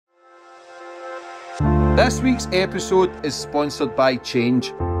This week's episode is sponsored by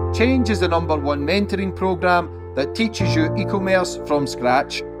Change. Change is the #1 mentoring program that teaches you e-commerce from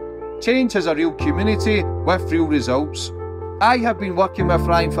scratch. Change has a real community with real results. I have been working with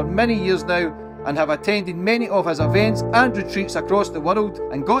Ryan for many years now and have attended many of his events and retreats across the world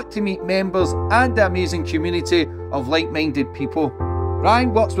and got to meet members and the amazing community of like-minded people.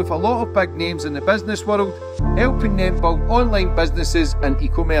 Ryan works with a lot of big names in the business world, helping them build online businesses and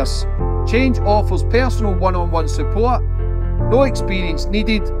e-commerce. Change offers personal one-on-one support, no experience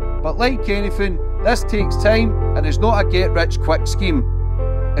needed, but like anything, this takes time and is not a get-rich-quick scheme.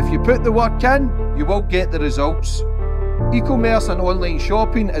 If you put the work in, you will get the results. E-commerce and online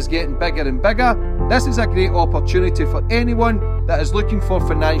shopping is getting bigger and bigger. This is a great opportunity for anyone that is looking for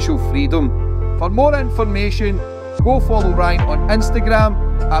financial freedom. For more information, go follow Ryan on Instagram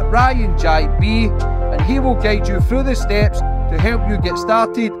at RyanJB, and he will guide you through the steps to help you get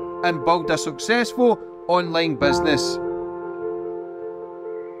started and build a successful online business.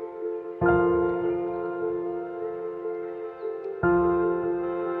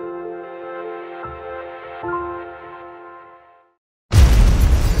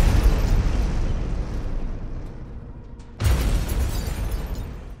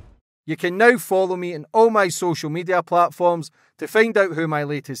 You can now follow me on all my social media platforms to find out who my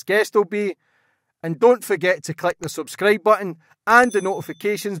latest guest will be. And don't forget to click the subscribe button and the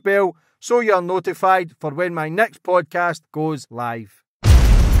notifications bell so you're notified for when my next podcast goes live.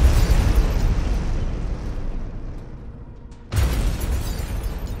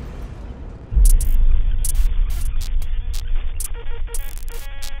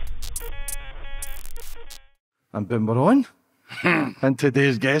 And boom, we're on. And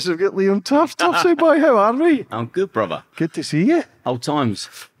today's guest, we've got Liam Tuffs. Tuffs, boy, how are we? I'm good, brother. Good to see you. Old times.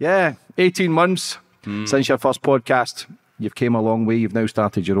 Yeah, 18 months since your first podcast. You've came a long way. You've now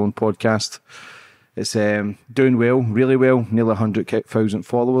started your own podcast. It's doing well, really well. Nearly 100,000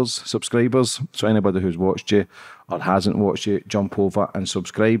 followers, subscribers. So anybody who's watched you or hasn't watched you, jump over and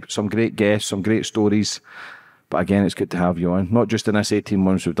subscribe. Some great guests, some great stories. But again, it's good to have you on. Not just in this 18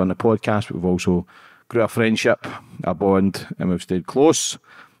 months we've done the podcast, but we've also grew a friendship, a bond, and we've stayed close,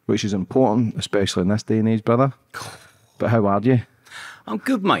 which is important, especially in this day and age, brother. But how are you? I'm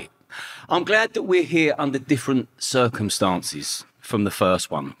good, mate. I'm glad that we're here under different circumstances from the first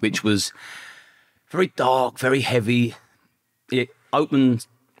one, which was very dark, very heavy. It opened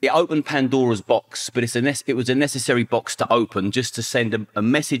Pandora's box, but it was a necessary box to open just to send a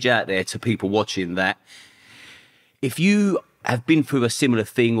message out there to people watching that if you have been through a similar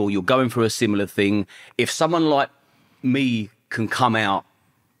thing or you're going through a similar thing, if someone like me can come out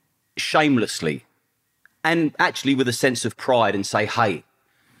shamelessly and actually with a sense of pride and say, hey,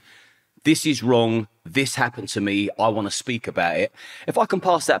 this is wrong, this happened to me, I want to speak about it. If I can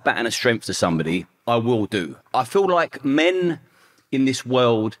pass that baton of strength to somebody, I will do. I feel like men in this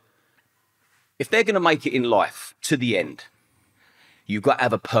world, if they're going to make it in life to the end, you've got to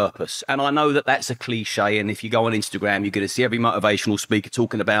have a purpose. And I know that that's a cliche. And if you go on Instagram, you're going to see every motivational speaker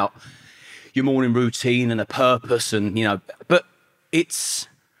talking about your morning routine and a purpose and, but it's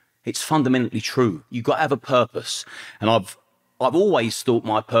fundamentally true. You've got to have a purpose. And I've always thought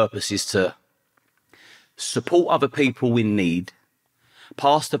my purpose is to support other people in need,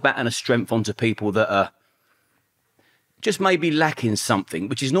 pass the baton of strength onto people that are just maybe lacking something,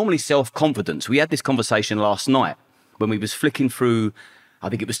 which is normally self-confidence. We had this conversation last night when we was flicking through, I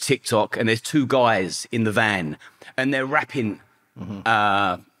think it was TikTok, and there's two guys in the van and they're rapping,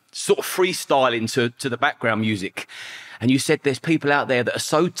 sort of freestyling to the background music. And you said there's people out there that are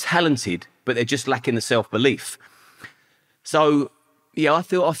so talented, but they're just lacking the self-belief. So, yeah, I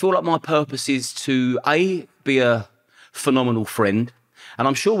feel like my purpose is to, A, be a phenomenal friend. And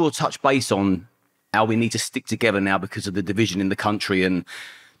I'm sure we'll touch base on how we need to stick together now because of the division in the country and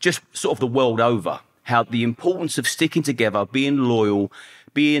just sort of the world over. How the importance of sticking together, being loyal,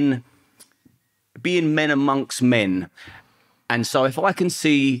 being men amongst men. And so if I can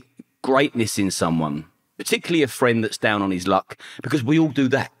see greatness in someone, particularly a friend that's down on his luck, because we all do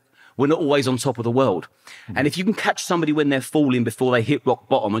that. We're not always on top of the world. And if you can catch somebody when they're falling before they hit rock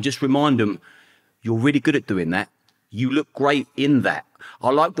bottom and just remind them, you're really good at doing that. You look great in that.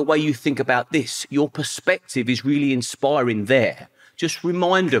 I like the way you think about this. Your perspective is really inspiring there. Just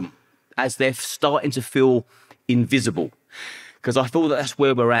remind them as they're starting to feel invisible. Because I feel that that's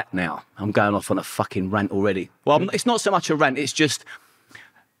where we're at now. I'm going off on a fucking rant already. Well, it's not so much a rant. It's just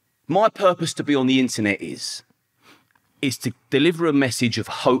my purpose to be on the internet is to deliver a message of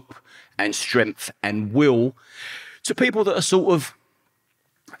hope and strength and will to people that are sort of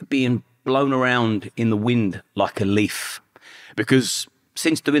being blown around in the wind like a leaf. Because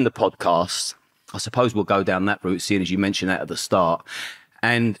since doing the podcast, I suppose we'll go down that route, seeing as you mentioned that at the start.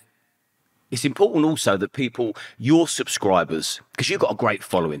 And it's important also that people, your subscribers, because you've got a great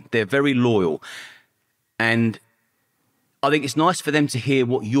following, they're very loyal. And I think it's nice for them to hear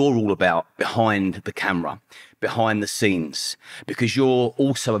what you're all about behind the camera, behind the scenes, because you're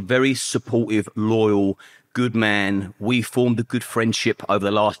also a very supportive, loyal, good man. We formed a good friendship over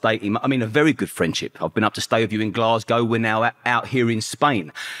the last 18 months. I mean, a very good friendship. I've been up to stay with you in Glasgow. We're now out here in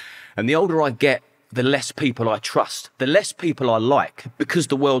Spain. And the older I get, the less people I trust, the less people I like, because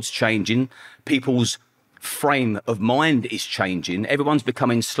the world's changing, people's frame of mind is changing. Everyone's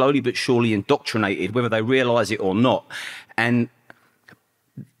becoming slowly but surely indoctrinated, whether they realise it or not. And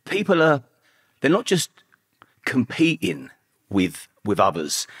people they're not just competing with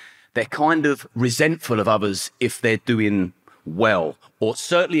others. They're kind of resentful of others if they're doing well, or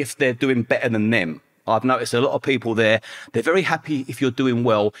certainly if they're doing better than them. I've noticed a lot of people they're very happy if you're doing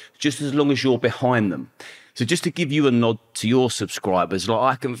well, just as long as you're behind them. So just to give you a nod to your subscribers, like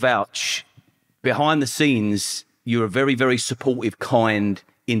I can vouch, behind the scenes, you're a very, very supportive, kind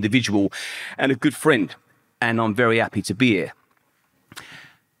individual and a good friend. And I'm very happy to be here.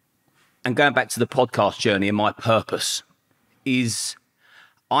 And going back to the podcast journey, and my purpose is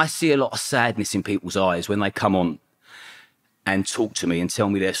I see a lot of sadness in people's eyes when they come on and talk to me and tell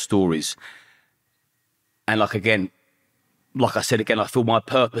me their stories. And like I said again, I feel my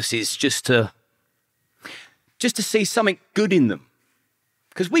purpose is just to see something good in them.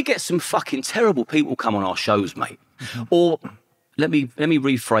 Because we get some fucking terrible people come on our shows, mate. Mm-hmm. Or let me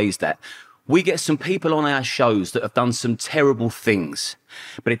rephrase that. We get some people on our shows that have done some terrible things,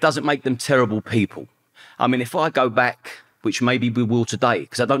 but it doesn't make them terrible people. I mean, if I go back, which maybe we will today,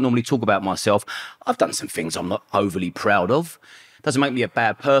 because I don't normally talk about myself, I've done some things I'm not overly proud of. It doesn't make me a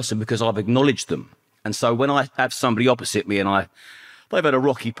bad person because I've acknowledged them. And so when I have somebody opposite me and they've had a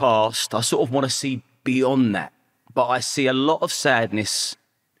rocky past, I sort of want to see beyond that. But I see a lot of sadness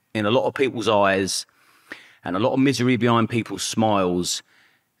in a lot of people's eyes and a lot of misery behind people's smiles.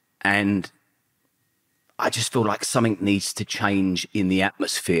 And I just feel like something needs to change in the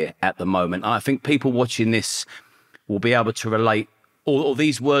atmosphere at the moment. I think people watching this will be able to relate, or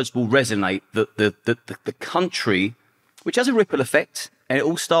these words will resonate, that the country, which has a ripple effect, and it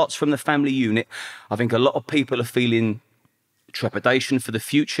all starts from the family unit. I think a lot of people are feeling trepidation for the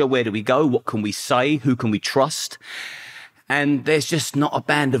future. Where do we go? What can we say? Who can we trust? And there's just not a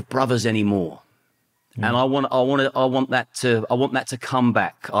band of brothers anymore. Mm. And I want that to come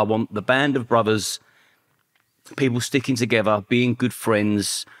back. I want the band of brothers, people sticking together, being good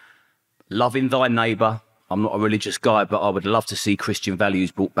friends, loving thy neighbour. I'm not a religious guy, but I would love to see Christian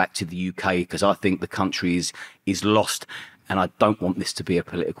values brought back to the UK, because I think the country is lost. And I don't want this to be a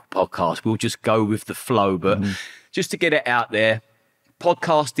political podcast. We'll just go with the flow. But just to get it out there,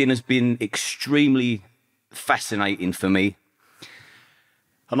 podcasting has been extremely fascinating for me.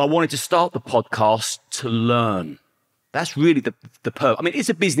 And I wanted to start the podcast to learn. That's really the purpose. I mean, it's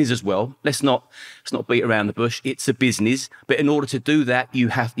a business as well. Let's not beat around the bush. It's a business. But in order to do that, you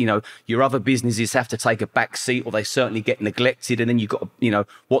have, your other businesses have to take a back seat, or they certainly get neglected. And then you've got to,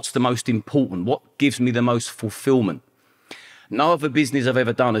 what's the most important? What gives me the most fulfillment? No other business I've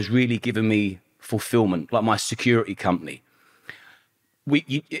ever done has really given me fulfillment, like my security company.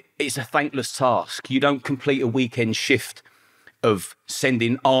 It's a thankless task. You don't complete a weekend shift of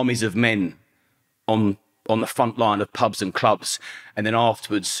sending armies of men on the front line of pubs and clubs and then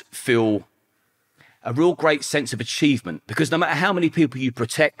afterwards feel a real great sense of achievement, because no matter how many people you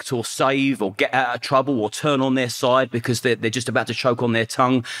protect or save or get out of trouble or turn on their side because they're just about to choke on their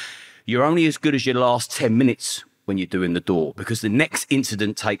tongue, you're only as good as your last 10 minutes when you're doing the door, because the next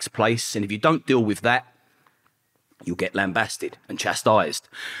incident takes place, and if you don't deal with that, you'll get lambasted and chastised.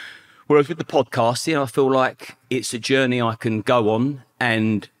 Whereas with the podcast, I feel like it's a journey I can go on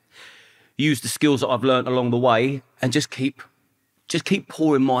and use the skills that I've learned along the way, and just keep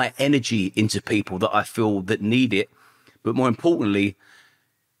pouring my energy into people that I feel that need it. But more importantly,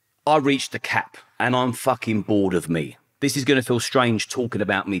 I reached the cap and I'm fucking bored of me. This is going to feel strange talking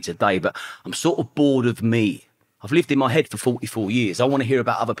about me today, but I'm sort of bored of me. I've lived in my head for 44 years. I want to hear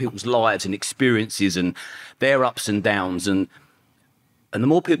about other people's lives and experiences and their ups and downs. And the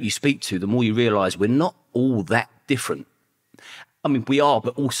more people you speak to, the more you realise we're not all that different. I mean, we are,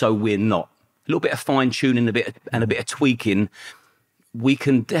 but also we're not. A little bit of fine-tuning, a bit of tweaking, we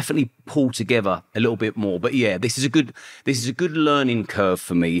can definitely pull together a little bit more. But yeah, this is a good learning curve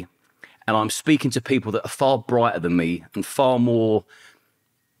for me. And I'm speaking to people that are far brighter than me and far more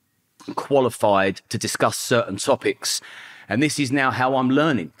qualified to discuss certain topics. And this is now how I'm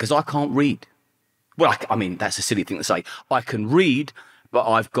learning, because I can't read. Well, I mean, that's a silly thing to say. I can read, but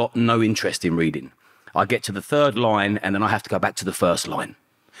I've got no interest in reading. I get to the third line and then I have to go back to the first line.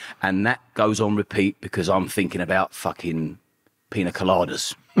 And that goes on repeat because I'm thinking about fucking pina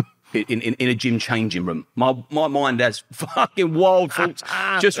coladas in a gym changing room. My mind has fucking wild thoughts,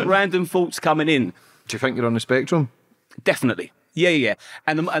 just random thoughts coming in. Do you think you're on the spectrum? Definitely. Yeah.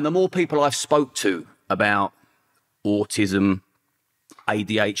 And the more people I've spoke to about autism,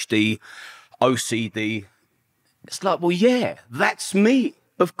 ADHD, OCD, it's like, well, yeah, that's me.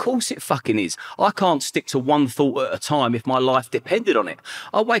 Of course it fucking is. I can't stick to one thought at a time if my life depended on it.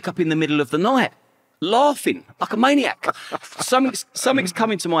 I wake up in the middle of the night laughing like a maniac. Something's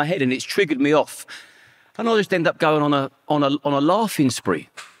come into my head and it's triggered me off. And I just end up going on a laughing spree,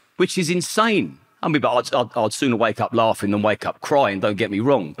 which is insane. I mean, but I'd sooner wake up laughing than wake up crying, don't get me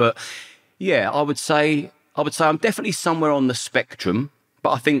wrong. But yeah, I would say I'm definitely somewhere on the spectrum,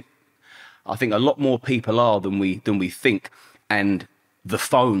 but I think a lot more people are than we think. And the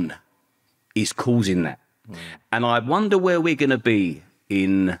phone is causing that. And I wonder where we're going to be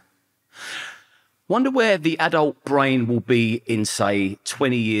wonder where the adult brain will be in, say,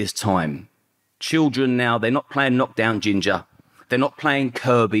 20 years' time. Children now, they're not playing Knockdown Ginger. They're not playing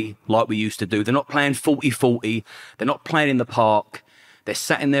Kirby like we used to do. They're not playing 40-40. They're not playing in the park. They're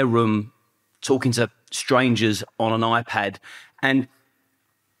sat in their room talking to strangers on an iPad. And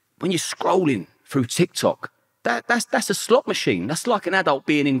when you're scrolling through TikTok, that's a slot machine. That's like an adult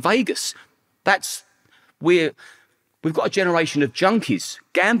being in Vegas. We've got a generation of junkies,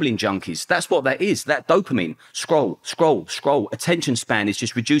 gambling junkies. That's what that is, that dopamine. Scroll. Attention span is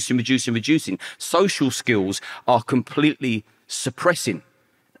just reducing. Social skills are completely suppressing.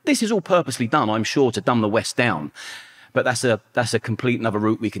 This is all purposely done, I'm sure, to dumb the West down. But that's a complete another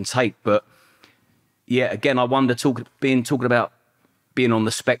route we can take. But yeah, again, I wonder, talking about being on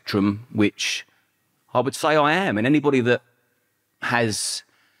the spectrum, which I would say I am. And anybody that has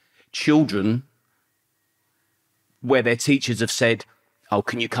children where their teachers have said, oh,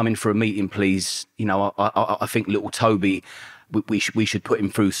 can you come in for a meeting, please? You know, I think little Toby, we should put him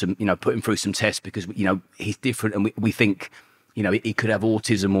through some tests because, you know, he's different and we think, you know, he could have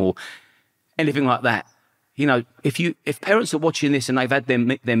autism or anything like that. You know, if parents are watching this and they've had their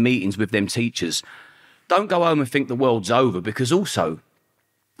meetings with them teachers, don't go home and think the world's over, because also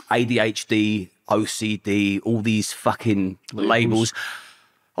ADHD, OCD, all these fucking labels.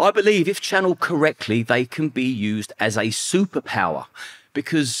 I believe if channeled correctly, they can be used as a superpower,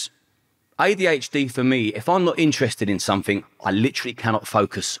 because ADHD for me, if I'm not interested in something, I literally cannot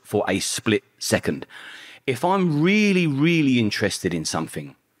focus for a split second. If I'm really, really interested in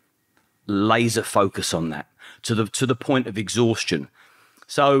something, laser focus on that to the point of exhaustion.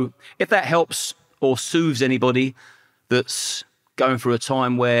 So if that helps or soothes anybody that's going through a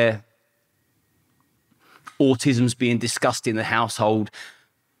time where autism's being discussed in the household,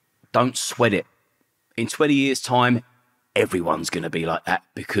 don't sweat it. In 20 years' time, everyone's going to be like that,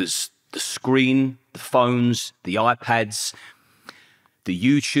 because the screen, the phones, the iPads, the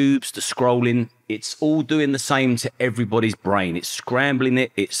YouTubes, the scrolling, it's all doing the same to everybody's brain. It's scrambling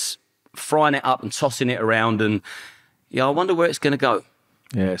it, it's frying it up and tossing it around, and yeah, I wonder where it's going to go.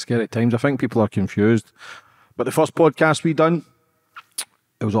 Yeah, scary times. I think people are confused. But the first podcast we done,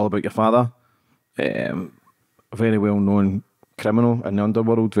 it was all about your father. A very well-known criminal in the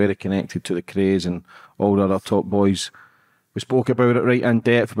underworld, very connected to the Craze and all the other top boys. We spoke about it right in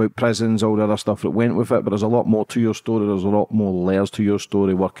depth, about prisons, all the other stuff that went with it, but there's a lot more to your story. There's a lot more layers to your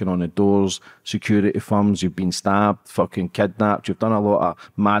story, working on the doors, security firms, you've been stabbed, fucking kidnapped, you've done a lot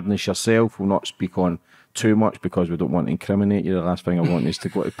of madness yourself. We'll not speak on too much because we don't want to incriminate you. The last thing I want is to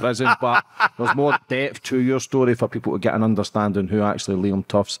go to prison, but there's more depth to your story for people to get an understanding who actually Liam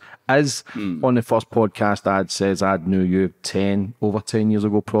Tuffs is. On the first podcast, Ad says Ad knew you over 10 years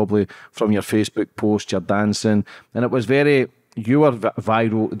ago, probably, from your Facebook post, your dancing, and it was you were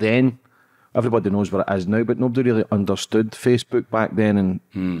viral then. Everybody knows what it is now, but nobody really understood Facebook back then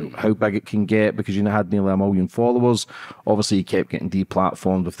and how big it can get, because you had nearly 1 million followers. Obviously, you kept getting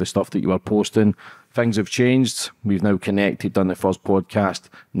deplatformed with the stuff that you were posting. Things have changed. We've now connected, done the first podcast.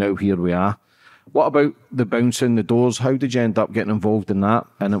 Now here we are. What about the bouncing the doors? How did you end up getting involved in that?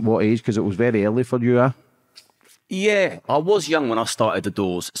 And at what age? Because it was very early for you, eh? Yeah, I was young when I started the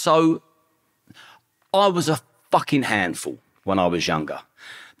doors. So I was a fucking handful when I was younger.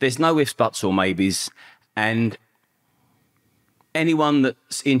 There's no ifs, buts or maybes. And anyone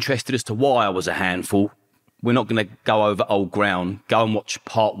that's interested as to why I was a handful, we're not going to go over old ground. Go and watch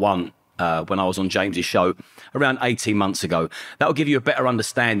part 1 when I was on James's show around 18 months ago. That'll give you a better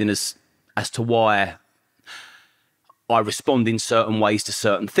understanding as to why I respond in certain ways to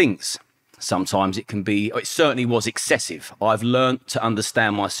certain things. Sometimes it can be, it certainly was excessive. I've learnt to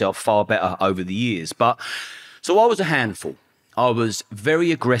understand myself far better over the years. But so I was a handful. I was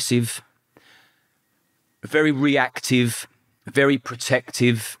very aggressive, very reactive, very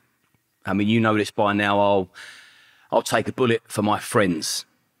protective. I mean, you know this by now. I'll take a bullet for my friends.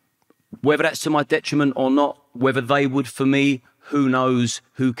 Whether that's to my detriment or not, whether they would for me, who knows,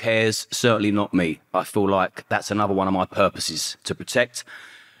 who cares, certainly not me. I feel like that's another one of my purposes, to protect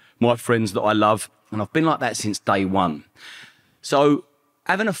my friends that I love. And I've been like that since day one. So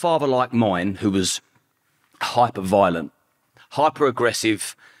having a father like mine who was hyper violent, hyper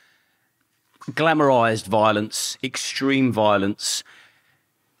aggressive, glamorized violence, extreme violence,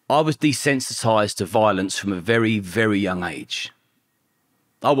 I was desensitized to violence from a very, very young age.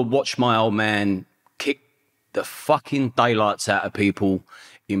 I would watch my old man kick the fucking daylights out of people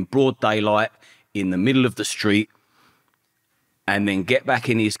in broad daylight in the middle of the street and then get back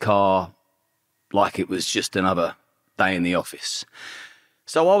in his car like it was just another day in the office.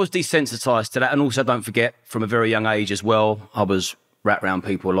 So I was desensitized to that. And also don't forget, from a very young age as well, I was wrapped around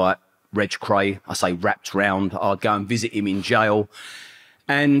people like Reg Cray. I say wrapped round. I'd go and visit him in jail.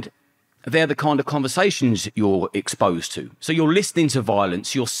 And they're the kind of conversations you're exposed to. So you're listening to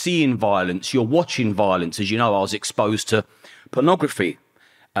violence, you're seeing violence, you're watching violence. As you know, I was exposed to pornography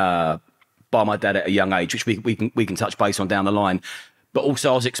by my dad at a young age, which we can touch base on down the line. But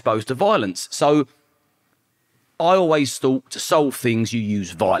also I was exposed to violence. So I always thought to solve things, you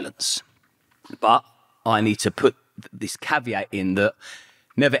use violence. But I need to put this caveat in that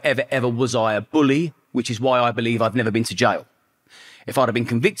never, ever, ever was I a bully, which is why I believe I've never been to jail. If I'd have been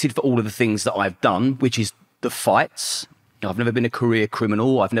convicted for all of the things that I've done, which is the fights, I've never been a career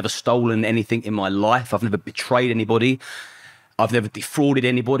criminal, I've never stolen anything in my life, I've never betrayed anybody, I've never defrauded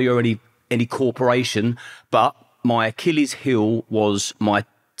anybody or any corporation, but my Achilles heel was my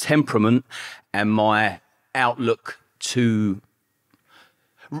temperament and my outlook to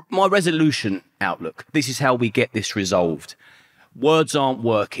my resolution outlook. This is how we get this resolved. Words aren't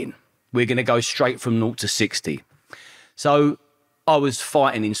working. We're going to go straight from 0 to 60. So I was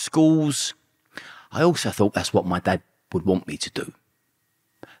fighting in schools. I also thought that's what my dad would want me to do.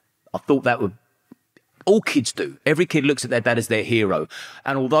 I thought that would, all kids do. Every kid looks at their dad as their hero.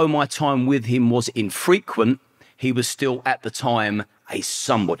 And although my time with him was infrequent, he was still at the time a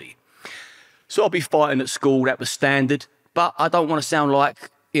somebody. So I'll be fighting at school, that was standard. But I don't want to sound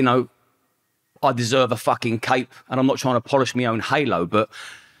like, you know, I deserve a fucking cape, and I'm not trying to polish my own halo, but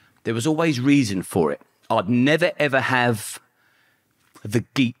there was always reason for it. I'd never ever have the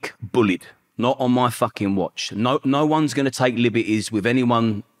geek bullied, not on my fucking watch. No one's going to take liberties with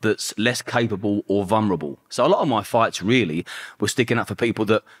anyone that's less capable or vulnerable. So a lot of my fights really were sticking up for people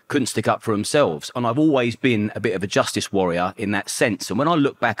that couldn't stick up for themselves. And I've always been a bit of a justice warrior in that sense. And when I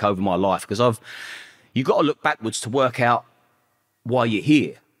look back over my life, because you've got to look backwards to work out why you're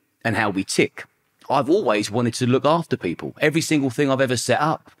here and how we tick. I've always wanted to look after people. Every single thing I've ever set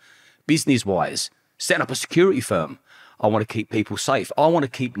up, business-wise, setting up a security firm, I want to keep people safe. I want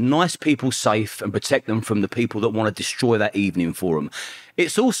to keep nice people safe and protect them from the people that want to destroy that evening for them.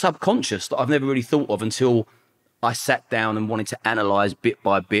 It's all subconscious that I've never really thought of until I sat down and wanted to analyse bit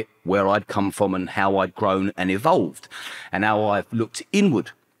by bit where I'd come from and how I'd grown and evolved and how I've looked inward.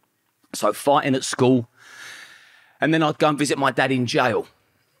 So fighting at school, and then I'd go and visit my dad in jail.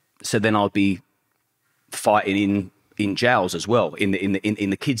 So then I'd be fighting in jails as well, in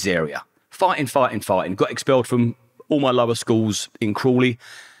the kids area. Fighting. Got expelled from all my lower schools in Crawley,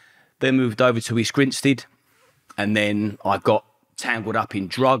 then moved over to East Grinstead, and then I got tangled up in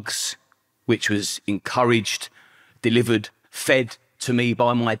drugs, which was encouraged, delivered, fed to me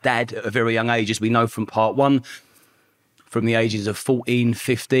by my dad at a very young age, as we know from part one, from the ages of 14,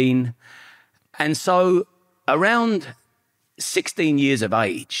 15. And so around 16 years of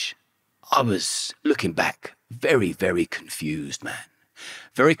age, I was, looking back, very, very confused, man.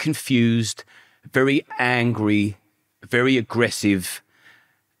 Very confused, very angry, very aggressive,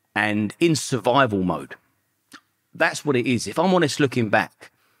 and in survival mode. That's what it is. If I'm honest, looking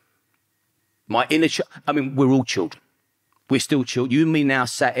back, my inner I mean, we're all children. We're still children. You and me now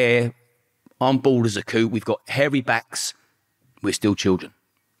sat here, I'm bald as a coot, we've got hairy backs, we're still children.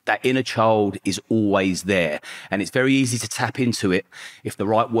 That inner child is always there. And it's very easy to tap into it if the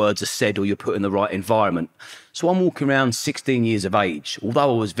right words are said or you're put in the right environment. So I'm walking around 16 years of age.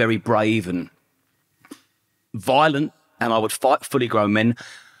 Although I was very brave and violent and I would fight fully grown men,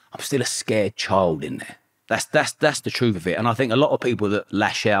 I'm still a scared child in there. That's the truth of it. And I think a lot of people that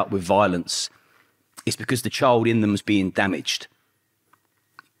lash out with violence, it's because the child in them is being damaged.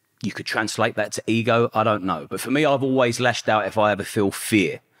 You could translate that to ego, I don't know. But for me, I've always lashed out if I ever feel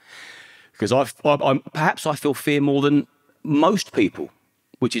fear. Because perhaps I feel fear more than most people,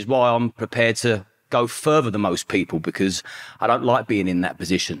 which is why I'm prepared to go further than most people, because I don't like being in that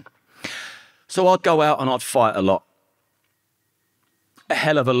position. So I'd go out and I'd fight a lot, a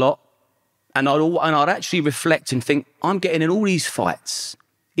hell of a lot. And I'd actually reflect and think, I'm getting in all these fights.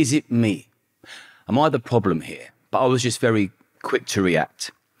 Is it me? Am I the problem here? But I was just very quick to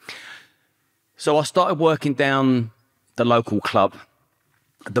react. So I started working down the local club,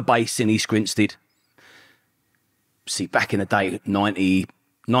 the base in East Grinstead. See, back in the day,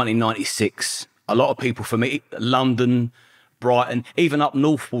 1996, a lot of people from London, Brighton, even up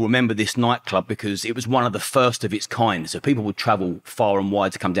north will remember this nightclub because it was one of the first of its kind. So people would travel far and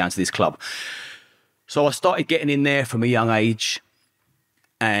wide to come down to this club. So I started getting in there from a young age,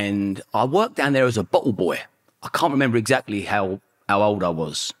 and I worked down there as a bottle boy. I can't remember exactly how old I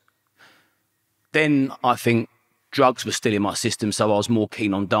was. Then I think drugs were still in my system, so I was more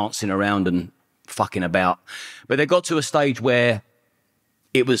keen on dancing around and fucking about. But they got to a stage where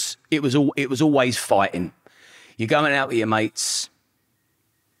it was always fighting. You're going out with your mates,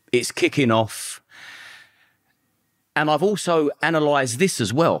 it's kicking off. And I've also analysed this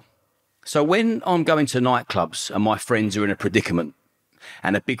as well. So when I'm going to nightclubs and my friends are in a predicament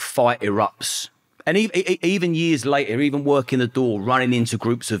and a big fight erupts, and even years later, even working the door, running into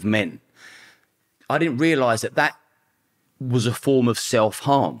groups of men, I didn't realise that was a form of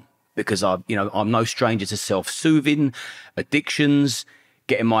self-harm, because I'm no stranger to self-soothing, addictions,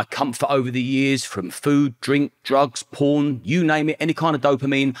 getting my comfort over the years from food, drink, drugs, porn, you name it, any kind of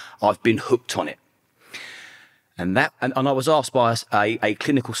dopamine, I've been hooked on it. And I was asked by a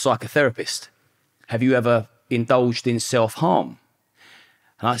clinical psychotherapist, have you ever indulged in self-harm?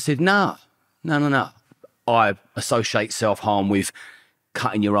 And I said, no. I associate self-harm with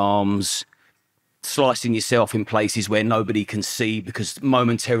cutting your arms, slicing yourself in places where nobody can see, because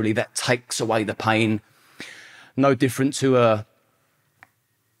momentarily that takes away the pain. No different to a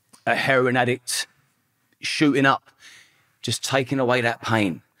heroin addict shooting up, just taking away that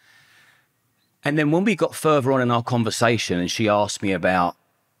pain. And then when we got further on in our conversation and she asked me about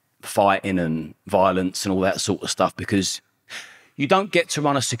fighting and violence and all that sort of stuff, because you don't get to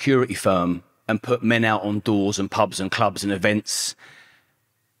run a security firm and put men out on doors and pubs and clubs and events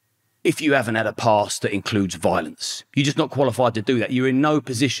if you haven't had a past that includes violence. You're just not qualified to do that. You're in no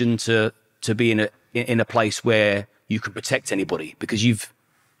position to be in a place where you can protect anybody, because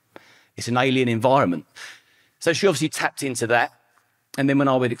it's an alien environment. So she obviously tapped into that. And then when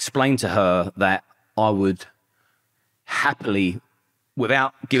I would explain to her that I would happily,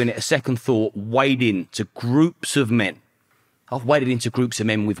 without giving it a second thought, wade into groups of men. I've waded into groups of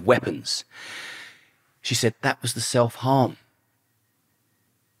men with weapons. She said that was the self-harm.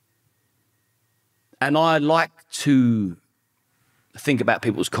 And I like to think about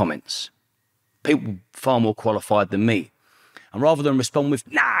people's comments. People far more qualified than me. And rather than respond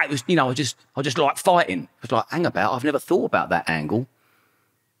with, nah, it was, I just like fighting. It was like, hang about, I've never thought about that angle.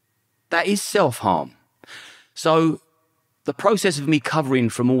 That is self-harm. So the process of me covering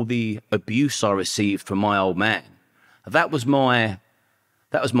from all the abuse I received from my old man, that was my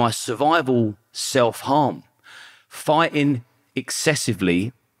survival self-harm. Fighting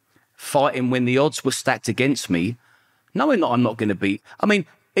excessively, fighting when the odds were stacked against me, knowing that I'm not going to beat. I mean,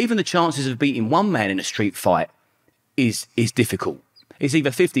 even the chances of beating one man in a street fight is difficult. It's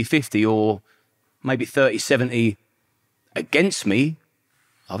either 50-50 or maybe 30-70 against me.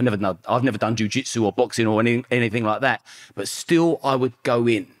 I've never done jiu-jitsu or boxing or anything like that, but still I would go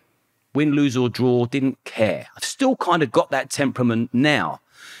in. Win, lose or draw, didn't care. I've still kind of got that temperament now.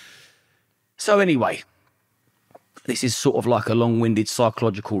 So anyway, this is sort of like a long-winded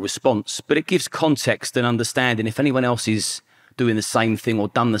psychological response, but it gives context and understanding if anyone else is doing the same thing or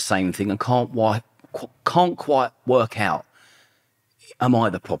done the same thing and can't quite work out, am I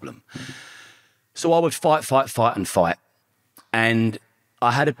the problem? So I would fight. And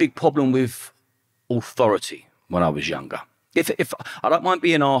I had a big problem with authority when I was younger. If I don't mind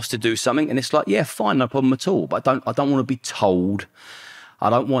being asked to do something and it's like, yeah, fine, no problem at all. But I don't want to be told. I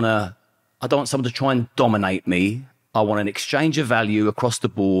don't want someone to try and dominate me. I want an exchange of value across the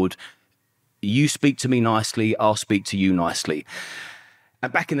board. You speak to me nicely, I'll speak to you nicely.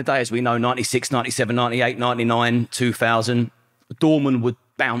 And back in the day, as we know, 96, 97, 98, 99, 2000, Doorman were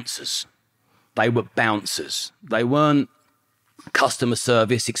bouncers. They were bouncers. They weren't customer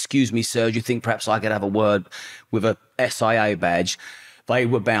service. Excuse me, sir, do you think perhaps I could have a word with a SIA badge? They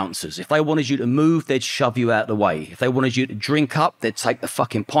were bouncers. If they wanted you to move, they'd shove you out of the way. If they wanted you to drink up, they'd take the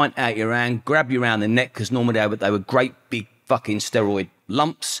fucking pint out of your hand, grab you around the neck, because normally they were great big fucking steroid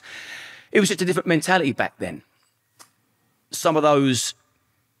lumps. It was just a different mentality back then. Some of those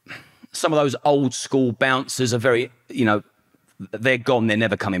some of those old school bouncers are very, you know, they're gone, they're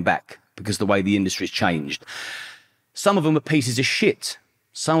never coming back because the way the industry's changed. Some of them are pieces of shit.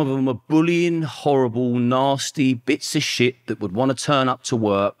 Some of them are bullying, horrible, nasty bits of shit that would want to turn up to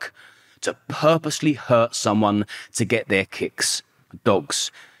work to purposely hurt someone to get their kicks.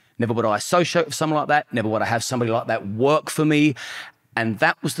 Dogs. Never would I associate with someone like that. Never would I have somebody like that work for me. And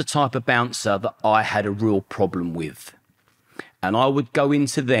that was the type of bouncer that I had a real problem with. And I would go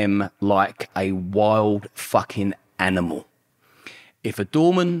into them like a wild fucking animal. If a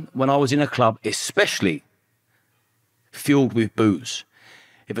doorman, when I was in a club, especially filled with booze,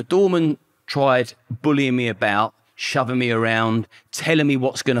 if a doorman tried bullying me about, shoving me around, telling me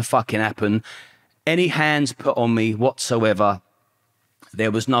what's going to fucking happen, any hands put on me whatsoever, there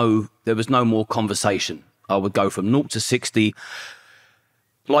was no more conversation. I would go from 0 to 60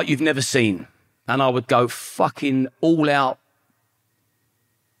 like you've never seen. And I would go fucking all out.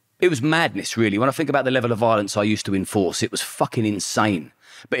 It was madness, really. When I think about the level of violence I used to enforce, it was fucking insane.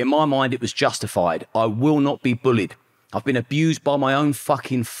 But in my mind, it was justified. I will not be bullied. I've been abused by my own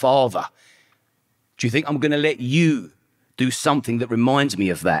fucking father. Do you think I'm going to let you do something that reminds me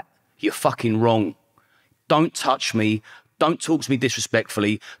of that? You're fucking wrong. Don't touch me. Don't talk to me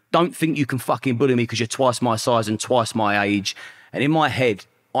disrespectfully. Don't think you can fucking bully me because you're twice my size and twice my age. And in my head,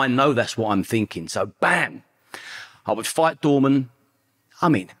 I know that's what I'm thinking. So bam, I would fight Doorman. I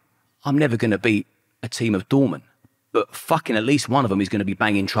mean, I'm never going to beat a team of Doorman, but fucking at least one of them is going to be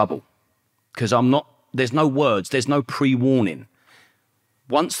banging trouble because I'm not, there's no words, there's no pre-warning.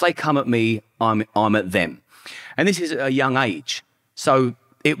 Once they come at me, I'm at them. And this is at a young age. So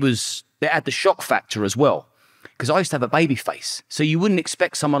it had the shock factor as well because I used to have a baby face. So you wouldn't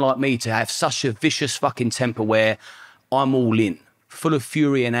expect someone like me to have such a vicious fucking temper where I'm all in, full of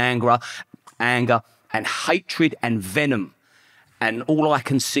fury and anger and hatred and venom. And all I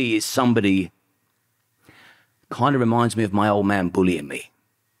can see is somebody kind of reminds me of my old man bullying me.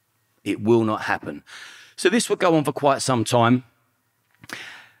 It will not happen. So this would go on for quite some time.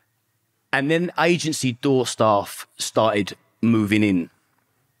 And then agency door staff started moving in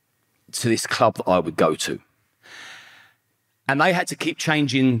to this club that I would go to. And they had to keep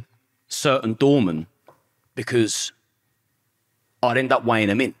changing certain doormen because I'd end up weighing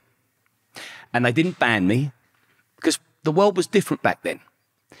them in. And they didn't ban me because the world was different back then.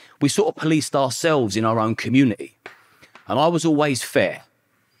 We sort of policed ourselves in our own community. And I was always fair.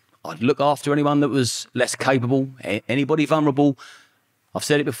 I'd look after anyone that was less capable, anybody vulnerable. I've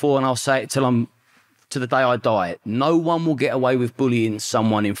said it before and I'll say it till the day I die. No one will get away with bullying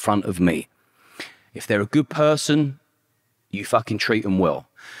someone in front of me. If they're a good person, you fucking treat them well.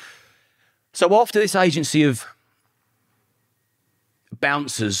 So after this agency of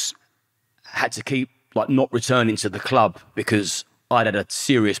bouncers had to keep not returning to the club because I'd had a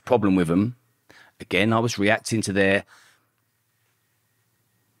serious problem with them. Again, I was reacting to their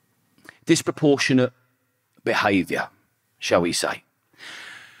disproportionate behaviour, shall we say.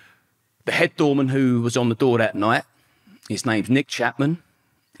 The head doorman who was on the door that night, his name's Nick Chapman.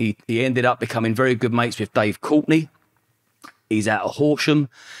 He ended up becoming very good mates with Dave Courtney. He's out of Horsham.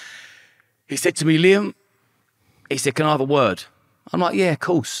 He said to me, Liam, he said, can I have a word? I'm like, yeah, of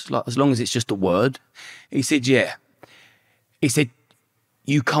course, as long as it's just a word. He said, yeah. He said,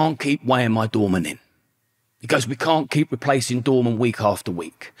 you can't keep weighing my doorman in. He goes, we can't keep replacing doorman week after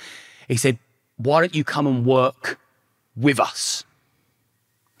week. He said, why don't you come and work with us?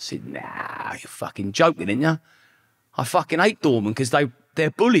 I said, nah, you're fucking joking, ain't you? I fucking hate doormen because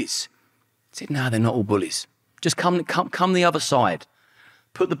they're bullies. He said, no, they're not all bullies. Just come the other side.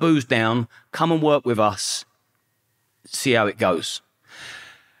 Put the booze down, come and work with us. See how it goes.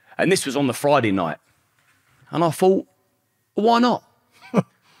 And this was on the Friday night. And I thought, why not?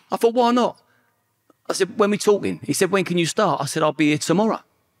 I thought, why not? I said, when we talking? He said, when can you start? I said, I'll be here tomorrow.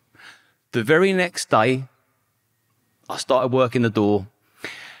 The very next day, I started working the door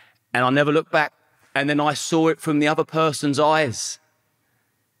and I never looked back. And then I saw it from the other person's eyes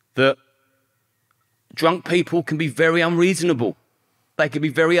that drunk people can be very unreasonable. They can be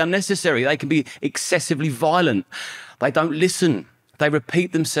very unnecessary. They can be excessively violent. They don't listen. They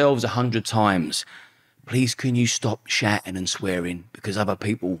repeat themselves 100 times. Please, can you stop shouting and swearing because other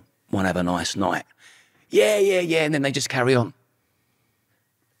people want to have a nice night? Yeah. And then they just carry on.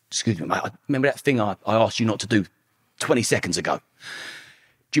 Excuse me, mate. Remember that thing I asked you not to do 20 seconds ago?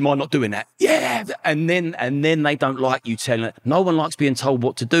 Do you mind not doing that? Yeah. And then they don't like you telling it. No one likes being told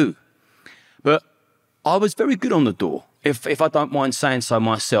what to do. But I was very good on the door, if I don't mind saying so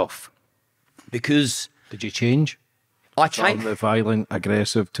myself, because... Did you change? I changed. From the violent,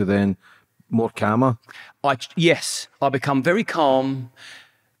 aggressive to then more calmer? Yes. I become very calm,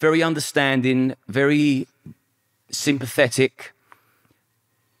 very understanding, very sympathetic.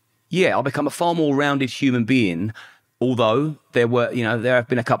 Yeah, I've become a far more rounded human being, although there have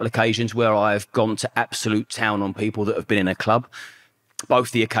been a couple of occasions where I've gone to absolute town on people that have been in a club.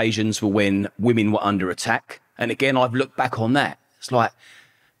 Both the occasions were when women were under attack. And again, I've looked back on that. It's like,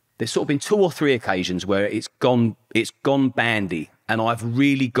 there's sort of been 2 or 3 occasions where it's gone bandy, and I've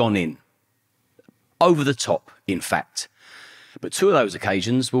really gone in. Over the top, in fact. But 2 of those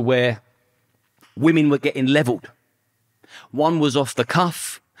occasions were where women were getting levelled. One was off the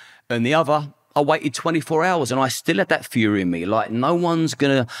cuff, and the other, I waited 24 hours, and I still had that fury in me. Like, no one's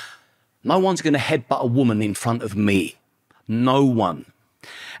gonna headbutt a woman in front of me. No one.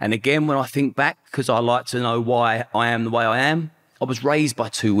 And again, when I think back, because I like to know why I am the way I am, I was raised by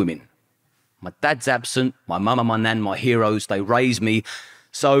 2 women. My dad's absent, my mum and my nan, my heroes, they raised me.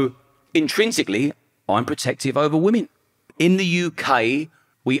 So intrinsically, I'm protective over women. In the UK,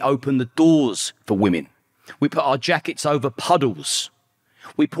 we open the doors for women. We put our jackets over puddles.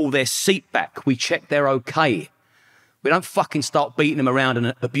 We pull their seat back. We check they're okay. We don't fucking start beating them around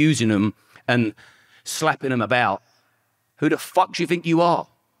and abusing them and slapping them about. Who the fuck do you think you are?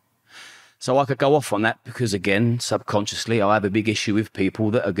 So I could go off on that because, again, subconsciously, I have a big issue with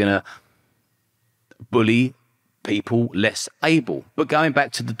people that are going to bully people less able. But going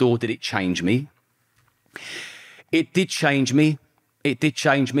back to the door, did it change me? It did change me. It did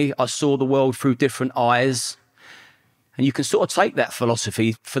change me. I saw the world through different eyes. And you can sort of take that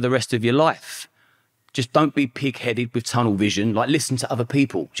philosophy for the rest of your life. Just don't be pig-headed with tunnel vision. Like, listen to other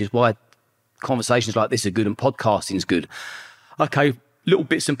people, which is why conversations like this are good and podcasting's good. Okay, little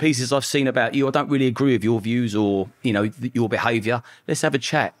bits and pieces I've seen about you. I don't really agree with your views or, your behaviour. Let's have a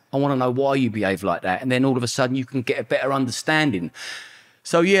chat. I want to know why you behave like that. And then all of a sudden you can get a better understanding.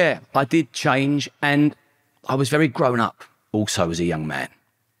 So, yeah, I did change, and I was very grown up also as a young man.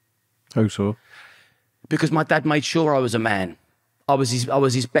 How so? Because my dad made sure I was a man. I was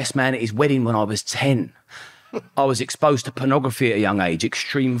his best man at his wedding when I was 10. I was exposed to pornography at a young age,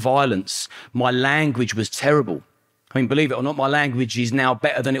 extreme violence. My language was terrible. I mean, believe it or not, my language is now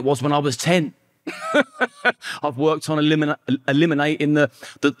better than it was when I was 10. I've worked on eliminating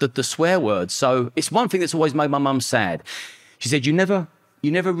the swear words. So it's one thing that's always made my mum sad. She said, you never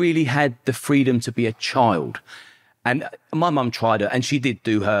really had the freedom to be a child. And my mum tried it, and she did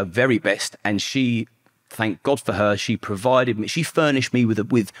do her very best. And she, thank God for her, she provided me, she furnished me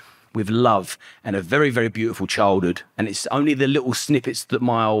with love and a very, very beautiful childhood. And it's only the little snippets that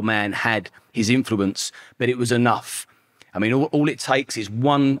my old man had, his influence, but it was enough. I mean, all it takes is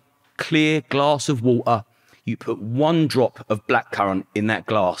one clear glass of water. You put 1 drop of blackcurrant in that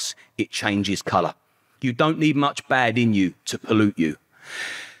glass, it changes colour. You don't need much bad in you to pollute you.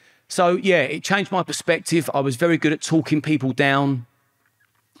 So, yeah, it changed my perspective. I was very good at talking people down.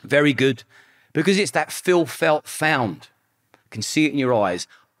 Very good. Because it's that feel, felt, found. I can see it in your eyes.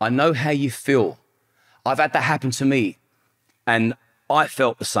 I know how you feel. I've had that happen to me, and I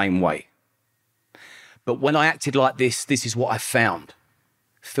felt the same way. But when I acted like this is what I found.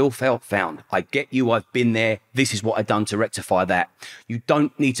 Feel, felt, found. I get you, I've been there. This is what I've done to rectify that. You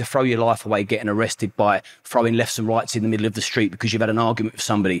don't need to throw your life away getting arrested by throwing lefts and rights in the middle of the street because you've had an argument with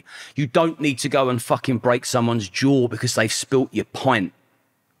somebody. You don't need to go and fucking break someone's jaw because they've spilt your pint.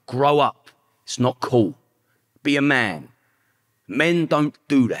 Grow up. It's not cool. Be a man. Men don't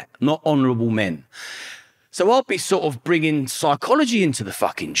do that. Not honourable men. So I'll be sort of bringing psychology into the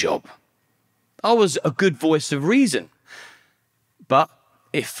fucking job. I was a good voice of reason. But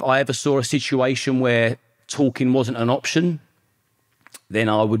if I ever saw a situation where talking wasn't an option, then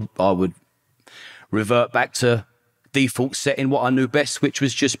I would revert back to default setting, what I knew best, which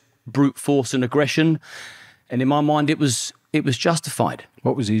was just brute force and aggression. And in my mind, it was justified.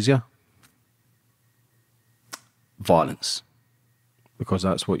 What was easier? Violence. Because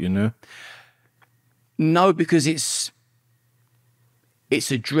that's what you knew? No, because it's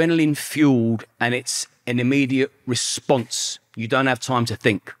adrenaline fueled and it's an immediate response. You don't have time to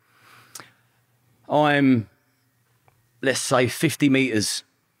think. I'm, let's say, 50 metres,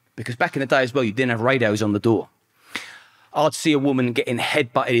 because back in the day as well, you didn't have radios on the door. I'd see a woman getting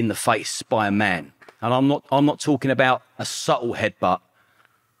headbutted in the face by a man. And I'm not talking about a subtle headbutt.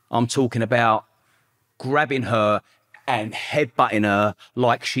 I'm talking about grabbing her and headbutting her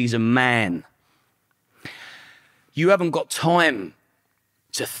like she's a man. You haven't got time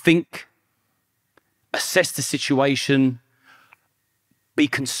to think, assess the situation, be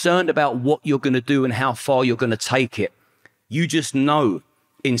concerned about what you're going to do and how far you're going to take it. You just know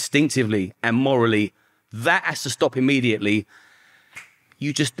instinctively and morally that has to stop immediately.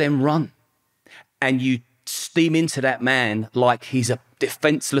 You just then run and you steam into that man like he's a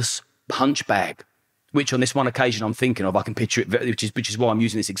defenseless punch bag, which on this one occasion I'm thinking of, I can picture it, which is why I'm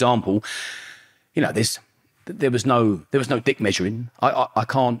using this example. You know, there was no dick measuring. I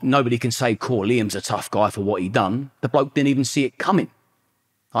can't, nobody can say Core Liam's a tough guy for what he done. The bloke didn't even see it coming.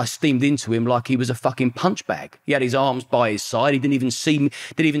 I steamed into him like he was a fucking punch bag. He had his arms by his side. He didn't even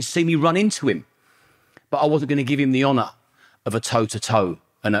see me run into him. But I wasn't going to give him the honour of a toe-to-toe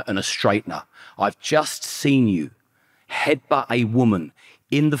and a straightener. I've just seen you headbutt a woman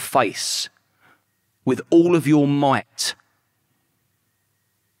in the face with all of your might.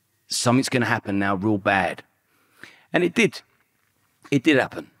 Something's going to happen now real bad. And it did. It did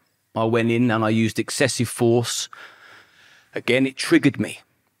happen. I went in and I used excessive force. Again, it triggered me.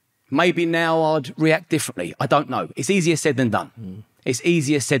 Maybe now I'd react differently. I don't know. It's easier said than done. It's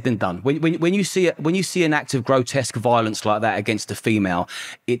easier said than done. When you see an act of grotesque violence like that against a female,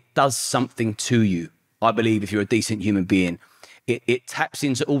 it does something to you. I believe if you're a decent human being, it taps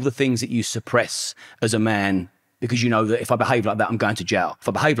into all the things that you suppress as a man, because you know that if I behave like that, I'm going to jail. If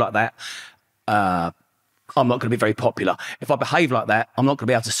I behave like that, I'm not going to be very popular. If I behave like that, I'm not going to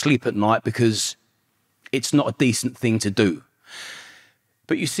be able to sleep at night because it's not a decent thing to do.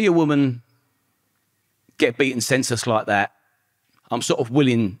 But you see a woman get beaten senseless like that, I'm sort of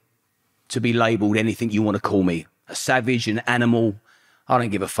willing to be labelled anything you want to call me. A savage, an animal. I don't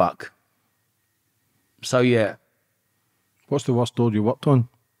give a fuck. So, yeah. What's the worst door you worked on?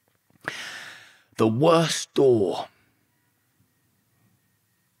 The worst door.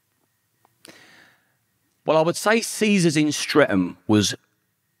 Well, I would say Caesars in Streatham was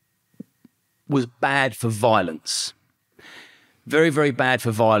bad for violence. Very, very bad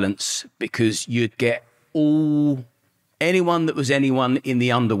for violence, because you'd get anyone that was anyone in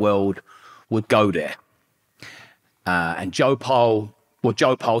the underworld would go there. And Joe Pole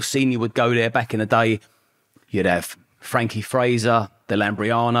Senior would go there back in the day. You'd have Frankie Fraser, the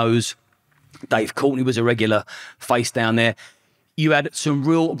Lambrianos. Dave Courtney was a regular face down there. You had some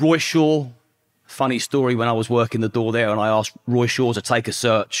real Roy Shaw. Funny story, when I was working the door there and I asked Roy Shaw to take a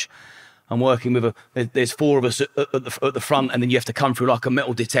search. I'm working with there's four of us at the front, and then you have to come through like a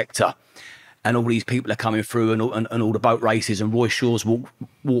metal detector. And all these people are coming through, and all the boat races, and Roy Shaw's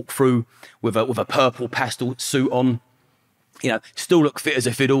walk through with a purple pastel suit on. You know, still look fit as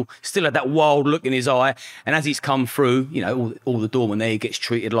a fiddle, still had that wild look in his eye. And as he's come through, you know, all the doorman there, he gets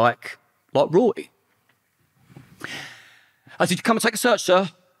treated like Roy. I said, "Come and take a search, sir."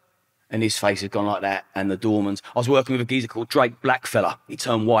 And his face had gone like that. And the doorman's, I was working with a geezer called Drake Blackfella. He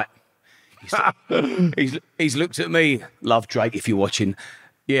turned white. He's looked at me. Love Drake if you're watching.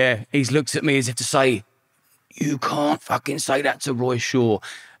 Yeah, he's looked at me as if to say, "You can't fucking say that to Roy Shaw."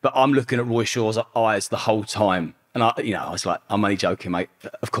 But I'm looking at Roy Shaw's eyes the whole time. And I was like, "I'm only joking, mate.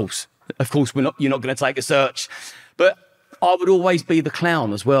 Of course, you're not going to take a search." But I would always be the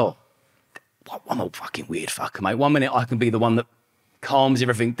clown as well. I'm a fucking weird fucker, mate. One minute I can be the one that calms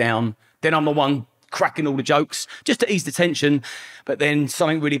everything down. Then I'm the one cracking all the jokes just to ease the tension. But then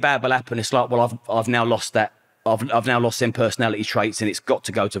something really bad will happen. It's like, well, I've now lost that. I've now lost them personality traits, and it's got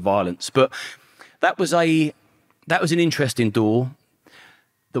to go to violence. But that was an interesting door.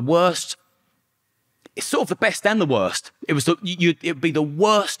 The worst. It's sort of the best and the worst. It'd be the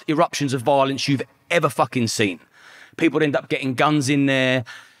worst eruptions of violence you've ever fucking seen. People would end up getting guns in there.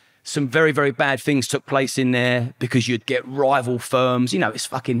 Some very, very bad things took place in there because you'd get rival firms. You know, it's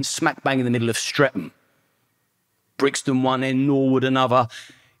fucking smack bang in the middle of Streatham. Brixton one end, Norwood another.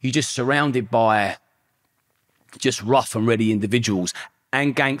 You're just surrounded by just rough and ready individuals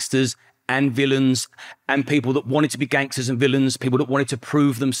and gangsters and villains and people that wanted to be gangsters and villains, people that wanted to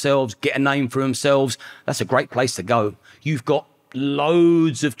prove themselves, get a name for themselves. That's a great place to go. You've got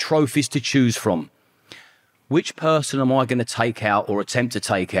loads of trophies to choose from. Which person am I going to take out or attempt to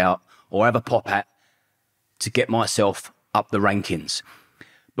take out or have a pop at to get myself up the rankings?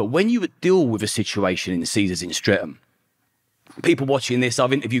 But when you would deal with a situation in the Caesars in Streatham, people watching this,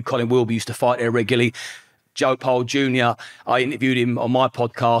 I've interviewed Colin Wilby, used to fight there regularly. Joe Pole Jr., I interviewed him on my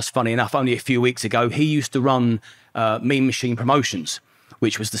podcast, funny enough, only a few weeks ago. He used to run Mean Machine Promotions,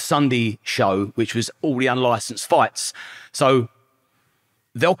 which was the Sunday show, which was all the unlicensed fights. So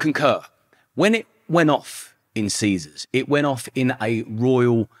they'll concur. When it went off in Caesars, it went off in a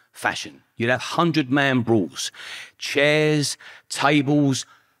royal fashion. You'd have 100-man brawls, chairs, tables,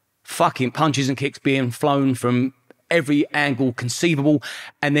 fucking punches and kicks being flown from every angle conceivable.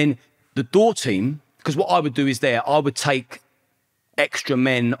 And then the door team, because what I would do is I would take extra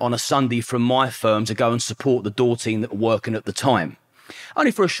men on a Sunday from my firm to go and support the door team that were working at the time.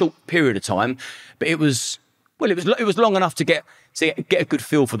 Only for a short period of time, but it was long enough to get a good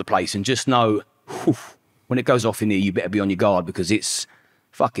feel for the place and just know, whew, when it goes off in here, you better be on your guard because it's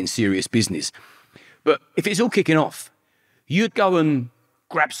fucking serious business. But if it's all kicking off, you'd go and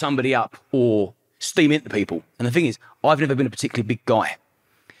grab somebody up or steam into people. And the thing is, I've never been a particularly big guy.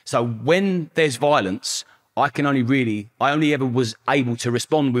 So when there's violence, I only ever was able to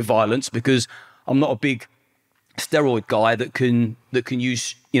respond with violence because I'm not a big steroid guy that can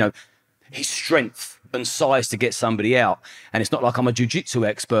use, his strength and size to get somebody out. And it's not like I'm a jiu-jitsu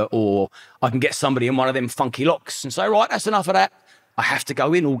expert or I can get somebody in one of them funky locks and say, right, that's enough of that. I have to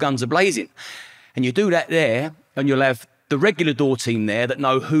go in, all guns are blazing. And you do that there, and you'll have the regular door team there that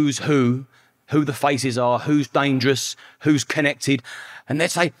know who's who the faces are, who's dangerous, who's connected. And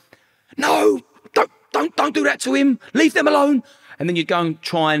they'd say, no, don't do that to him. Leave them alone. And then you'd go and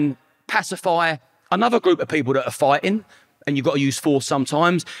try and pacify another group of people that are fighting, and you've got to use force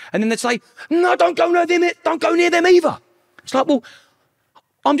sometimes. And then they'd say, no, don't go near them. Don't go near them either. It's like, well,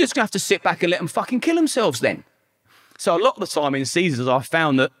 I'm just going to have to sit back and let them fucking kill themselves then. So a lot of the time in seasons, I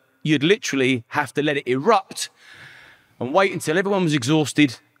found that you'd literally have to let it erupt and wait until everyone was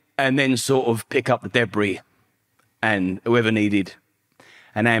exhausted and then sort of pick up the debris, and whoever needed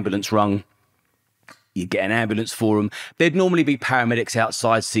an ambulance rung, you get an ambulance for them. There'd normally be paramedics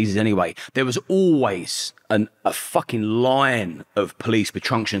outside seasons anyway. There was always a fucking line of police with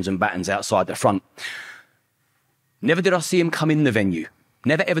truncheons and batons outside the front. Never did I see him come in the venue.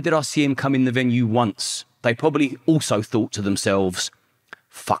 Never ever did I see him come in the venue once. They probably also thought to themselves,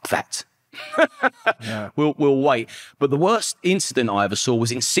 fuck that. Yeah. We'll wait. But the worst incident I ever saw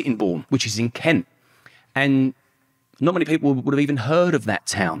was in Sittingbourne, which is in Kent. And not many people would have even heard of that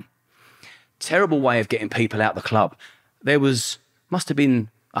town. Terrible way of getting people out of the club. There must have been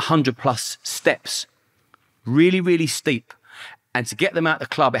 100+ steps, really, really steep. And to get them out of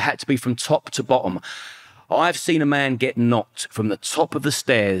the club, it had to be from top to bottom. I've seen a man get knocked from the top of the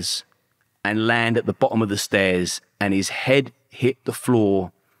stairs and land at the bottom of the stairs, and his head hit the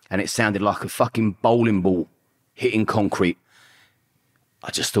floor, and it sounded like a fucking bowling ball hitting concrete. I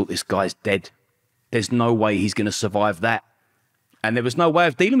just thought, this guy's dead. There's no way he's going to survive that. And there was no way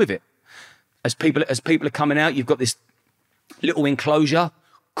of dealing with it. As people are coming out, you've got this little enclosure,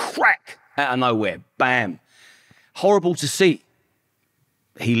 crack, out of nowhere, bam. Horrible to see.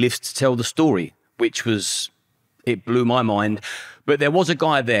 He lives to tell the story, it blew my mind. But there was a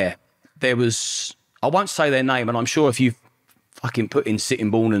guy there. I won't say their name, and I'm sure if you fucking put in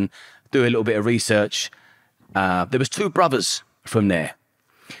Sittingbourne and do a little bit of research, there was 2 brothers from there.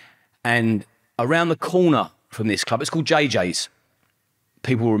 And around the corner from this club, it's called JJ's.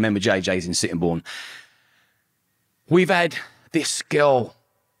 People will remember JJ's in Sittingbourne. We've had this girl,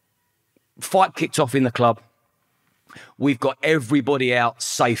 fight kicked off in the club. We've got everybody out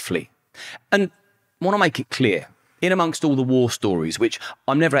safely. And I want to make it clear, in amongst all the war stories, which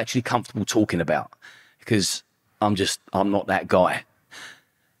I'm never actually comfortable talking about because I'm not that guy.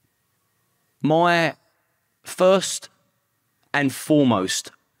 My first and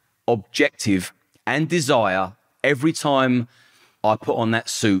foremost objective and desire every time I put on that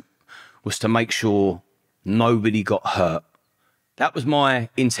suit was to make sure nobody got hurt. That was my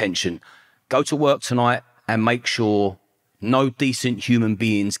intention. Go to work tonight and make sure no decent human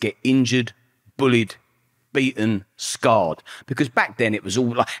beings get injured, bullied, beaten, scarred. Because back then it was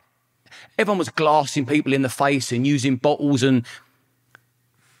all like, everyone was glassing people in the face and using bottles, and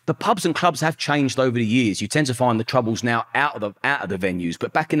the pubs and clubs have changed over the years. You tend to find the troubles now out of the venues,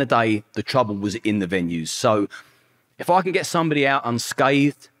 but back in the day, the trouble was in the venues. So if I can get somebody out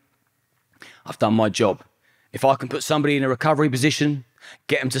unscathed, I've done my job. If I can put somebody in a recovery position,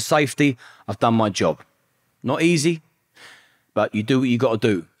 get them to safety, I've done my job. Not easy, but you do what you got to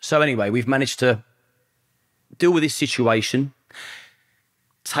do. So anyway, we've managed to deal with this situation,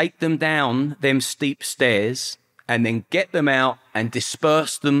 take them down them steep stairs, and then get them out and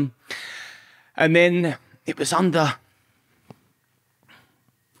disperse them. And then it was under, I'm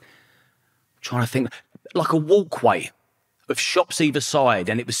trying to think, like a walkway of shops either side,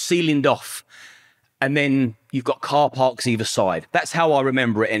 and it was ceilinged off. And then you've got car parks either side. That's how I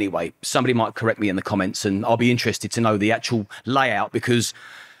remember it anyway. Somebody might correct me in the comments, and I'll be interested to know the actual layout, because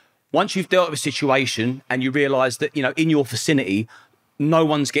once you've dealt with a situation and you realise that, in your vicinity, no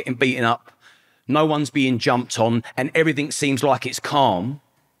one's getting beaten up, no one's being jumped on, and everything seems like it's calm,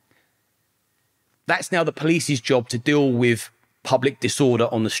 that's now the police's job to deal with public disorder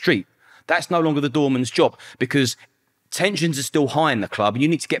on the street. That's no longer the doorman's job, because tensions are still high in the club, and you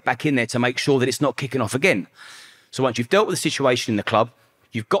need to get back in there to make sure that it's not kicking off again. So once you've dealt with the situation in the club,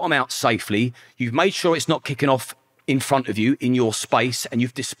 you've got them out safely, you've made sure it's not kicking off in front of you in your space, and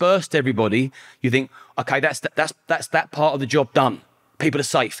you've dispersed everybody, you think, okay, that's that part of the job done. People are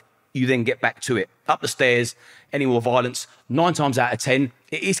safe. You then get back to it. up the stairs, any more violence, 9 times out of 10,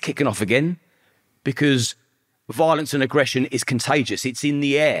 it is kicking off again, because violence and aggression is contagious. It's in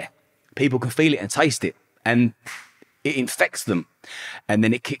the air. People can feel it and taste it, and it infects them. And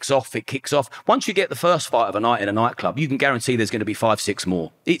then it kicks off. Once you get the first fight of a night in a nightclub, you can guarantee there's going to be 5, 6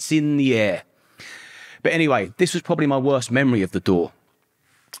 more. It's in the air. But anyway, this was probably my worst memory of the Door,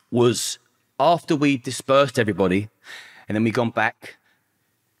 was after we dispersed everybody, and then we gone back,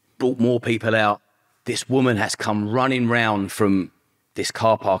 brought more people out, this woman has come running round from this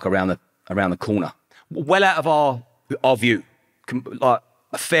car park around the corner, well out of our view, like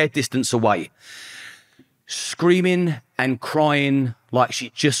a fair distance away, screaming and crying like she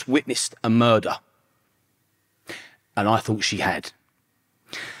just witnessed a murder. And I thought she had.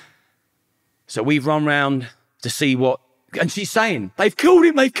 So we've run round to see what, and she's saying, they've killed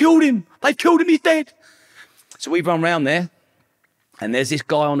him, he's dead. So we've run round there, and there's this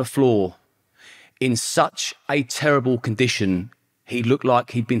guy on the floor in such a terrible condition, he looked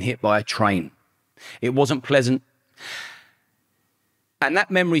like he'd been hit by a train. It wasn't pleasant. And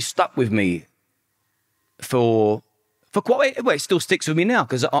that memory stuck with me for quite, well, it still sticks with me now,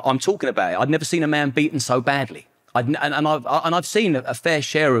 because I'm talking about it. I'd never seen a man beaten so badly. I've seen a fair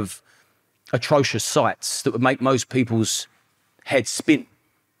share of atrocious sights that would make most people's heads spin.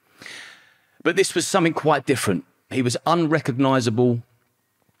 But this was something quite different. He was unrecognisable,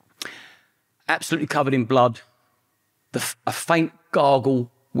 absolutely covered in blood, a faint gargle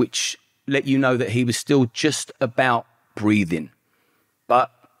which let you know that he was still just about breathing.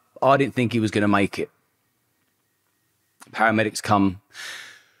 But I didn't think he was going to make it. Paramedics come,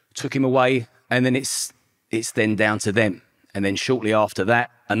 took him away, and then it's then down to them. And then shortly after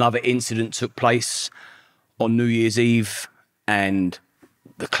that, another incident took place on New Year's Eve, and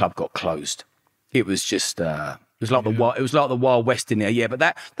the club got closed. It was just, it was like the Wild West in there. Yeah, but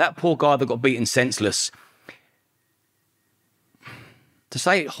that poor guy that got beaten senseless, to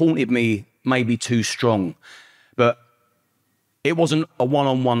say it haunted me may be too strong, but it wasn't a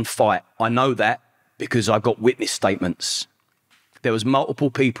one-on-one fight. I know that because I got witness statements. There was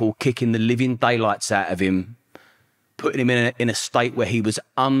multiple people kicking the living daylights out of him, putting him in a state where he was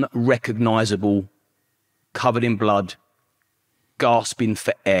unrecognisable, covered in blood, gasping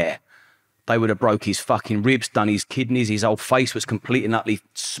for air. They would have broke his fucking ribs, done his kidneys, his whole face was completely and utterly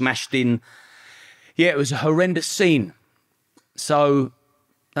smashed in. Yeah, it was a horrendous scene. So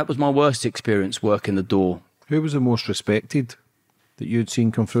that was my worst experience working the Door. Who was the most respected that you'd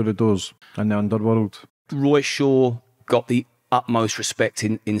seen come through the doors in the underworld? Roy Shaw got the utmost respect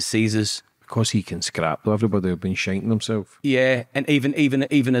in Caesars. Because he can scrap, though. Everybody have been shanking himself. Yeah, and even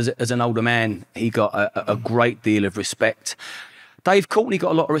as an older man, he got a great deal of respect. Dave Courtney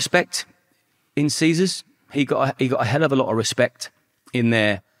got a lot of respect in Caesars. He got a hell of a lot of respect in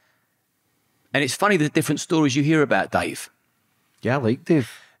there. And it's funny the different stories you hear about Dave. Yeah, I like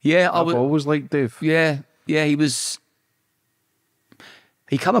Dave. Yeah, I've always liked Dave. Yeah, he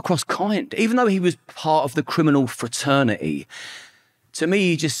come across kind, even though he was part of the criminal fraternity. To me,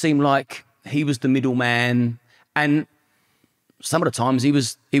 he just seemed like he was the middleman, and some of the times he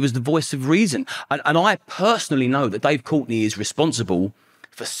was the voice of reason. And I personally know that Dave Courtney is responsible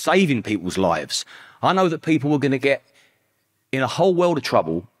for saving people's lives. I know that people were going to get in a whole world of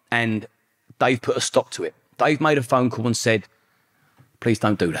trouble, and Dave put a stop to it. Dave made a phone call and said, please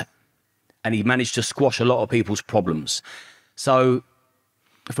don't do that. And he managed to squash a lot of people's problems. So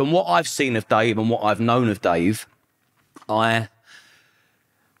from what I've seen of Dave and what I've known of Dave, the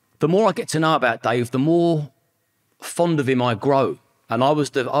more I get to know about Dave, the more fond of him I grow. And I was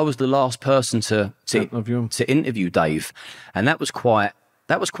the last person to interview Dave, and that was quite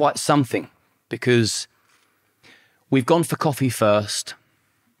something, because we've gone for coffee first,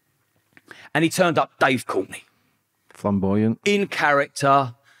 and he turned up Dave Courtney, flamboyant, in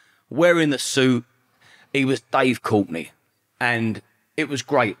character, wearing the suit. He was Dave Courtney, and it was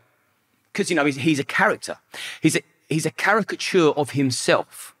great because he's a character. He's a caricature of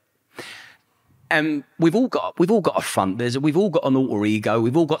himself. And we've all got a front. We've all got an alter ego.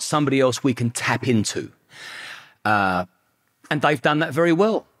 We've all got somebody else we can tap into. And Dave done that very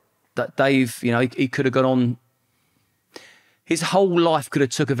well. That Dave, he could have gone on. His whole life could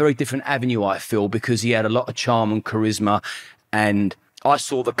have took a very different avenue, I feel, because he had a lot of charm and charisma, and I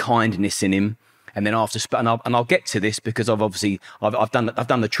saw the kindness in him. And then after, and I'll get to this because I've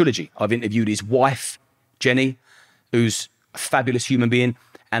done the trilogy. I've interviewed his wife, Jenny, who's a fabulous human being.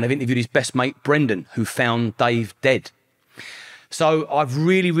 And I've interviewed his best mate, Brendan, who found Dave dead. So I've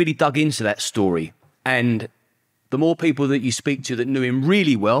really, really dug into that story. And the more people that you speak to that knew him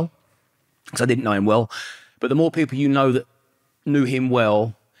really well, because I didn't know him well, but the more people you know that knew him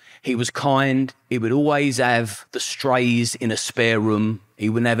well, He was kind. He would always have the strays in a spare room. He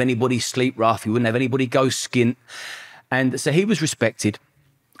wouldn't have anybody sleep rough. He wouldn't have anybody go skint. And so he was respected.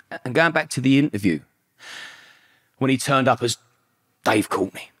 And going back to the interview, when he turned up as Dave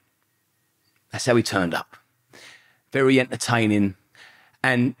Courtney, that's how he turned up. Very entertaining.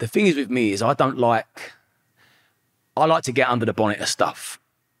 And the thing is with me is I like to get under the bonnet of stuff,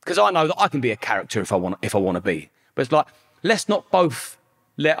 because I know that I can be a character if I want to be. But it's like, let's not both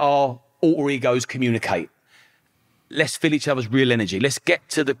let our alter egos communicate. Let's feel each other's real energy. Let's get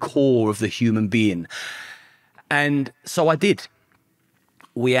to the core of the human being. And so I did.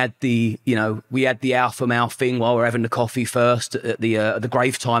 We had the alpha male thing while we're having the coffee first at the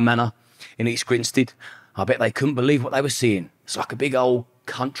Gravetime Manor in East Grinstead. I bet they couldn't believe what they were seeing. It's like a big old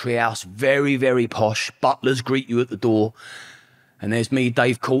country house, very, very posh. Butlers greet you at the door. And there's me,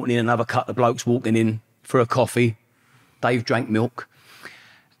 Dave Courtney, and another couple of blokes walking in for a coffee. Dave drank milk.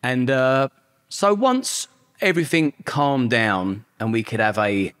 And so once everything calmed down and we could have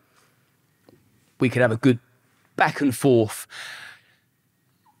a good back and forth,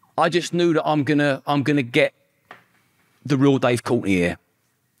 I just knew that I'm gonna get the real Dave Courtney here.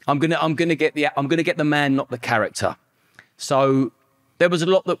 I'm gonna get the man, not the character. So there was a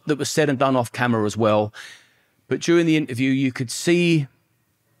lot that was said and done off camera as well. But during the interview, you could see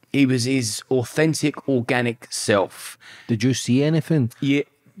he was his authentic, organic self. Did you see anything? Yeah.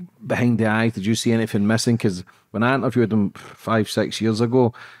 Behind the eyes, did you see anything missing? Because when I interviewed him 5-6 years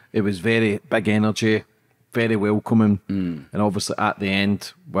ago, it was very big energy, very welcoming. And obviously at the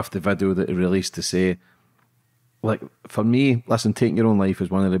end, with the video that he released, to say, like, for me, listen, taking your own life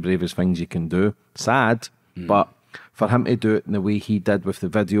is one of the bravest things you can do. Sad, but for him to do it in the way he did with the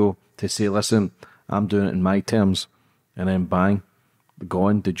video, to say, listen, I'm doing it in my terms, and then bang,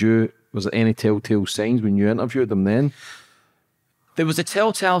 gone. Was there any telltale signs when you interviewed him then? There was a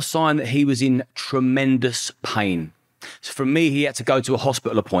telltale sign that he was in tremendous pain. So for me, he had to go to a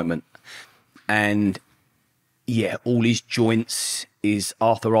hospital appointment. And yeah, all his joints, his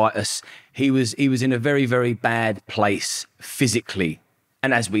arthritis, he was in a very, very bad place physically.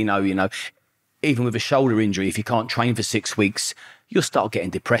 And as we know, even with a shoulder injury, if you can't train for 6 weeks, you'll start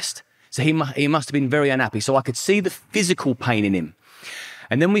getting depressed. So he must have been very unhappy. So I could see the physical pain in him.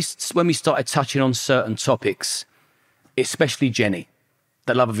 And then when we started touching on certain topics, especially Jenny,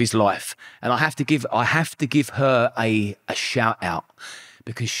 the love of his life, and I have to give her a shout out,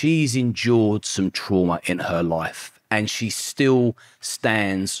 because she's endured some trauma in her life and she still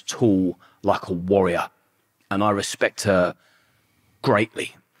stands tall like a warrior, and I respect her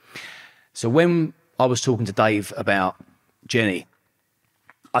greatly. So when I was talking to Dave about Jenny,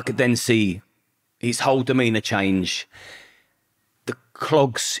 I could then see his whole demeanour change. The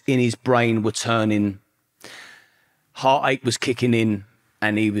clogs in his brain were turning. Heartache was kicking in,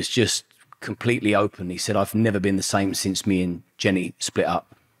 and he was just completely open. He said, I've never been the same since me and Jenny split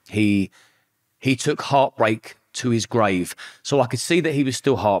up. He took heartbreak to his grave. So I could see that he was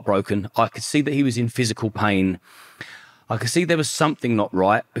still heartbroken. I could see that he was in physical pain. I could see there was something not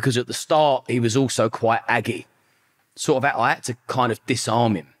right, because at the start he was also quite aggy. I had to kind of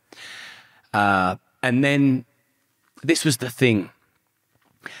disarm him. And then this was the thing.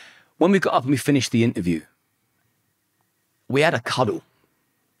 When we got up and we finished the interview, we had a cuddle.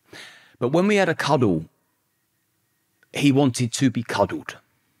 But when we had a cuddle, he wanted to be cuddled.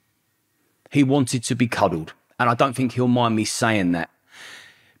 He wanted to be cuddled. And I don't think he'll mind me saying that,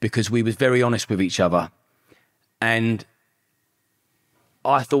 because we was very honest with each other. And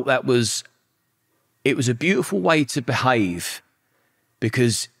I thought it was a beautiful way to behave,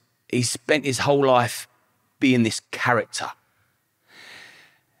 because he spent his whole life being this character.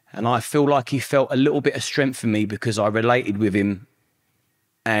 And I feel like he felt a little bit of strength in me, because I related with him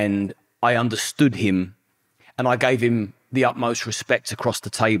and I understood him, and I gave him the utmost respect across the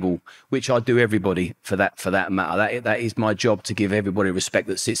table, which I do everybody for that matter. That is my job, to give everybody respect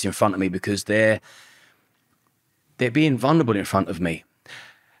that sits in front of me, because they're being vulnerable in front of me.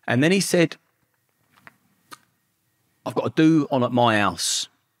 And then he said, I've got to do on at my house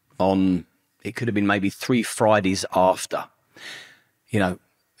on, it could have been maybe 3 Fridays after.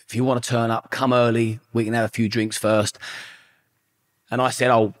 If you want to turn up, come early, we can have a few drinks first. And I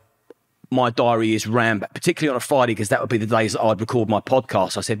said, my diary is ram-packed, particularly on a Friday, because that would be the days that I'd record my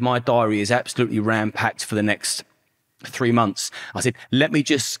podcast. I said, my diary is absolutely ram-packed for the next 3 months. I said, let me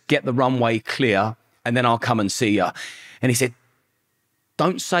just get the runway clear and then I'll come and see you. And he said,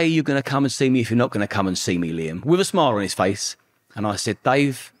 don't say you're going to come and see me if you're not going to come and see me, Liam, with a smile on his face. And I said,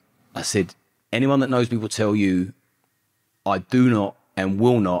 Dave, anyone that knows me will tell you I do not and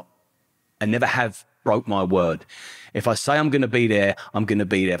will not and never have broke my word. If I say I'm going to be there, I'm going to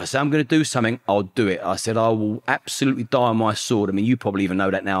be there. If I say I'm going to do something, I'll do it. I said, I will absolutely die on my sword. I mean, you probably even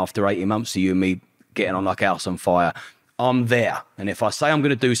know that now after 18 months of you and me getting on like a house on fire. I'm there. And if I say I'm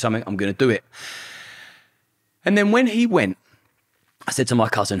going to do something, I'm going to do it. And then when he went, I said to my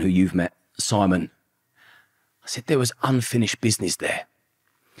cousin who you've met, Simon, I said, there was unfinished business there.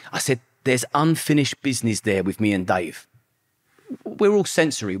 I said, there's unfinished business there with me and Dave. We're all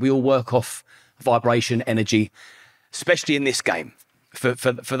sensory. We all work off vibration, energy, especially in this game. For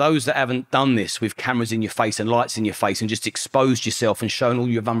those that haven't done this with cameras in your face and lights in your face and just exposed yourself and shown all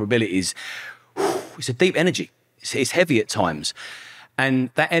your vulnerabilities, it's a deep energy. It's heavy at times.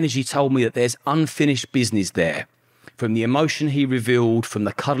 And that energy told me that there's unfinished business there. From the emotion he revealed, from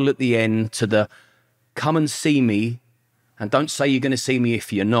the cuddle at the end, to the come and see me, and don't say you're going to see me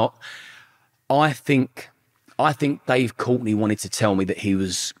if you're not. I think Dave Courtney wanted to tell me that he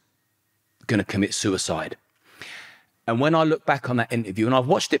was going to commit suicide. And when I look back on that interview, and I've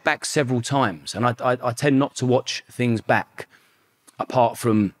watched it back several times, and I tend not to watch things back, apart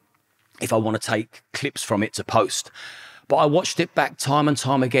from if I want to take clips from it to post. But I watched it back time and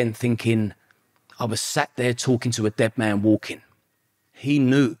time again thinking, I was sat there talking to a dead man walking. He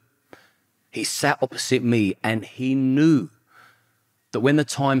knew. He sat opposite me and he knew that when the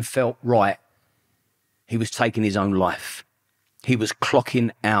time felt right, he was taking his own life. He was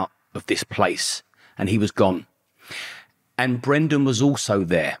clocking out of this place and he was gone. And Brendan was also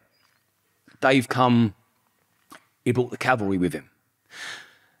there. Dave come, he brought the cavalry with him.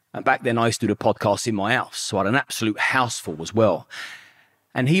 And back then I used to do the podcast in my house, so I had an absolute house full as well.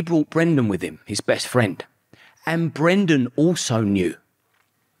 And he brought Brendan with him, his best friend. And Brendan also knew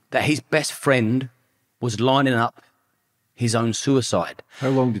that his best friend was lining up his own suicide. How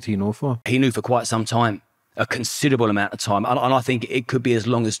long did he know for? He knew for quite some time, a considerable amount of time. And I think it could be as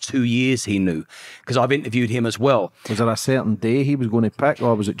long as 2 years he knew, because I've interviewed him as well. Was there a certain day he was going to pick,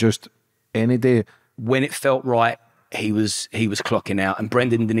 or was it just any day? When it felt right, he was clocking out, and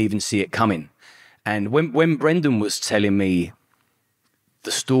Brendan didn't even see it coming. And when Brendan was telling me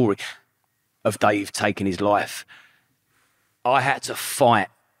the story of Dave taking his life, I had to fight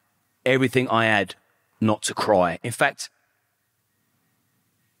everything I had not to cry. In fact,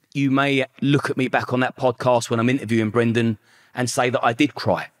 you may look at me back on that podcast when I'm interviewing Brendan and say that I did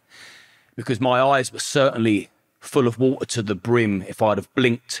cry, because my eyes were certainly full of water to the brim. If I'd have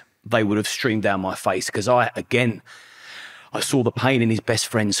blinked, they would have streamed down my face, because I saw the pain in his best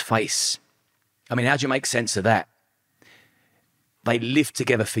friend's face. I mean, how do you make sense of that? They lived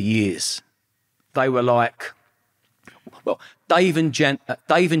together for years. They were like, well, Dave and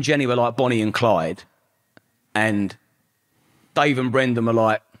Jenny were like Bonnie and Clyde, and Dave and Brendan were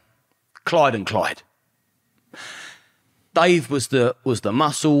like Clyde and Clyde. Dave was the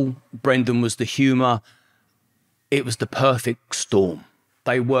muscle, Brendan was the humour. It was the perfect storm.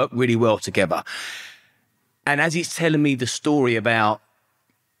 They worked really well together. And as he's telling me the story about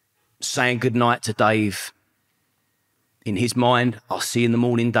saying goodnight to Dave, in his mind, I'll see you in the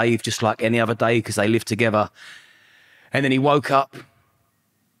morning, Dave, just like any other day, because they lived together. And then he woke up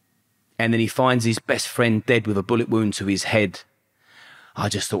and then he finds his best friend dead with a bullet wound to his head. I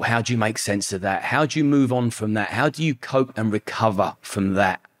just thought, how do you make sense of that? How do you move on from that? How do you cope and recover from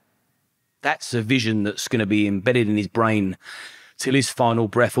that? That's a vision that's going to be embedded in his brain till his final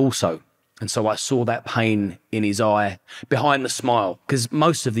breath also. And so I saw that pain in his eye behind the smile, because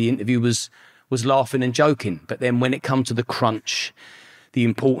most of the interview was laughing and joking. But then when it comes to the crunch, the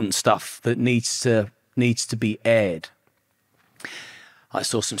important stuff that needs to be aired, I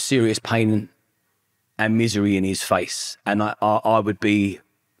saw some serious pain and misery in his face. And I would be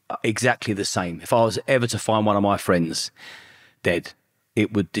exactly the same. If I was ever to find one of my friends dead,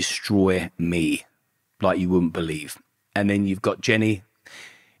 it would destroy me like you wouldn't believe. And then you've got Jenny,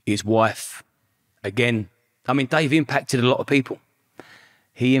 his wife. Again, I mean, Dave impacted a lot of people.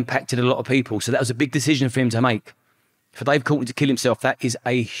 He impacted a lot of people. So that was a big decision for him to make. For Dave Courtney to kill himself, that is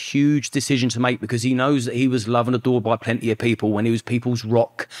a huge decision to make, because he knows that he was loved and adored by plenty of people when he was people's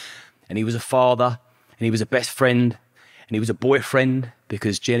rock, and he was a father, and he was a best friend, and he was a boyfriend,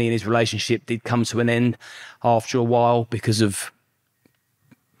 because Jenny and his relationship did come to an end after a while because of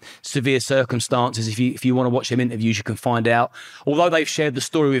severe circumstances. If you want to watch them interviews, you can find out. Although they've shared the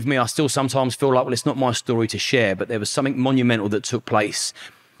story with me, I still sometimes feel like, well, it's not my story to share, but there was something monumental that took place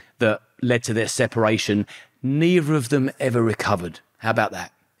that led to their separation. Neither of them ever recovered. How about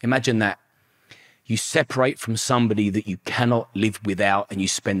that? Imagine that. You separate from somebody that you cannot live without, and you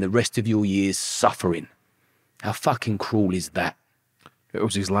spend the rest of your years suffering. How fucking cruel is that? It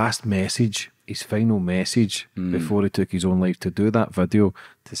was his last message, his final message before he took his own life, to do that video,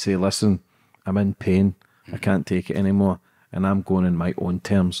 to say, listen, I'm in pain, I can't take it anymore, and I'm going in my own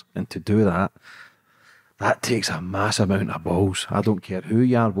terms. And to do that, that takes a massive amount of balls. I don't care who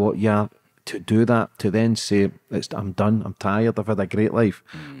you are, what you are. To do that, to then say, I'm done, I'm tired, I've had a great life.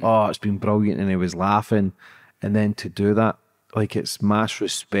 Oh, it's been brilliant, and he was laughing. And then to do that, like, it's mass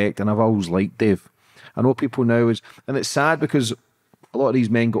respect. And I've always liked Dave. I know people now and it's sad because a lot of these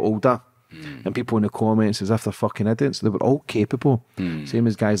men got older, and people in the comments as if they're fucking idiots. They were all capable. Same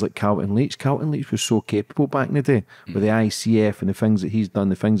as guys like Carlton Leach. Carlton Leach was so capable back in the day with the ICF and the things that he's done,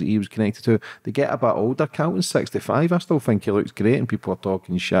 the things that he was connected to. They get a bit older. Carlton's 65. I still think he looks great, and people are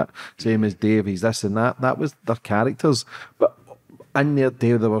talking shit. Same as Dave, he's this and that. That was their characters. But in their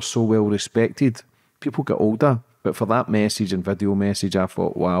day, they were so well respected. People get older. But for that message and video message, I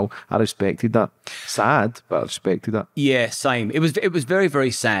thought, wow, I respected that. Sad, but I respected that. Yeah, same. It was very,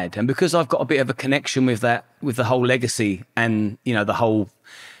 very sad. And because I've got a bit of a connection with that, with the whole legacy and, you know, the whole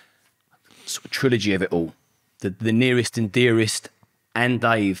sort of trilogy of it all, the nearest and dearest and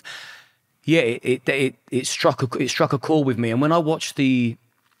Dave, yeah, it struck a chord with me. And when I watched the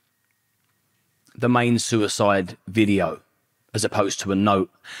main suicide video, as opposed to a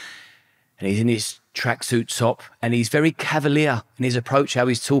note, and he's in his tracksuit top, and he's very cavalier in his approach, how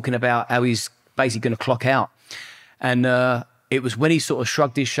he's talking about how he's basically going to clock out. And it was when he sort of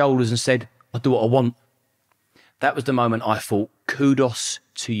shrugged his shoulders and said, I'll do what I want. That was the moment I thought, kudos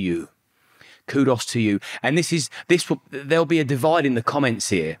to you. Kudos to you. And there'll be a divide in the comments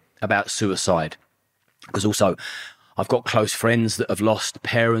here about suicide, because also I've got close friends that have lost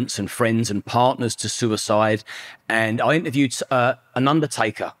parents and friends and partners to suicide. And I interviewed an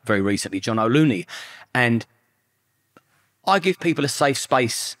undertaker very recently, John O'Looney, and I give people a safe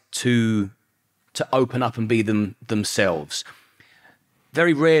space to open up and be themselves.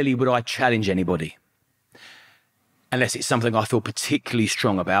 Very rarely would I challenge anybody, unless it's something I feel particularly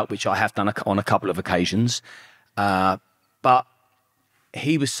strong about, which I have done on a couple of occasions. But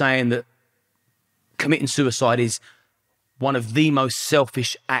he was saying that committing suicide is one of the most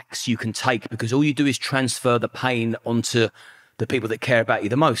selfish acts you can take, because all you do is transfer the pain onto the people that care about you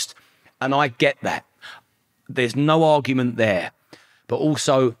the most. And I get that. There's no argument there. But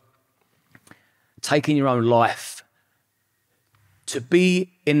also, taking your own life, to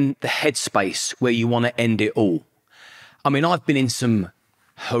be in the headspace where you want to end it all. I mean, I've been in some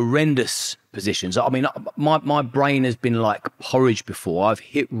horrendous positions. I mean, my brain has been like porridge before. I've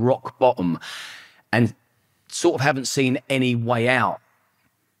hit rock bottom and sort of haven't seen any way out.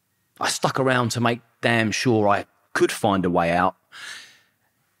 I stuck around to make damn sure I could find a way out.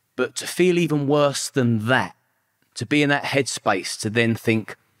 But to feel even worse than that, to be in that headspace, to then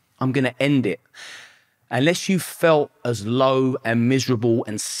think, I'm going to end it. Unless you felt as low and miserable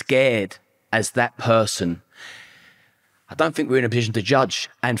and scared as that person, I don't think we're in a position to judge.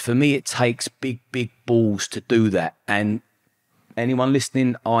 And for me, it takes big, big balls to do that. And anyone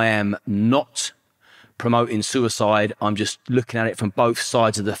listening, I am not promoting suicide. I'm just looking at it from both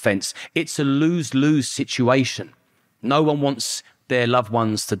sides of the fence. It's a lose-lose situation. No one wants their loved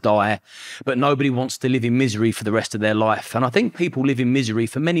ones to die, but nobody wants to live in misery for the rest of their life. And I think people live in misery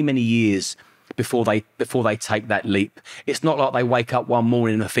for many, many years before they take that leap. It's not like they wake up one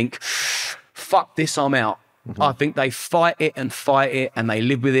morning and think, fuck this, I'm out. I think they fight it, and they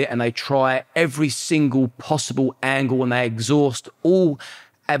live with it, and they try every single possible angle, and they exhaust all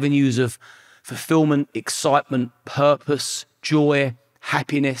avenues of fulfillment, excitement, purpose, joy,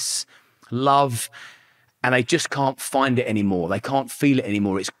 happiness, love, and they just can't find it anymore. They can't feel it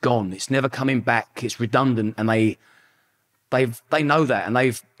anymore. It's gone. It's never coming back. It's redundant, and they know that, and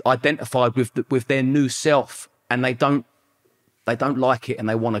they've identified with their new self, and they don't like it, and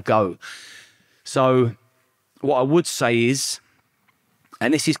they want to go. So what I would say is,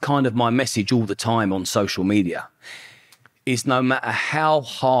 and this is kind of my message all the time on social media, is no matter how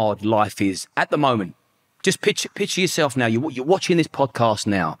hard life is at the moment, just picture yourself now. You're watching this podcast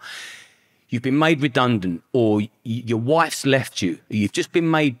now. You've been made redundant, or your wife's left you. Or you've just been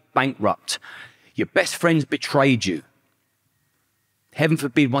made bankrupt. Your best friend's betrayed you. Heaven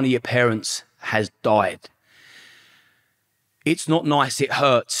forbid one of your parents has died. It's not nice. It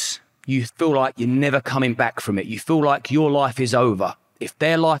hurts. You feel like you're never coming back from it. You feel like your life is over. If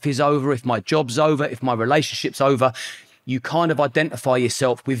their life is over, if my job's over, if my relationship's over, you kind of identify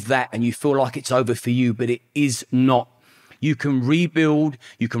yourself with that, and you feel like it's over for you, but it is not. You can rebuild,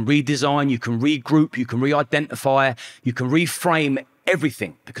 you can redesign, you can regroup, you can re-identify, you can reframe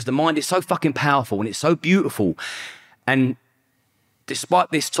everything, because the mind is so fucking powerful and it's so beautiful. And despite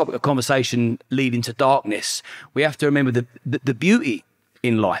this topic of conversation leading to darkness, we have to remember the beauty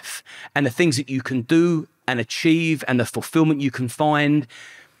in life and the things that you can do and achieve and the fulfillment you can find.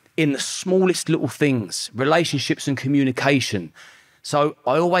 in the smallest little things, relationships and communication. So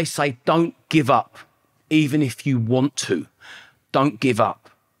I always say, don't give up, even if you want to. Don't give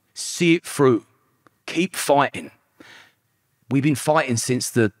up. See it through. Keep fighting. We've been fighting since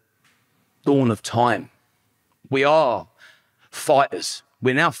the dawn of time. We are fighters.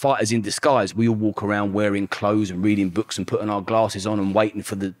 We're now fighters in disguise. We all walk around wearing clothes and reading books and putting our glasses on and waiting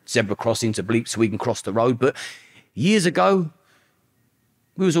for the zebra crossing to bleep so we can cross the road. But years ago,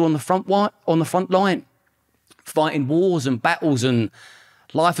 we was all on the front line, fighting wars and battles, and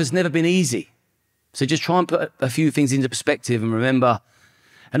life has never been easy. So just try and put a few things into perspective and remember,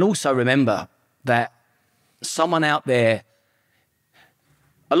 and also remember that someone out there,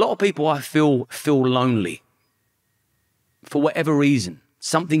 a lot of people I feel lonely for whatever reason.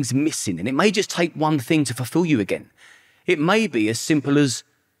 Something's missing, and it may just take one thing to fulfill you again. It may be as simple as,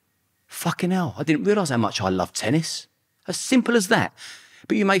 fucking hell, I didn't realise how much I love tennis. As simple as that.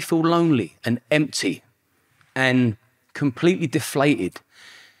 But you may feel lonely and empty and completely deflated.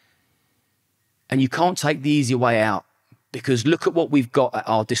 And you can't take the easy way out, because look at what we've got at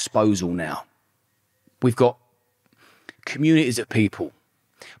our disposal now. We've got communities of people,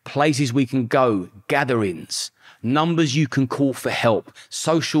 places we can go, gatherings, numbers you can call for help,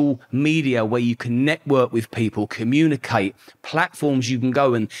 social media where you can network with people, communicate, platforms you can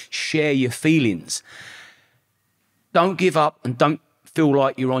go and share your feelings. Don't give up and don't feel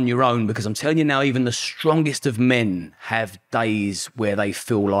like you're on your own, because I'm telling you now, even the strongest of men have days where they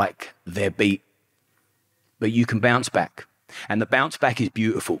feel like they're beat. But you can bounce back, and the bounce back is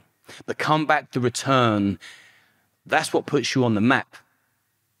beautiful. The comeback, the return, that's what puts you on the map.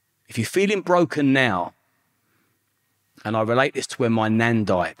 If you're feeling broken now, and I relate this to when my nan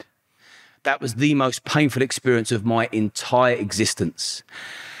died, that was the most painful experience of my entire existence.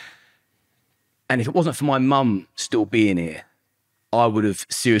 And if it wasn't for my mum still being here, I would have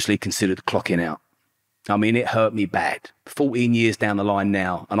seriously considered clocking out. I mean, it hurt me bad. 14 years down the line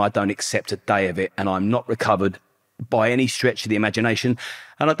now, and I don't accept a day of it, and I'm not recovered by any stretch of the imagination,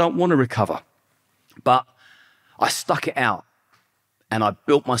 and I don't want to recover. But I stuck it out, and I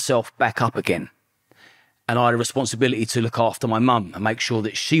built myself back up again. And I had a responsibility to look after my mum and make sure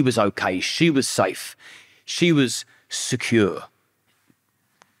that she was okay, she was safe, she was secure.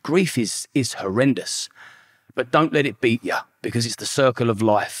 Grief is horrendous, but don't let it beat you, because it's the circle of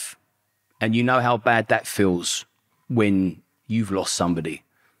life. And you know how bad that feels when you've lost somebody.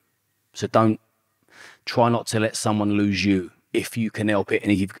 So don't try not to let someone lose you if you can help it,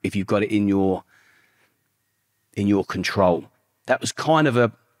 and if you've got it in your control. That was kind of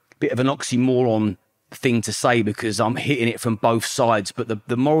a bit of an oxymoron thing to say, because I'm hitting it from both sides. But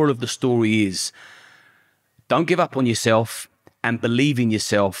the moral of the story is, don't give up on yourself and believe in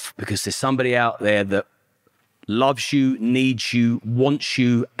yourself, because there's somebody out there that loves you, needs you, wants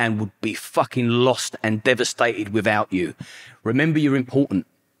you, and would be fucking lost and devastated without you. Remember, you're important.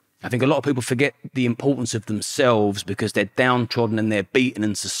 I think a lot of people forget the importance of themselves because they're downtrodden and they're beaten,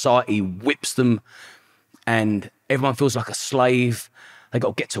 and society whips them, and everyone feels like a slave. They've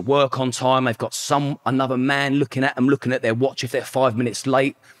got to get to work on time. They've got another man looking at them, looking at their watch if they're 5 minutes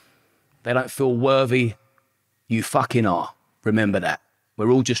late. They don't feel worthy. You fucking are. Remember that. We're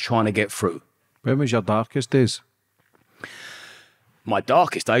all just trying to get through. When was your darkest days? My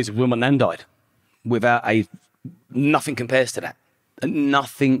darkest days were when my nan died. Nothing compares to that.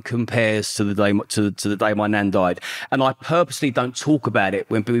 Nothing compares to the day my nan died. And I purposely don't talk about it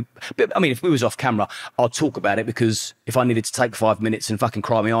when people, I mean, if we was off camera, I'll talk about it, because if I needed to take 5 minutes and fucking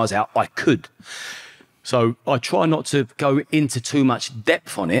cry my eyes out, I could. So I try not to go into too much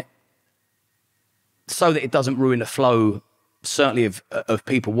depth on it, so that it doesn't ruin the flow, certainly of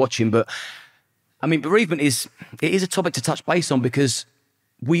people watching. But I mean, bereavement is a topic to touch base on, because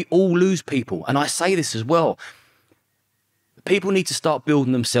we all lose people. And I say this as well. People need to start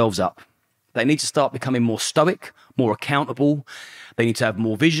building themselves up. They need to start becoming more stoic, more accountable. They need to have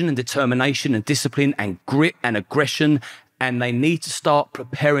more vision and determination and discipline and grit and aggression. And they need to start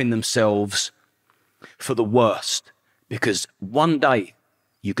preparing themselves for the worst. Because one day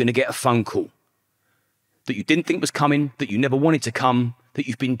you're going to get a phone call that you didn't think was coming, that you never wanted to come, that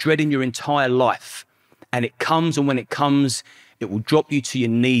you've been dreading your entire life. And it comes, and when it comes, it will drop you to your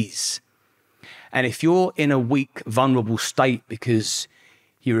knees. And if you're in a weak, vulnerable state because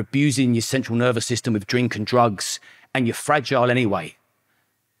you're abusing your central nervous system with drink and drugs, and you're fragile anyway,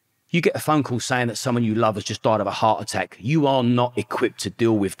 you get a phone call saying that someone you love has just died of a heart attack. You are not equipped to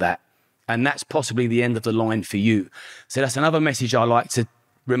deal with that. And that's possibly the end of the line for you. So that's another message I like to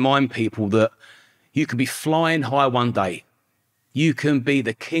remind people, that you can be flying high one day. You can be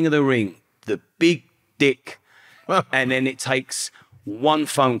the king of the ring, the big dick, and then it takes One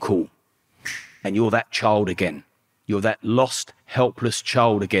phone call, and you're that child again. You're that lost, helpless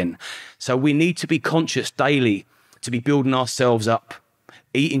child again. So we need to be conscious daily to be building ourselves up,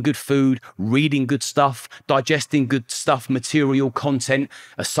 eating good food, reading good stuff, digesting good stuff, material content,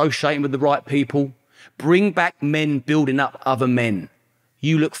 associating with the right people. Bring back men building up other men.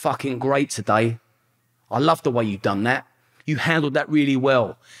 You look fucking great today. I love the way you've done that. You handled that really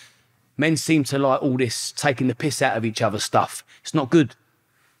well. Men seem to like all this taking the piss out of each other stuff. It's not good.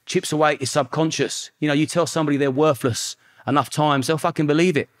 Chips away at your subconscious. You know, you tell somebody they're worthless enough times, they'll fucking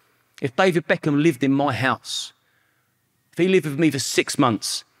believe it. If David Beckham lived in my house, if he lived with me for 6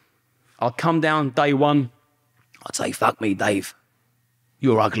 months, I'd come down day one, I'd say, fuck me, Dave,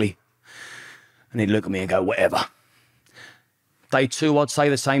 you're ugly. And he'd look at me and go, whatever. Day two, I'd say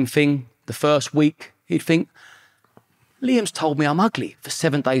the same thing. The first week, he'd think, Liam's told me I'm ugly for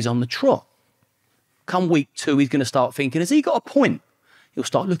 7 days on the trot. Come week two, he's going to start thinking, has he got a point? He'll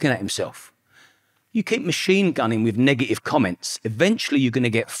start looking at himself. You keep machine gunning with negative comments, eventually you're going to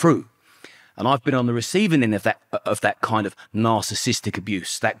get through. And I've been on the receiving end of that kind of narcissistic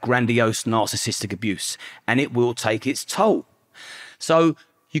abuse, that grandiose narcissistic abuse, and it will take its toll. So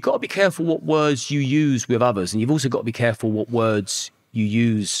you've got to be careful what words you use with others, and you've also got to be careful what words you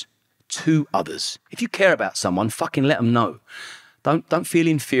use to others. If you care about someone, fucking let them know. Don't feel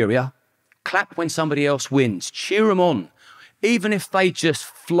inferior. Clap when somebody else wins. Cheer them on. Even if they just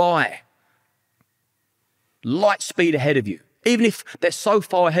fly light speed ahead of you. Even if they're so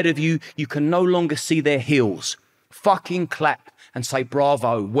far ahead of you, you can no longer see their heels. Fucking clap and say,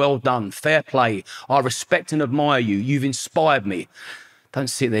 bravo, well done, fair play. I respect and admire you. You've inspired me. Don't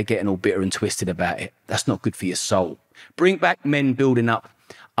sit there getting all bitter and twisted about it. That's not good for your soul. Bring back men building up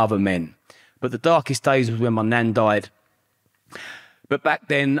other men. But the darkest days was when my nan died. But back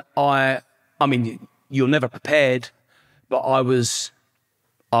then, I mean, you're never prepared, but I was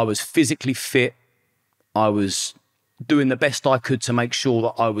physically fit. I was doing the best I could to make sure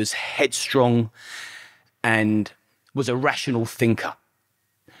that I was headstrong and was a rational thinker.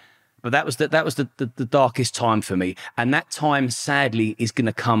 But that was the darkest time for me. And that time, sadly, is going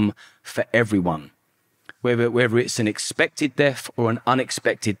to come for everyone. Whether it's an expected death or an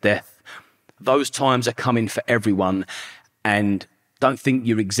unexpected death, those times are coming for everyone. And don't think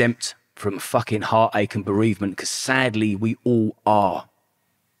you're exempt from fucking heartache and bereavement, because sadly, we all are.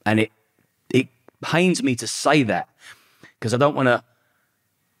 And it pains me to say that, because I don't want to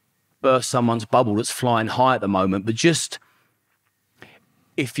burst someone's bubble that's flying high at the moment, but just,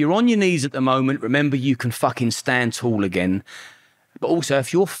 if you're on your knees at the moment, remember you can fucking stand tall again. But also,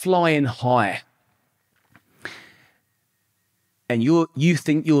 if you're flying high and you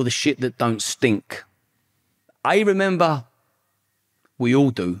think you're the shit that don't stink, remember, we all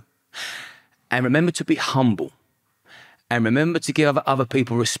do. And remember to be humble. And remember to give other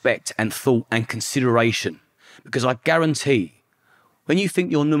people respect and thought and consideration. Because I guarantee, when you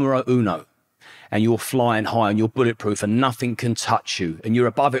think you're numero uno, and you're flying high and you're bulletproof and nothing can touch you and you're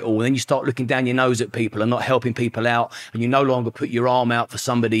above it all, and then you start looking down your nose at people and not helping people out, and you no longer put your arm out for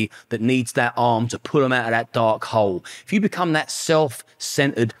somebody that needs that arm to pull them out of that dark hole. If you become that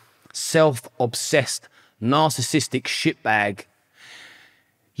self-centered, self-obsessed, narcissistic shitbag,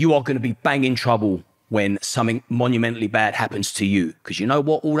 you are going to be bang in trouble when something monumentally bad happens to you. Because you know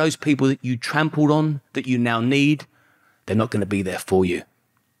what? All those people that you trampled on, that you now need, they're not going to be there for you.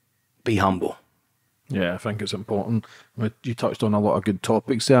 Be humble. Yeah, I think it's important. You touched on a lot of good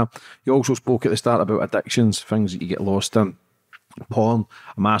topics there. You also spoke at the start about addictions, things that you get lost in. Porn,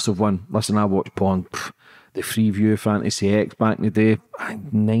 a massive one. Listen, I watched porn. The Freeview, Fantasy X back in the day.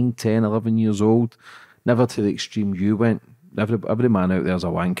 9, 10, 11 years old. Never to the extreme you went. Every man out there's a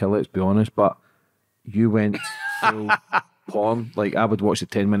wanker, let's be honest, but you went full porn. Like, I would watch the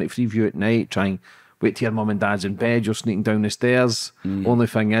 10-minute Freeview at night, try and wait till your mum and dad's in bed, you're sneaking down the stairs. Only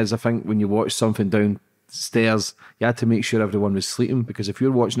thing is, I think when you watch something downstairs, you had to make sure everyone was sleeping, because if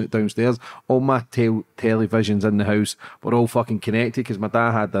you're watching it downstairs, all my televisions in the house were all fucking connected, because my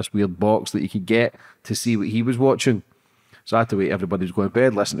dad had this weird box that you could get to see what he was watching. So I had to wait everybody was going to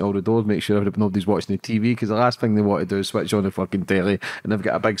bed, listen to all the doors, make sure nobody's watching the TV, because the last thing they want to do is switch on the fucking telly and they've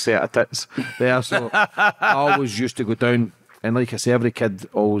got a big set of tits there. So I always used to go down, and like I say, every kid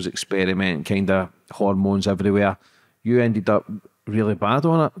always experiment, kind of hormones everywhere. You ended up really bad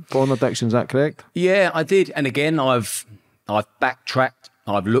on it, porn addiction, is that correct? Yeah, I did. And again, I've backtracked,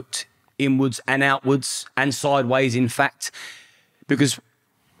 I've looked inwards and outwards and sideways, in fact, because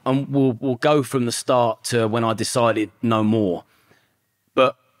we'll go from the start to when I decided no more.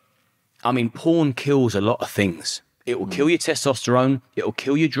 But I mean, porn kills a lot of things. It will kill your testosterone. It will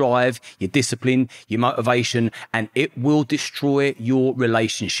kill your drive, your discipline, your motivation, and it will destroy your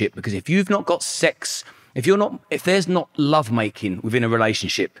relationship. Because if you've not got sex, if there's not love making within a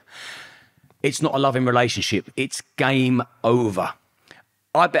relationship, it's not a loving relationship. It's game over.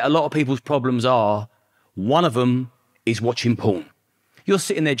 I bet a lot of people's problems are, one of them is watching porn. You're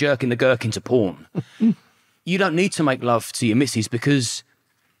sitting there jerking the gherkin to porn. You don't need to make love to your missus because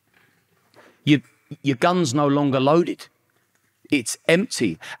your gun's no longer loaded. It's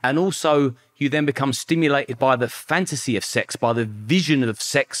empty. And also, you then become stimulated by the fantasy of sex, by the vision of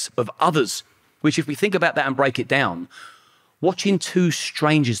sex of others, which if we think about that and break it down, watching two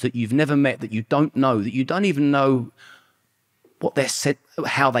strangers that you've never met, that you don't know, that you don't even know what they're said,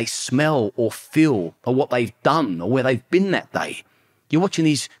 how they smell or feel or what they've done or where they've been that day. You're watching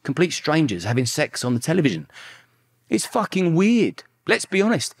these complete strangers having sex on the television. It's fucking weird. Let's be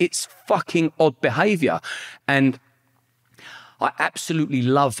honest. It's fucking odd behavior. And I absolutely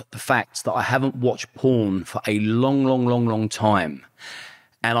love the fact that I haven't watched porn for a long time.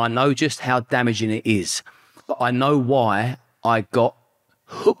 And I know just how damaging it is. But I know why I got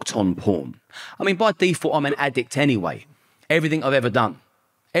hooked on porn. I mean, by default, I'm an addict anyway. Everything I've ever done,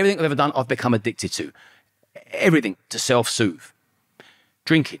 I've become addicted to. Everything to self-soothe.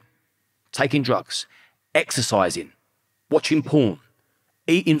 Drinking, taking drugs, exercising, watching porn,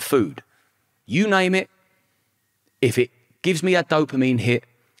 eating food. You name it. If it gives me a dopamine hit,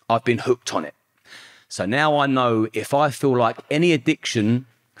 I've been hooked on it. So now I know if I feel like any addiction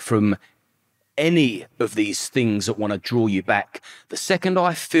from any of these things that want to draw you back, the second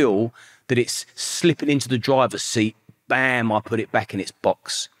I feel that it's slipping into the driver's seat, bam, I put it back in its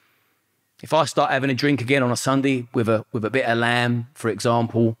box. If I start having a drink again on a Sunday with a bit of lamb, for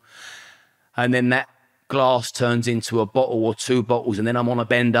example, and then that glass turns into a bottle or two bottles, and then I'm on a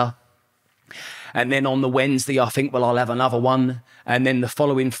bender, and then on the Wednesday I think, well, I'll have another one, and then the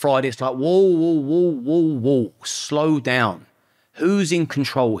following Friday it's like, whoa, slow down. Who's in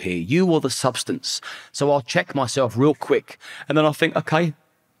control here, you or the substance? So I'll check myself real quick, and then I'll think, okay,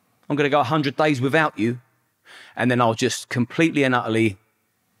 I'm going to go 100 days without you, and then I'll just completely and utterly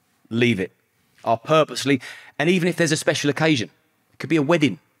leave it. I'll purposely, and even if there's a special occasion, it could be a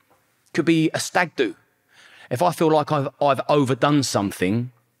wedding, it could be a stag do. If I feel like I've overdone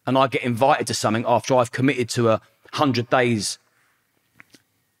something and I get invited to something after I've committed to 100 days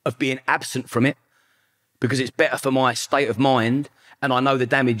of being absent from it because it's better for my state of mind and I know the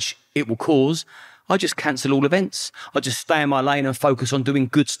damage it will cause, I just cancel all events. I just stay in my lane and focus on doing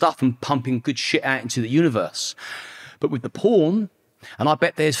good stuff and pumping good shit out into the universe. But with the porn, and I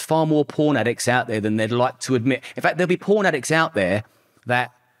bet there's far more porn addicts out there than they'd like to admit. In fact, there'll be porn addicts out there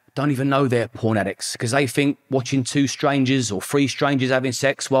that don't even know they're porn addicts because they think watching two strangers or three strangers having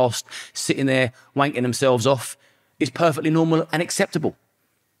sex whilst sitting there wanking themselves off is perfectly normal and acceptable.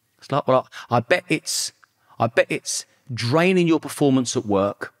 It's like, well, I bet it's draining your performance at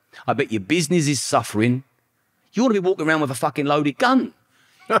work. I bet your business is suffering. You want to be walking around with a fucking loaded gun.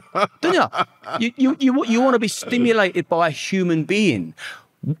 Don't you? You want to be stimulated by a human being.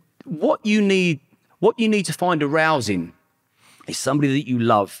 What you need to find arousing is somebody that you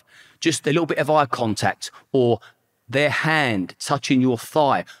love. Just a little bit of eye contact or their hand touching your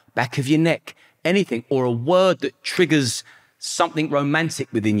thigh, back of your neck, anything, or a word that triggers something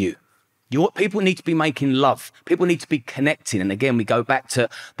romantic within you. People need to be making love. People need to be connecting. And again, we go back to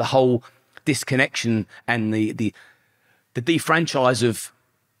the whole disconnection and the defranchise of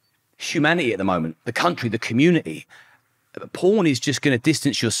humanity at the moment, the country, the community. Porn is just going to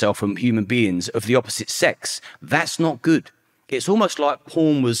distance yourself from human beings of the opposite sex. That's not good. It's almost like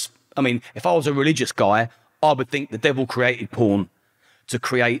porn was, I mean, if I was a religious guy, I would think the devil created porn to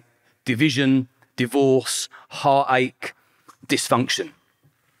create division, divorce, heartache, dysfunction.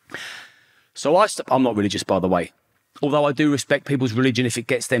 So I'm not religious, by the way, although I do respect people's religion if it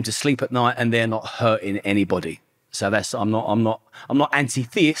gets them to sleep at night and they're not hurting anybody. So I'm not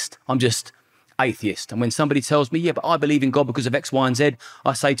anti-theist. I'm just atheist. And when somebody tells me, yeah, but I believe in God because of X, Y, and Z,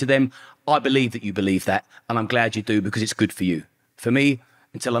 I say to them, I believe that you believe that, and I'm glad you do because it's good for you. For me,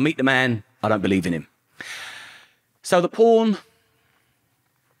 until I meet the man, I don't believe in him. So the porn,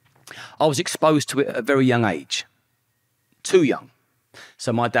 I was exposed to it at a very young age. Too young.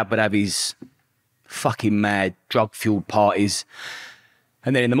 So my dad would have his fucking mad drug-fueled parties.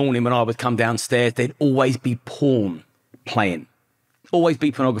 And then in the morning when I would come downstairs, there'd always be porn playing. Always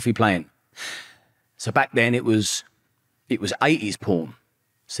be pornography playing. So back then it was 80s porn.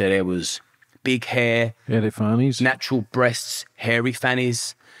 So there was big hair. Hairy fannies. Natural breasts, hairy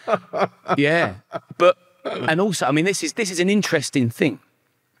fannies. Yeah. But, and also, I mean, this is an interesting thing.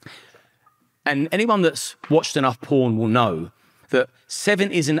 And anyone that's watched enough porn will know that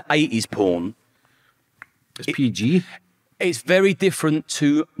 70s and 80s porn, It's PG. it's very different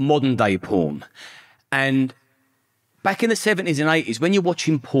to modern day porn. And back in the 70s and 80s, when you're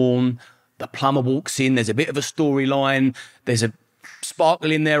watching porn, the plumber walks in, there's a bit of a storyline, there's a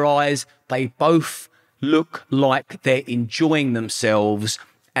sparkle in their eyes. They both look like they're enjoying themselves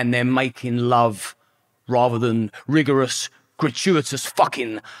and they're making love rather than rigorous, gratuitous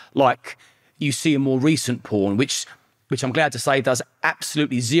fucking like you see in more recent porn, which I'm glad to say does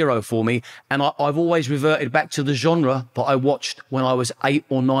absolutely zero for me. And I've always reverted back to the genre that I watched when I was 8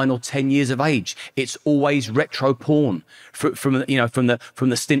 or 9 or 10 years of age. It's always retro porn from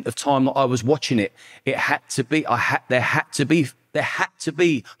the stint of time that I was watching it. It had to be. There had to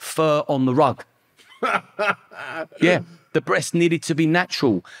be fur on the rug. Yeah. The breast needed to be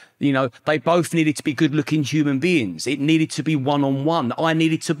natural. You know, they both needed to be good-looking human beings. It needed to be one-on-one. I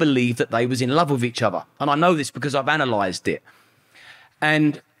needed to believe that they was in love with each other. And I know this because I've analysed it.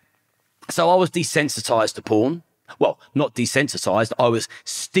 And so I was desensitized to porn. Well, not desensitized. I was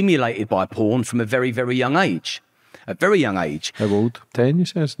stimulated by porn from a very, very young age. A very young age. How old? 10, you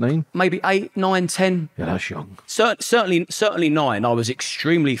says? 9? Maybe 8, 9, 10. Yeah, that's young. Certainly 9. I was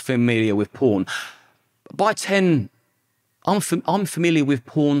extremely familiar with porn. By 10... I'm familiar with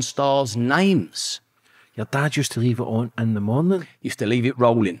porn stars' names. Your dad used to leave it on in the morning. Used to leave it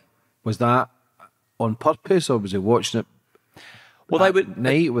rolling. Was that on purpose, or was he watching it Well, at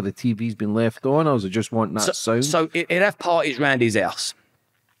night where the TV's been left on, or was it just wanting that sound? So it'd have parties round his house.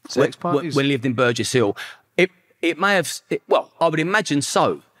 Sex parties? When he lived in Burgess Hill. It may have... well, I would imagine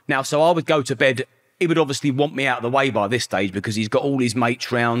so. Now, so I would go to bed... He would obviously want me out of the way by this stage because he's got all his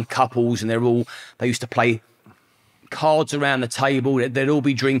mates round, couples, and they used to play cards around the table. They'd all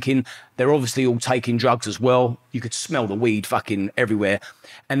be drinking. They're obviously all taking drugs as well. You could smell the weed fucking everywhere.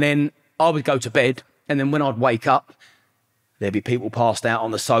 And then I would go to bed, and then when I'd wake up, there'd be people passed out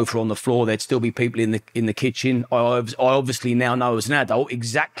on the sofa, on the floor. There'd still be people in the kitchen. I obviously now know as an adult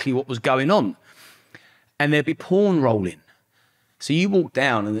exactly what was going on. And there'd be porn rolling. So you walk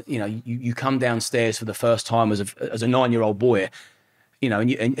down and, you know, you come downstairs for the first time as a 9-year-old boy, you know,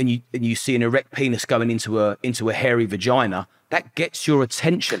 and you see an erect penis going into a hairy vagina. That gets your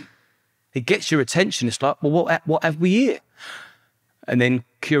attention. It gets your attention. It's like, well, what have we here? And then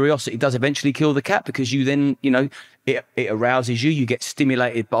curiosity does eventually kill the cat, because you then, you know, it arouses you. You get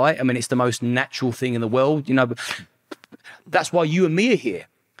stimulated by it. I mean, it's the most natural thing in the world, you know. But that's why you and me are here,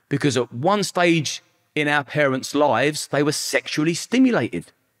 because at one stage in our parents' lives, they were sexually stimulated.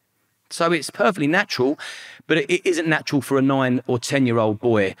 So it's perfectly natural, but it isn't natural for a 9 or 10-year-old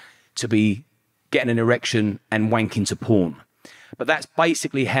boy to be getting an erection and wanking to porn. But that's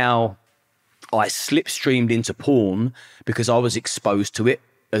basically how I slipstreamed into porn, because I was exposed to it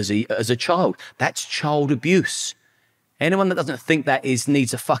as a child. That's child abuse. Anyone that doesn't think that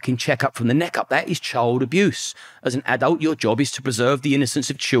needs a fucking checkup from the neck up, that is child abuse. As an adult, your job is to preserve the innocence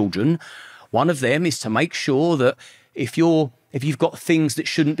of children. One of them is to make sure that if you've got things that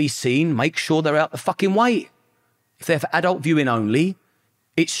shouldn't be seen, make sure they're out the fucking way. If they're for adult viewing only,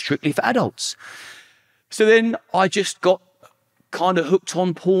 it's strictly for adults. So then I just got kind of hooked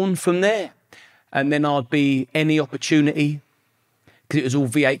on porn from there. And then I'd be any opportunity, because it was all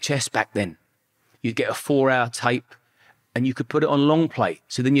VHS back then. You'd get a 4-hour tape and you could put it on long play.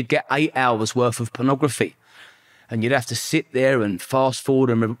 So then you'd get 8 hours worth of pornography. And you'd have to sit there and fast forward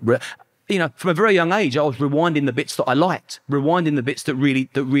and... you know, from a very young age, I was rewinding the bits that I liked, rewinding the bits that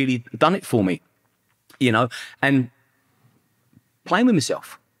really done it for me, you know, and playing with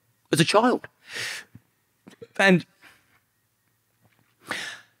myself as a child. And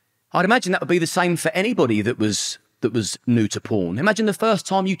I'd imagine that would be the same for anybody that was new to porn. Imagine the first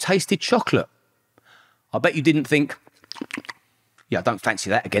time you tasted chocolate. I bet you didn't think, yeah, I don't fancy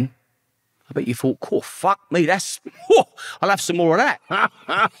that again. I bet you thought, oh, fuck me, I'll have some more of that.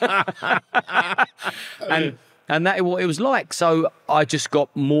 and that is what it was like. So I just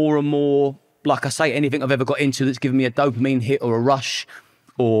got more and more, like I say, anything I've ever got into that's given me a dopamine hit or a rush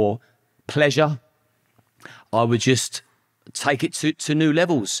or pleasure, I would just take it to new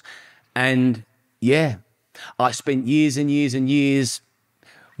levels. And yeah, I spent years and years and years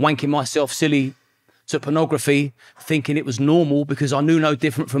wanking myself silly to pornography, thinking it was normal because I knew no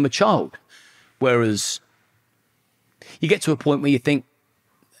different from a child. Whereas you get to a point where you think,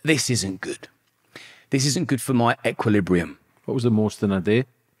 this isn't good. This isn't good for my equilibrium. What was the most in a day?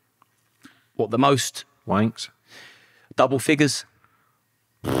 What, the most? Wanks? Double figures.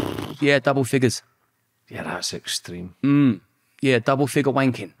 Yeah, double figures. Yeah, that's extreme. Yeah, double figure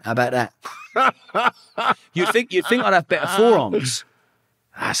wanking. How about that? You'd think I'd have better forearms.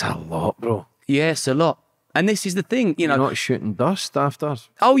 That's a lot, bro. Yes, a lot. And this is the thing, you know. You're not shooting dust after.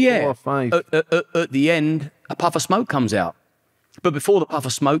 Oh yeah. 4 or 5. At the end, a puff of smoke comes out. But before the puff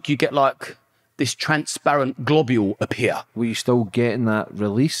of smoke, you get like this transparent globule appear. Were you still getting that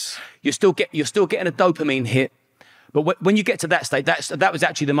release? You're still getting a dopamine hit. But when you get to that state, that was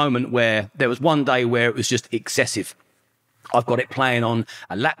actually the moment where there was one day where it was just excessive. I've got it playing on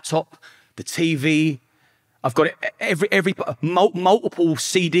a laptop, the TV. I've got it multiple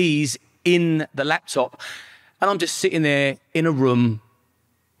CDs in the laptop, and I'm just sitting there in a room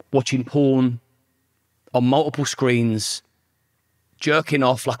watching porn on multiple screens, jerking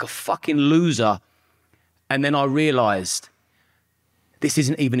off like a fucking loser. And then I realised this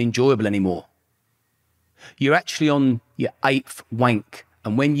isn't even enjoyable anymore. You're actually on your 8th wank,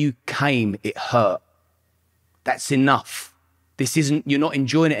 and when you came, it hurt. That's enough. You're not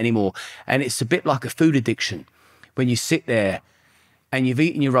enjoying it anymore. And it's a bit like a food addiction. When you sit there and you've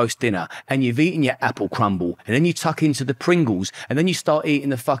eaten your roast dinner and you've eaten your apple crumble and then you tuck into the Pringles and then you start eating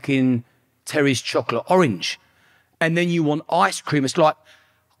the fucking Terry's chocolate orange and then you want ice cream. It's like,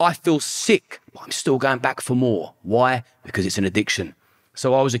 I feel sick, but I'm still going back for more. Why? Because it's an addiction.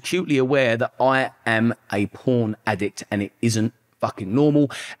 So I was acutely aware that I am a porn addict and it isn't fucking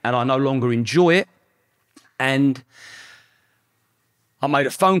normal and I no longer enjoy it. And I made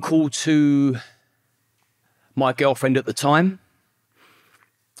a phone call to my girlfriend at the time.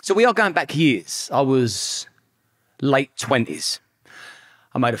 So we are going back years. I was late 20s.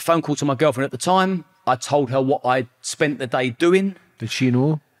 I made a phone call to my girlfriend at the time. I told her what I'd spent the day doing. Did she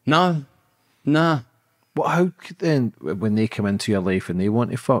know? No. Well, how could then, when they come into your life and they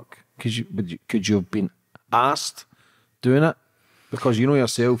want to fuck, could you have been asked doing it? Because you know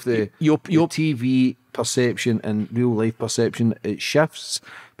yourself, your TV perception and real life perception, it shifts.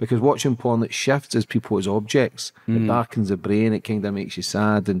 Because watching porn, it shifts as people as objects. It darkens the brain, it kind of makes you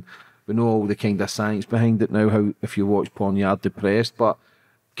sad. And we know all the kind of science behind it now, how if you watch porn, you are depressed. But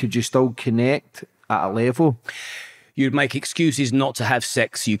could you still connect at a level? You'd make excuses not to have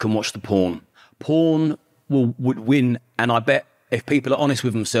sex so you can watch the porn. Porn would win. And I bet if people are honest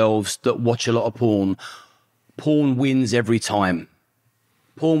with themselves that watch a lot of porn wins every time.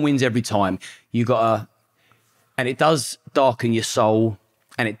 Porn wins every time. And it does darken your soul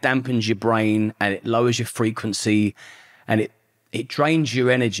and it dampens your brain and it lowers your frequency and it drains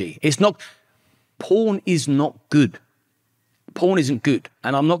your energy. Porn is not good. Porn isn't good.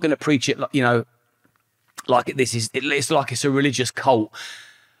 And I'm not going to preach it, like it's like it's a religious cult.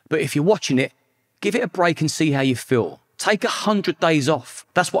 But if you're watching it, give it a break and see how you feel. Take 100 days off.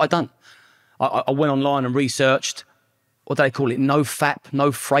 That's what I done. I went online and researched, what do they call it? No fap,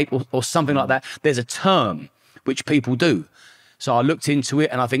 no freight, or something like that. There's a term which people do. So I looked into it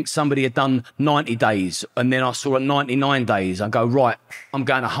and I think somebody had done 90 days and then I saw a 99 days. I go, right, I'm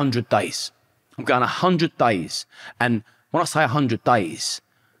going 100 days. I'm going 100 days. And when I say 100 days,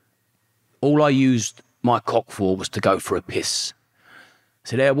 all I used my cock for was to go for a piss.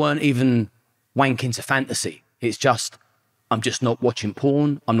 So there weren't even wanking to fantasy. It's just, I'm just not watching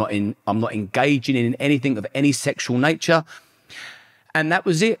porn. I'm not engaging in anything of any sexual nature. And that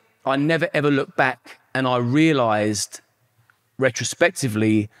was it. I never ever looked back and I realized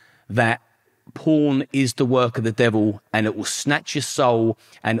retrospectively that porn is the work of the devil and it will snatch your soul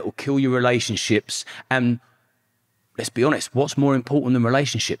and it will kill your relationships. And let's be honest, what's more important than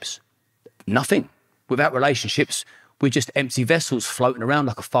relationships? Nothing. Without relationships, we're just empty vessels floating around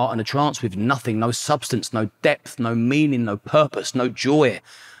like a fart in a trance with nothing, no substance, no depth, no meaning, no purpose, no joy,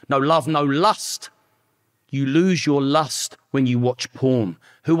 no love, no lust. You lose your lust when you watch porn.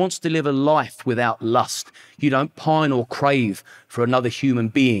 Who wants to live a life without lust? You don't pine or crave for another human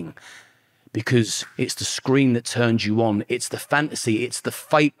being because it's the screen that turns you on. It's the fantasy. It's the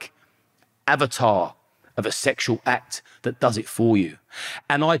fake avatar of a sexual act that does it for you.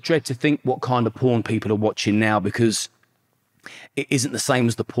 And I dread to think what kind of porn people are watching now because it isn't the same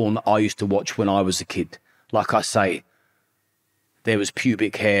as the porn that I used to watch when I was a kid. Like I say, there was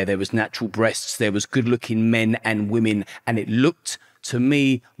pubic hair, there was natural breasts, there was good-looking men and women, and it looked to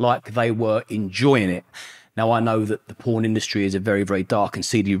me like they were enjoying it. Now, I know that the porn industry is a very, very dark and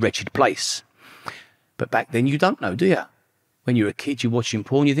seedy, wretched place. But back then, you don't know, do you? When you're a kid, you're watching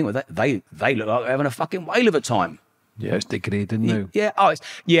porn, you think, well, they look like they're having a fucking whale of a time. Yeah, it's degrading now.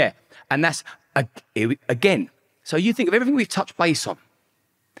 Yeah. And that's, again, so you think of everything we've touched base on.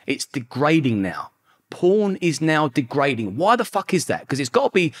 It's degrading now. Porn is now degrading. Why the fuck is that? Because it's got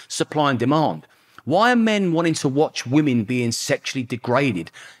to be supply and demand. Why are men wanting to watch women being sexually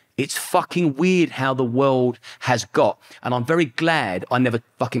degraded? It's fucking weird how the world has got. And I'm very glad I never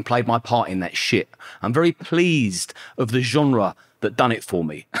fucking played my part in that shit. I'm very pleased of the genre that done it for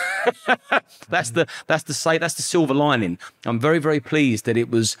me. That's the silver lining. I'm very, very pleased that it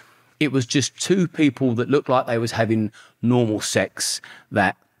was just two people that looked like they was having normal sex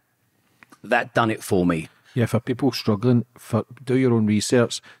that done it for me. Yeah, for people struggling, do your own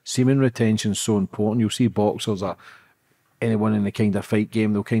research. Semen retention is so important. You'll see boxers or anyone in the kind of fight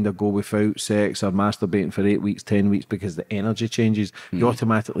game, they'll kind of go without sex or masturbating for 8 weeks, 10 weeks because the energy changes. You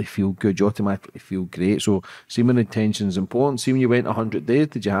automatically feel good. You automatically feel great. So semen retention is important. See, when you went 100 days,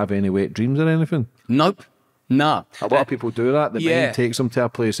 did you have any wet dreams or anything? Nope. No. A lot of people do that. The mind takes them to a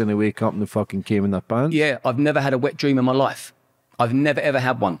place and they wake up and they fucking came in their pants. Yeah, I've never had a wet dream in my life. I've never, ever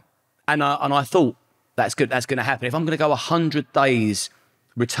had one. And I thought, that's good. That's going to happen. If I'm going to go 100 days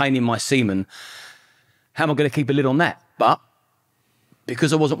retaining my semen, how am I going to keep a lid on that? But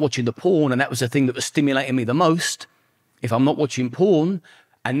because I wasn't watching the porn and that was the thing that was stimulating me the most, if I'm not watching porn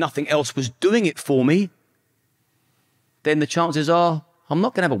and nothing else was doing it for me, then the chances are I'm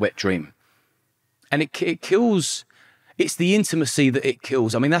not going to have a wet dream. And it kills, it's the intimacy that it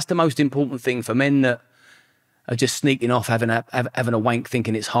kills. I mean, that's the most important thing for men that are just sneaking off, having a wank,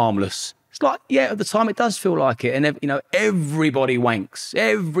 thinking it's harmless. It's like, yeah, at the time it does feel like it. And, you know, everybody wanks.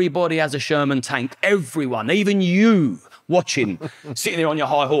 Everybody has a Sherman tank. Everyone, even you watching, sitting there on your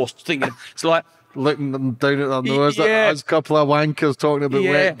high horse, thinking, it's like... looking them down at their nose. Yeah. There's a couple of wankers talking about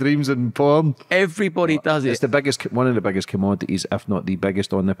wet dreams and porn. Everybody does it. It's one of the biggest commodities, if not the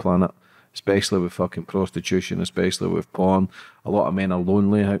biggest on the planet. Especially with fucking prostitution, especially with porn. A lot of men are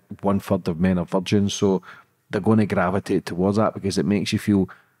lonely. 1/3 of men are virgins. So they're going to gravitate towards that because it makes you feel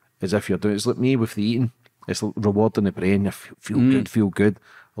as if you're doing. It's like me with the eating. It's rewarding the brain. You feel good.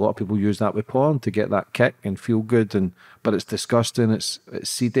 A lot of people use that with porn to get that kick and feel good. But it's disgusting. It's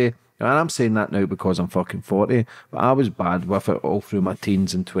seedy. And I'm saying that now because I'm fucking 40. But I was bad with it all through my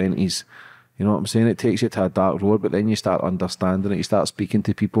teens and 20s. You know what I'm saying? It takes you to a dark road, but then you start understanding it. You start speaking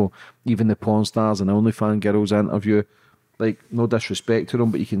to people, even the porn stars and OnlyFans girls interview. Like, no disrespect to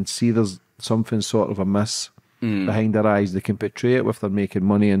them, but you can see there's something sort of amiss behind their eyes. They can portray it with they're making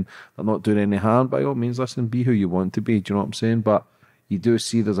money and they're not doing any harm. By all means, listen, be who you want to be. Do you know what I'm saying? But you do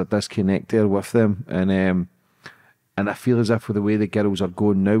see there's a disconnect there with them. And I feel as if with the way the girls are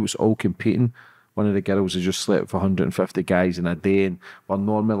going now, it's all competing. One of the girls has just slept with 150 guys in a day, and we're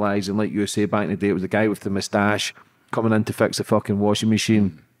normalising, like you say back in the day, it was the guy with the moustache coming in to fix the fucking washing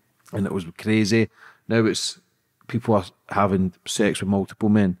machine, and it was crazy. Now it's people are having sex with multiple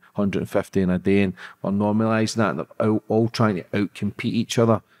men, 150 in a day, and we're normalising that, and they're all trying to out-compete each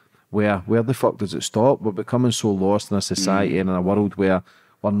other. Where the fuck does it stop? We're becoming so lost in a society and in a world where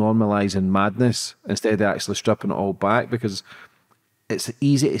we're normalising madness instead of actually stripping it all back, because it's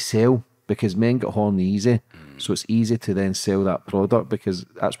easy to sell. Because men get horny easy, so it's easy to then sell that product, because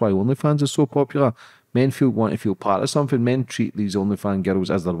that's why OnlyFans is so popular. Men want to feel part of something. Men treat these OnlyFans girls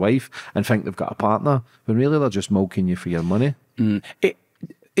as their wife and think they've got a partner, when really they're just milking you for your money.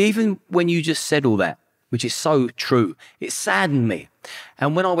 Even when you just said all that, which is so true, it saddened me.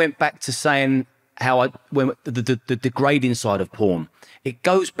 And when I went back to saying how the degrading side of porn, it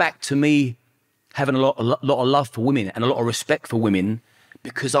goes back to me having a lot of love for women and a lot of respect for women,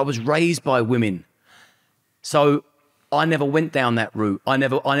 because I was raised by women. So I never went down that route. I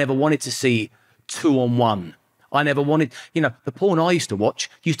never wanted to see 2-on-1. I never wanted, you know, the porn I used to watch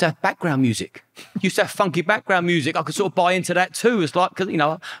used to have background music. Used to have funky background music. I could sort of buy into that too. It's like, because, you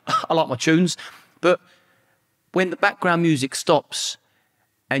know, I like my tunes. But when the background music stops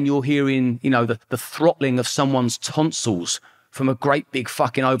and you're hearing, you know, the throttling of someone's tonsils from a great big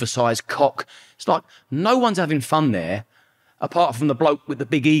fucking oversized cock, it's like no one's having fun there, apart from the bloke with the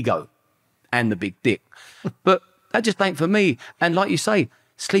big ego and the big dick. But that just ain't for me. And like you say,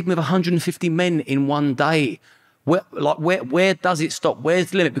 sleeping with 150 men in one day, where does it stop?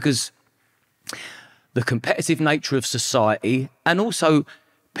 Where's the limit? Because the competitive nature of society, and also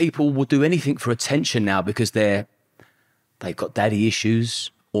people will do anything for attention now because they've got daddy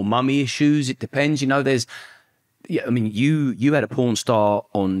issues or mummy issues. It depends. You know, I mean, you had a porn star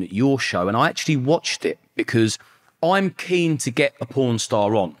on your show, and I actually watched it because I'm keen to get a porn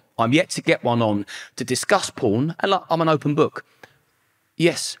star on. I'm yet to get one on to discuss porn, and like, I'm an open book.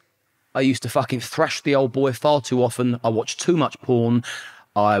 Yes, I used to fucking thrash the old boy far too often. I watched too much porn.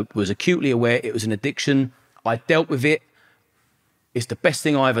 I was acutely aware it was an addiction. I dealt with it. It's the best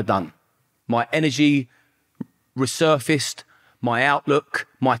thing I ever done. My energy resurfaced, my outlook,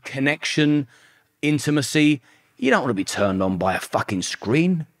 my connection, intimacy. You don't want to be turned on by a fucking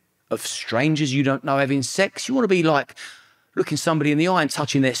screen of strangers you don't know having sex. You want to be like looking somebody in the eye and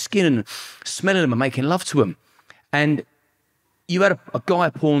touching their skin and smelling them and making love to them. And you had a guy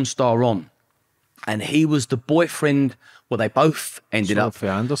porn star on, And he was the boyfriend. Well, they both ended up. Sophie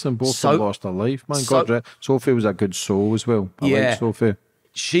Anderson, both of them lost their life, man. Sophie was a good soul as well. I like Sophie.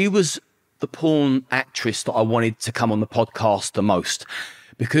 She was the porn actress that I wanted to come on the podcast the most,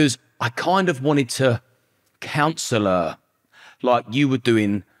 because I kind of wanted to counsel her like you were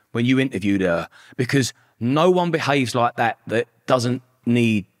doing when you interviewed her, because no one behaves like that doesn't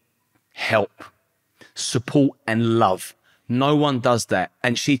need help, support and love. No one does that.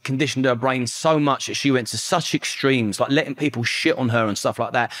 And she conditioned her brain so much that she went to such extremes, like letting people shit on her and stuff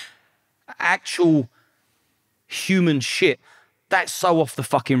like that. Actual human shit. That's so off the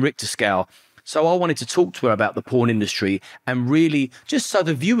fucking Richter scale. So I wanted to talk to her about the porn industry, and really just so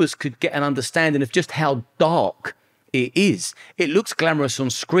the viewers could get an understanding of just how dark it is. It looks glamorous on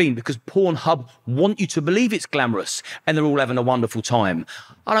screen because Pornhub want you to believe it's glamorous and they're all having a wonderful time.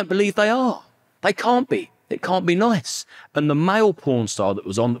 I don't believe they are. They can't be. It can't be nice. And the male porn star that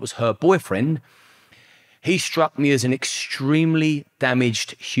was on, that was her boyfriend, he struck me as an extremely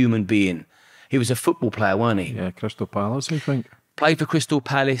damaged human being. He was a football player, weren't he? Yeah, Crystal Palace, I think. Played for Crystal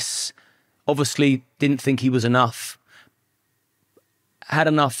Palace. Obviously didn't think he was enough. Had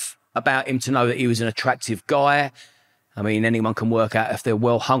enough about him to know that he was an attractive guy. I mean, anyone can work out if they're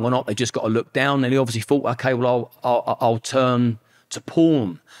well hung or not. They just got to look down. And he obviously thought, okay, well, I'll turn to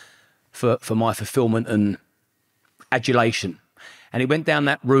porn for my fulfillment and adulation. And he went down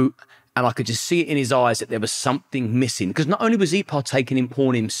that route, and I could just see it in his eyes that there was something missing. Because not only was he partaking in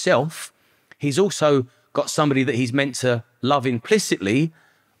porn himself, he's also got somebody that he's meant to love implicitly,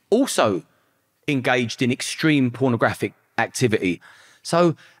 also engaged in extreme pornographic activity.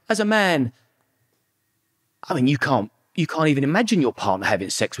 So as a man, I mean, you can't even imagine your partner having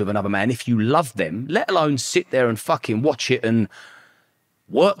sex with another man if you love them, let alone sit there and fucking watch it and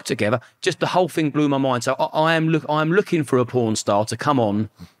work together. Just the whole thing blew my mind. So I'm looking for a porn star to come on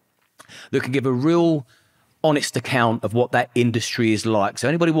that can give a real honest account of what that industry is like. So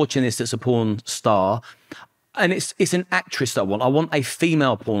anybody watching this that's a porn star, and it's an actress that I want a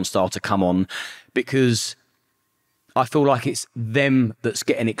female porn star to come on, because I feel like it's them that's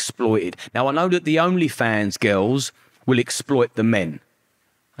getting exploited. Now, I know that the OnlyFans girls will exploit the men.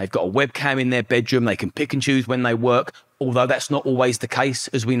 They've got a webcam in their bedroom. They can pick and choose when they work, although that's not always the case,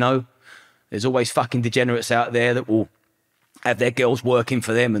 as we know. There's always fucking degenerates out there that will have their girls working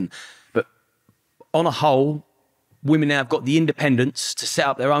for them. But on a whole, women now have got the independence to set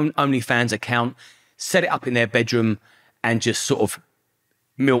up their own OnlyFans account, set it up in their bedroom, and just sort of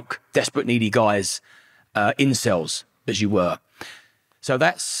milk desperate, needy guys, incels, as you were. So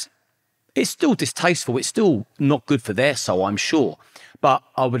it's still distasteful. It's still not good for their soul, I'm sure. But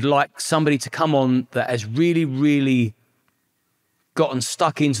I would like somebody to come on that has really, really gotten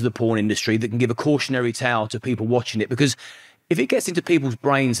stuck into the porn industry, that can give a cautionary tale to people watching it. Because if it gets into people's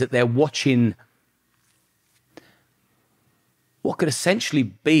brains that they're watching what could essentially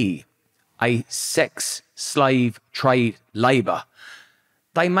be a sex slave trade labour,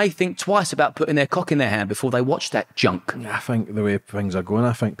 they may think twice about putting their cock in their hand before they watch that junk. I think the way things are going,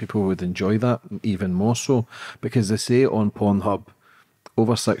 I think people would enjoy that even more so, because they say on Pornhub,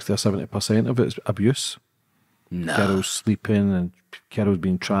 over 60 or 70% of it's abuse. No. Girls sleeping and girls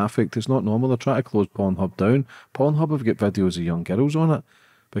being trafficked. It's not normal. They're trying to close Pornhub down. Pornhub have got videos of young girls on it,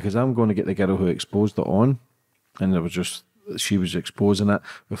 because I'm going to get the girl who exposed it on, and she was exposing it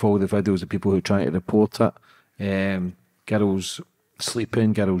with all the videos of people who are trying to report it. Girls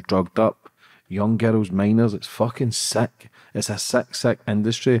sleeping, girls drugged up, young girls, minors. It's fucking sick. It's a sick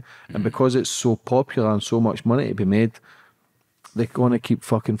industry. And because it's so popular and so much money to be made, they're going to keep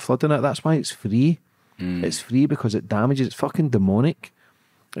fucking flooding it. That's why it's free. It's free because it damages. It's fucking demonic.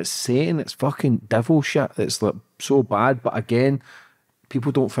 It's Satan. It's fucking devil shit. It's like so bad. But again,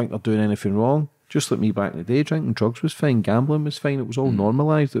 people don't think they're doing anything wrong. Just like me back in the day, drinking drugs was fine, gambling was fine. It was all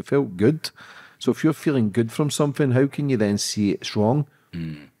normalised. It felt good. So if you're feeling good from something, how can you then see it's wrong? Do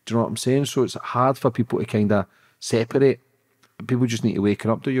you know what I'm saying? So it's hard for people to kind of separate. People just need to wake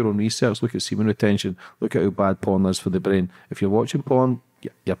up, do your own research, look at semen retention, look at how bad porn is for the brain. If you're watching porn,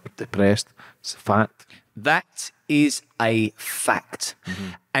 you're depressed. It's a fact. That is a fact.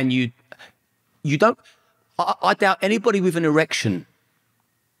 And you don't, I doubt anybody with an erection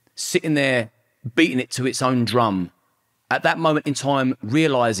sitting there beating it to its own drum at that moment in time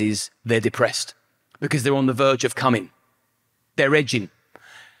realises they're depressed, because they're on the verge of coming. They're edging.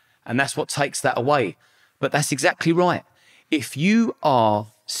 And that's what takes that away. But that's exactly right. If you are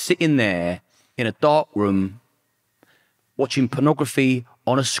sitting there in a dark room watching pornography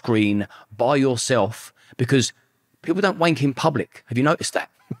on a screen by yourself, because people don't wank in public. Have you noticed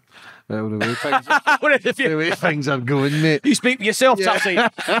that? Well, the way things, What if the way things are going, mate. you speak for yourself,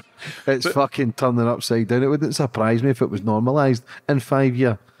 Tuffsy. It's fucking turning upside down. It wouldn't surprise me if it was normalised in 5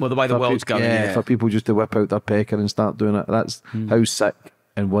 years. Well, the way the world's going, yeah. For people just to whip out their pecker and start doing it. That's how sick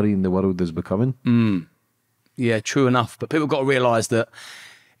and worrying the world is becoming. Yeah, true enough. But people got to realise that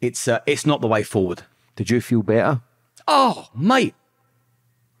it's not the way forward. Did you feel better? Oh, mate.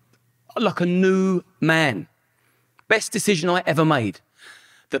 Like a new man. Best decision I ever made.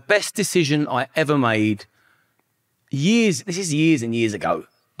 The best decision I ever made this is years and years ago,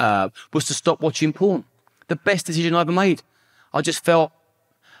 was to stop watching porn. The best decision I ever made. I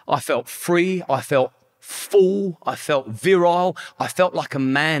felt free. I felt full. I felt virile. I felt like a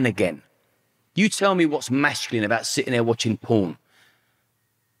man again. You tell me what's masculine about sitting there watching porn.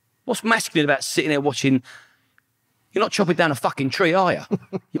 What's masculine about sitting there watching... You're not chopping down a fucking tree, are you?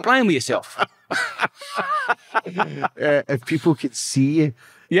 You're playing with yourself. If people could see you,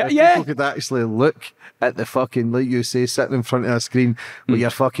 if people could actually look at the fucking, like you say, sitting in front of a screen with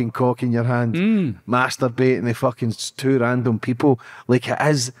your fucking cock in your hand, masturbating the fucking two random people, like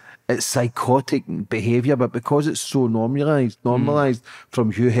it's psychotic behaviour, but because it's so normalised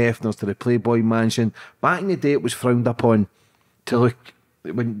from Hugh Hefner's to the Playboy Mansion, back in the day it was frowned upon to look,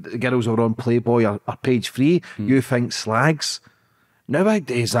 when the girls were on Playboy or Page 3, you think slags.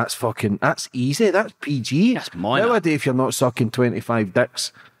 Nowadays, that's easy. That's PG. That's minor. Nowadays, if you're not sucking 25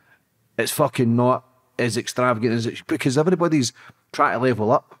 dicks, it's fucking not as extravagant as it, because everybody's trying to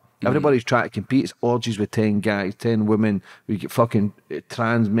level up. Everybody's trying to compete. It's orgies with 10 guys, 10 women. You get fucking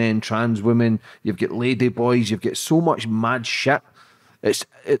trans men, trans women. You've got lady boys. You've got so much mad shit.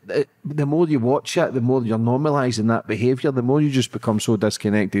 The more you watch it, the more you're normalising that behaviour, the more you just become so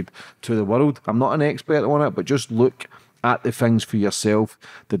disconnected to the world. I'm not an expert on it, but just look at the things for yourself.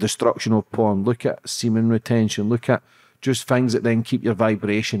 The destruction of porn. Look at semen retention. Look at just things that then keep your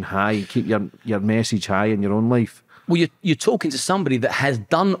vibration high, keep your message high in your own life. Well, you're talking to somebody that has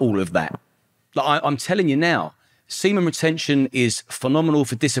done all of that. Like I'm telling you now, semen retention is phenomenal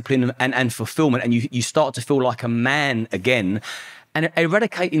for discipline and fulfillment, and you start to feel like a man again. And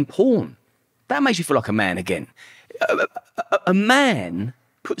eradicating porn, that makes you feel like a man again. A man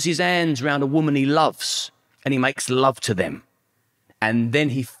puts his hands around a woman he loves and he makes love to them. And then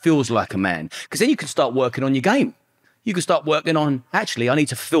he feels like a man. Because then you can start working on your game. You can start working on, actually, I need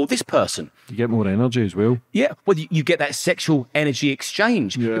to fulfill this person. You get more energy as well. Yeah, well, you get that sexual energy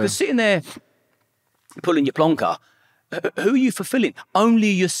exchange. Yeah. Because sitting there pulling your plonker, who are you fulfilling? Only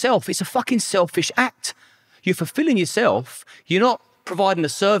yourself. It's a fucking selfish act. You're fulfilling yourself. You're not providing a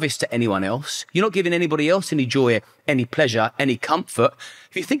service to anyone else. You're not giving anybody else any joy, any pleasure, any comfort.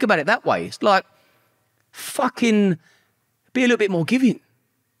 If you think about it that way, it's like, fucking be a little bit more giving.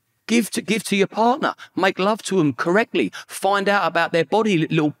 Give to your partner. Make love to them correctly. Find out about their body,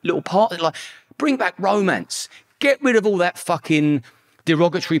 little part. Like, bring back romance. Get rid of all that fucking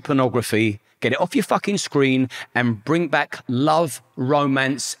derogatory pornography. Get it off your fucking screen and bring back love,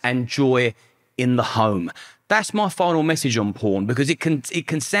 romance, and joy in the home. That's my final message on porn, because it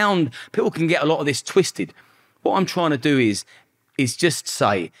can sound, people can get a lot of this twisted. What I'm trying to do is just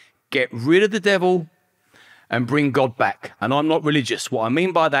say, get rid of the devil and bring God back. And I'm not religious. What I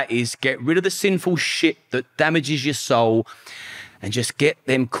mean by that is get rid of the sinful shit that damages your soul and just get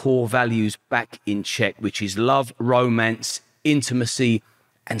them core values back in check, which is love, romance, intimacy,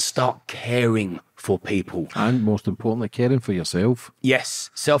 and start caring for people. And most importantly, caring for yourself. Yes,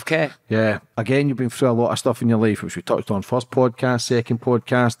 self-care. Yeah. Again, you've been through a lot of stuff in your life, which we touched on first podcast, second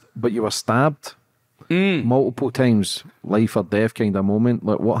podcast, but you were stabbed multiple times, life or death kind of moment.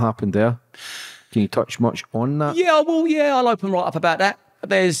 Like, what happened there? Can you touch much on that? Yeah, well, yeah, I'll open right up about that.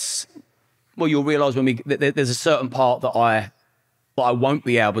 You'll realise there's a certain part that I won't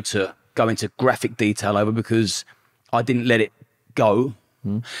be able to go into graphic detail over because I didn't let it go.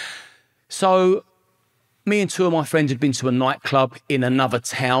 So me and two of my friends had been to a nightclub in another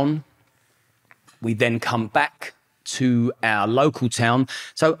town. We then come back to our local town.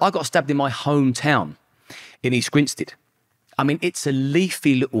 So I got stabbed in my hometown in East Grinstead. I mean, it's a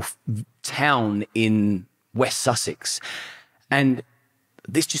leafy little town in West Sussex. And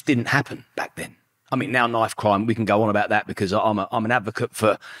this just didn't happen back then. I mean, now knife crime, we can go on about that because I'm an advocate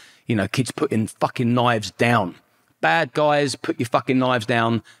for, kids putting fucking knives down. Bad guys, put your fucking knives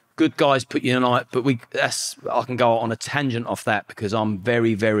down. Good guys, put your knife. But I can go on a tangent off that because I'm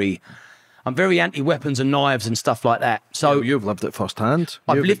very, very anti-weapons and knives and stuff like that. So yeah, you've lived it firsthand.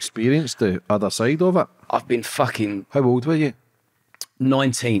 You've experienced the other side of it. I've been fucking... How old were you?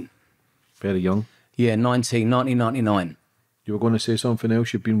 19. Very young. Yeah, 1999. You were going to say something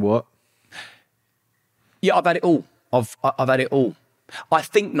else. You've been what? Yeah, I've had it all. I've had it all. I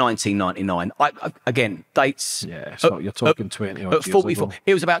think 1999. Again, dates. Yeah, so you're talking 20 odd At years 44. ago.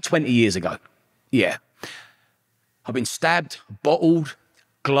 It was about 20 years ago. Yeah. I've been stabbed, bottled,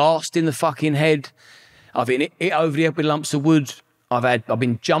 glassed in the fucking head. I've been hit over the head with lumps of wood. I've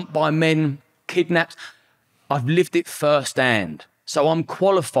been jumped by men, kidnapped. I've lived it firsthand. So I'm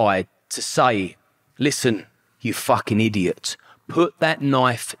qualified to say, listen, you fucking idiot, put that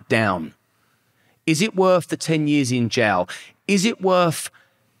knife down. Is it worth the 10 years in jail? Is it worth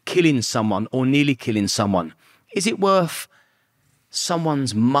killing someone or nearly killing someone? Is it worth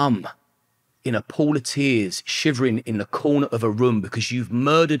someone's mum in a pool of tears, shivering in the corner of a room because you've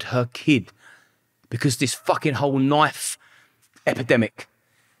murdered her kid? Because this fucking whole knife epidemic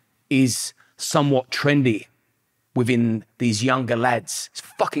is somewhat trendy within these younger lads. It's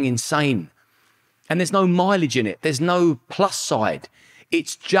fucking insane. And there's no mileage in it. There's no plus side.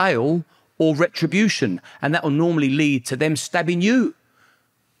 It's jail or retribution. And that will normally lead to them stabbing you.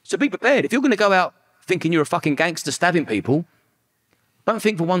 So be prepared. If you're going to go out thinking you're a fucking gangster stabbing people, don't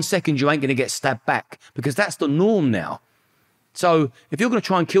think for 1 second you ain't going to get stabbed back, because that's the norm now. So if you're going to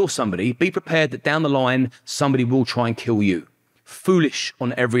try and kill somebody, be prepared that down the line, somebody will try and kill you. Foolish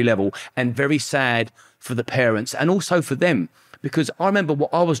on every level, and very sad for the parents and also for them. Because I remember what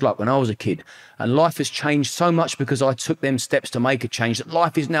I was like when I was a kid, and life has changed so much because I took them steps to make a change, that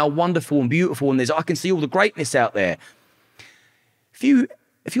life is now wonderful and beautiful, and I can see all the greatness out there.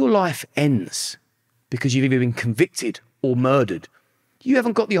 If your life ends because you've either been convicted or murdered, you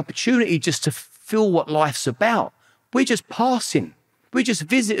haven't got the opportunity just to feel what life's about. We're just passing. We're just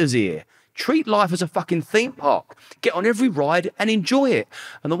visitors here. Treat life as a fucking theme park. Get on every ride and enjoy it.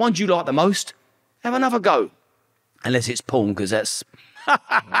 And the ones you like the most, have another go. Unless it's porn, because that's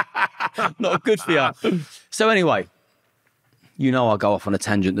not good for you. So anyway, you know I go off on a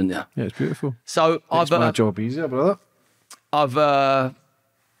tangent, didn't you? Yeah, it's beautiful. So Makes my job easier, brother. I've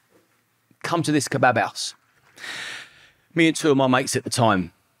come to this kebab house. Me and two of my mates at the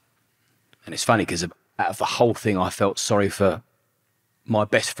time. And it's funny because out of the whole thing, I felt sorry for my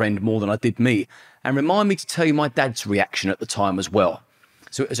best friend more than I did me. And remind me to tell you my dad's reaction at the time as well.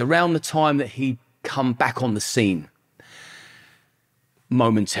 So it was around the time that he'd come back on the scene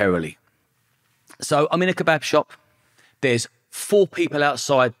momentarily. So I'm in a kebab shop. There's 4 people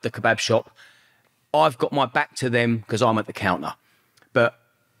outside the kebab shop. I've got my back to them because I'm at the counter. But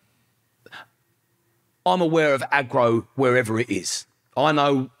I'm aware of aggro wherever it is. I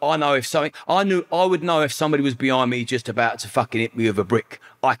know if something, I would know if somebody was behind me just about to fucking hit me with a brick.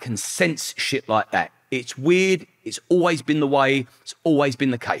 I can sense shit like that. It's weird. It's always been the way. It's always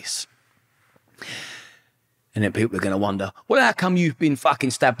been the case. And then people are going to wonder, well, how come you've been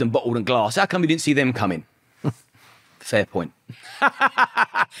fucking stabbed and bottled and glass? How come you didn't see them coming? Fair point.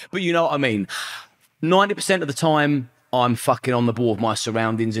 But you know what I mean. 90% of the time, I'm fucking on the ball with my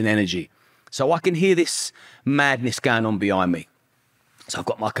surroundings and energy. So I can hear this madness going on behind me. So I've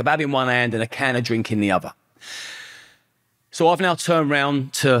got my kebab in one hand and a can of drink in the other. So I've now turned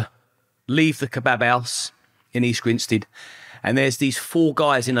round to leave the kebab house in East Grinstead, and there's these 4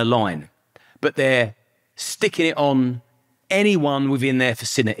 guys in a line, but they're sticking it on anyone within their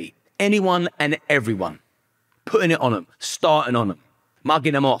vicinity, anyone and everyone, putting it on them, starting on them,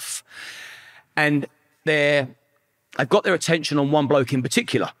 mugging them off. And I've got their attention on one bloke in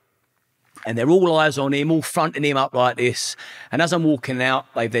particular. And they're all eyes on him, all fronting him up like this. And as I'm walking out,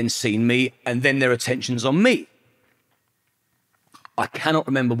 they've then seen me, and then their attention's on me. I cannot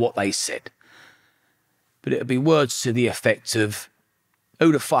remember what they said, but it'll be words to the effect of,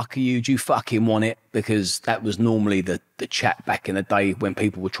 who the fuck are you? Do you fucking want it? Because that was normally the chat back in the day when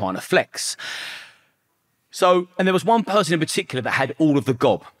people were trying to flex. So, and there was one person in particular that had all of the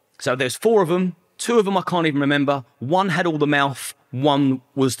gob. So there's 4 of them. 2 of them I can't even remember. 1 had all the mouth. 1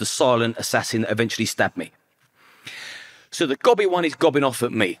 was the silent assassin that eventually stabbed me. So the gobby one is gobbing off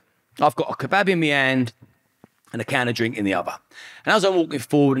at me. I've got a kebab in my hand and a can of drink in the other. And as I'm walking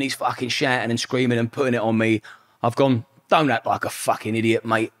forward and he's fucking shouting and screaming and putting it on me, I've gone, don't act like a fucking idiot,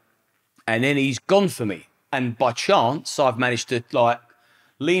 mate. And then he's gone for me. And by chance, I've managed to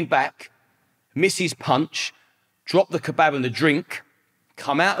lean back, miss his punch, drop the kebab and the drink,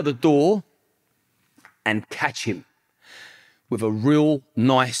 come out of the door and catch him with a real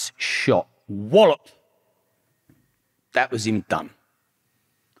nice shot. Wallop. That was him done.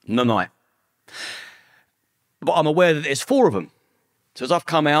 No night. But I'm aware that there's 4 of them. So as I've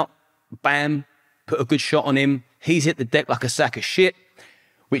come out, bam, put a good shot on him. He's hit the deck like a sack of shit,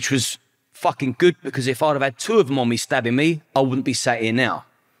 which was fucking good, because if I'd have had 2 of them on me stabbing me, I wouldn't be sat here now.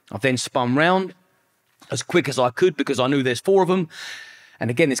 I've then spun round as quick as I could because I knew there's 4 of them. And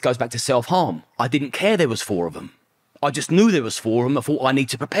again, this goes back to self-harm. I didn't care there was 4 of them. I just knew there was 4 of them. I thought I need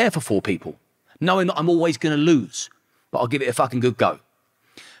to prepare for 4 people, knowing that I'm always going to lose, but I'll give it a fucking good go.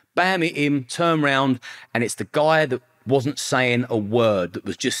 Bam, hit him, turn round, and it's the guy that wasn't saying a word, that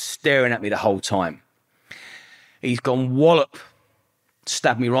was just staring at me the whole time. He's gone wallop,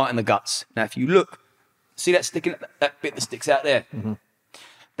 stabbed me right in the guts. Now, if you look, see that sticking, that bit that sticks out there? Mm-hmm.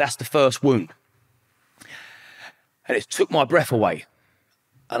 That's the first wound. And it took my breath away.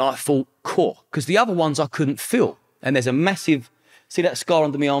 And I thought, cool, because the other ones I couldn't feel. And there's a massive, see that scar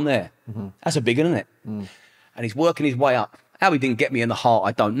under my arm there? Mm-hmm. That's a big one, isn't it? Mm. And he's working his way up. How he didn't get me in the heart,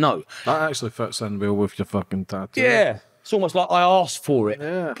 I don't know. That actually fits in well with your fucking tattoo. Yeah, it's almost like I asked for it.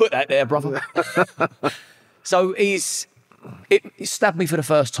 Yeah. Put that there, brother. So he stabbed me for the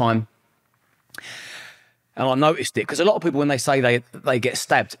first time. And I noticed it, because a lot of people, when they say they get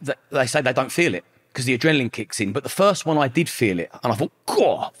stabbed, they say they don't feel it, because the adrenaline kicks in. But the first one, I did feel it. And I thought,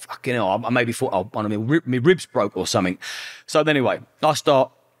 God, fucking hell. I maybe thought, oh, one of my ribs broke or something. So anyway, I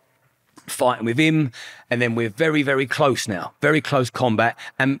start fighting with him, and then we're very, very close now. Very close combat.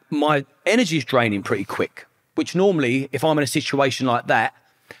 And my energy is draining pretty quick, which normally, if I'm in a situation like that,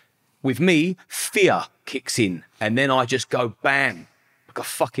 with me, fear kicks in. And then I just go, bam, like a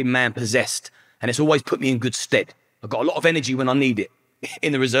fucking man possessed. And it's always put me in good stead. I've got a lot of energy when I need it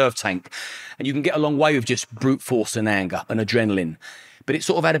in the reserve tank. And you can get a long way with just brute force and anger and adrenaline. But it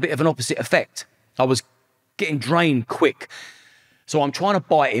sort of had a bit of an opposite effect. I was getting drained quick. So I'm trying to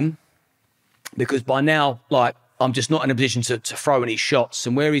bite him, because by now, like, I'm just not in a position to throw any shots.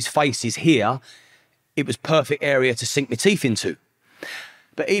 And where his face is here, it was perfect area to sink my teeth into.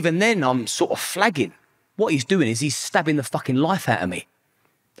 But even then, I'm sort of flagging. What he's doing is he's stabbing the fucking life out of me.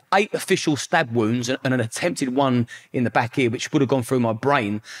 8 official stab wounds and an attempted one in the back ear, which would have gone through my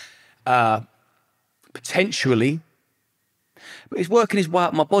brain, potentially. But he's working his way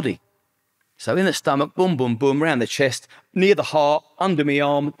up my body. So in the stomach, boom, boom, boom, around the chest, near the heart, under my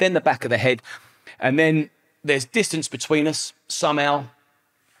arm, then the back of the head. And then there's distance between us somehow.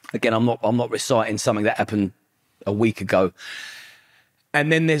 Again, I'm not reciting something that happened a week ago.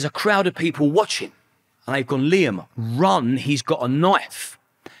 And then there's a crowd of people watching. And they've gone, Liam, run, he's got a knife.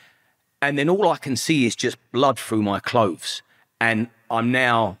 And then all I can see is just blood through my clothes. And I'm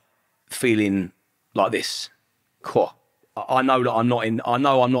now feeling like this. Cool. I know that I'm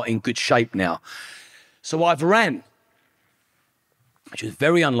not in good shape now. So I've ran, which was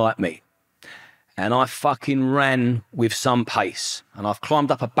very unlike me. And I fucking ran with some pace. And I've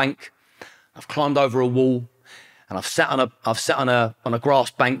climbed up a bank. I've climbed over a wall. And I've sat on a grass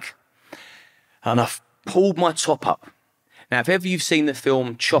bank. And I've pulled my top up. Now, if ever you've seen the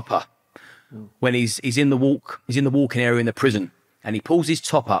film Chopper, when he's in the walking area in the prison, and he pulls his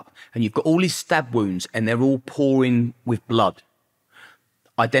top up, and you've got all his stab wounds, and they're all pouring with blood.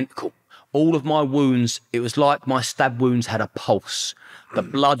 Identical. All of my wounds, it was like my stab wounds had a pulse. The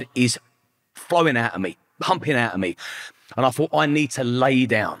blood is flowing out of me, pumping out of me. And I thought, I need to lay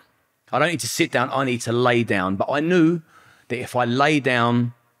down. I don't need to sit down, I need to lay down. But I knew that if I lay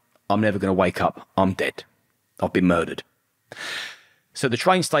down, I'm never going to wake up. I'm dead. I've been murdered. So the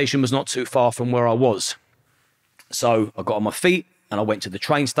train station was not too far from where I was. So I got on my feet and I went to the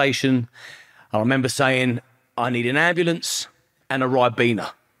train station. I remember saying, I need an ambulance and a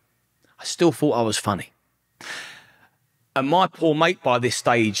Ribena. I still thought I was funny. And my poor mate by this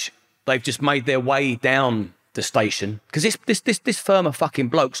stage, they've just made their way down the station, because this firm of fucking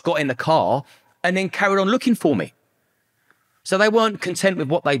blokes got in the car and then carried on looking for me. So they weren't content with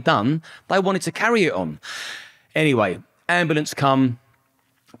what they'd done. They wanted to carry it on. Anyway, ambulance come,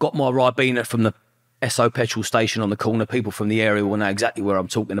 got my Ribena from the Esso petrol station on the corner. People from the area will know exactly where I'm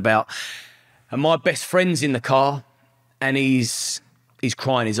talking about. And my best friend's in the car, and he's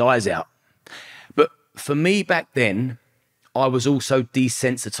crying his eyes out. But for me back then, I was also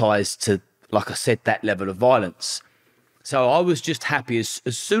desensitized to, like I said, that level of violence. So I was just happy as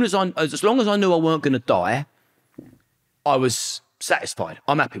long as I knew I weren't going to die, I was satisfied.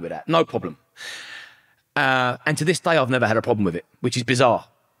 I'm happy with that, no problem. And to this day, I've never had a problem with it, which is bizarre.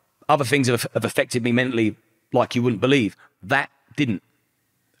 Other things have affected me mentally like you wouldn't believe. That didn't.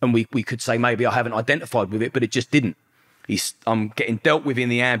 And we could say maybe I haven't identified with it, but it just didn't. I'm getting dealt with in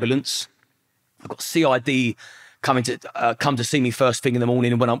the ambulance. I've got CID come to see me first thing in the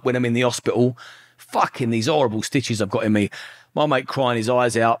morning when I'm in the hospital. Fucking these horrible stitches I've got in me. My mate crying his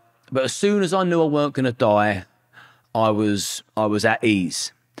eyes out. But as soon as I knew I weren't going to die, I was at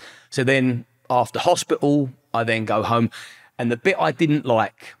ease. So then after hospital, I then go home. And the bit I didn't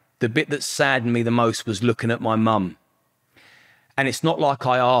like, the bit that saddened me the most, was looking at my mum. And it's not like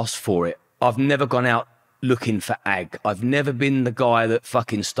I asked for it. I've never gone out looking for ag. I've never been the guy that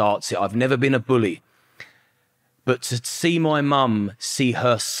fucking starts it. I've never been a bully. But to see my mum see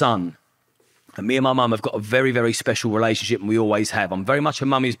her son, and me and my mum have got a very, very special relationship, and we always have. I'm very much a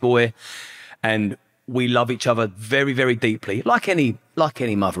mummy's boy, and we love each other very, very deeply, like any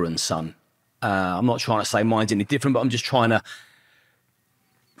mother and son. I'm not trying to say mine's any different, but I'm just trying to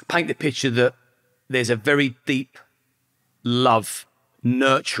paint the picture that there's a very deep love,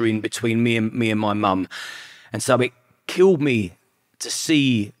 nurturing between me and my mum. And so it killed me to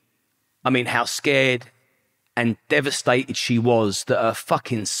see, how scared and devastated she was that her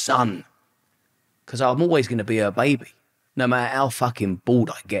fucking son, because I'm always going to be her baby, no matter how fucking bald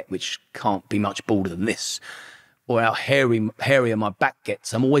I get, which can't be much balder than this, or how hairier my back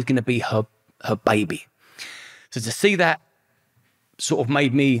gets, I'm always going to be her baby. So to see that sort of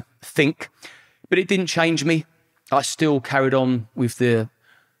made me think, but it didn't change me. I still carried on with the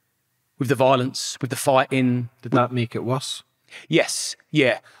violence, with the fighting. Did that make it worse? Yes,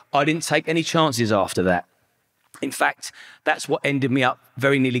 yeah. I didn't take any chances after that. In fact, that's what ended me up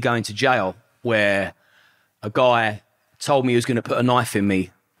very nearly going to jail, where a guy told me he was going to put a knife in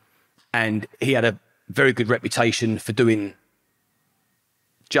me, and he had a very good reputation for doing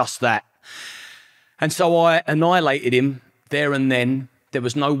just that. And so I annihilated him there and then. There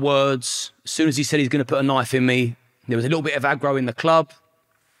was no words. As soon as he said he's going to put a knife in me, there was a little bit of aggro in the club.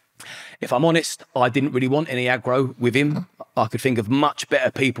 If I'm honest, I didn't really want any aggro with him. I could think of much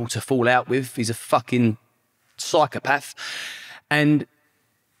better people to fall out with. He's a fucking psychopath. And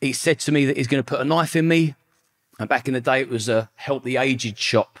he said to me that he's going to put a knife in me. And back in the day, it was a Help the Aged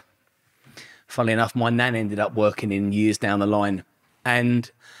shop. Funnily enough, my nan ended up working in years down the line.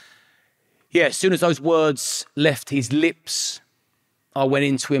 And yeah, as soon as those words left his lips, I went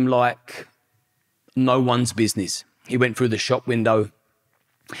into him like no one's business. He went through the shop window.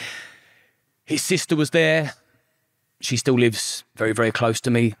 His sister was there. She still lives very, very close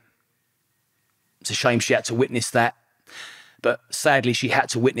to me. It's a shame she had to witness that. But sadly, she had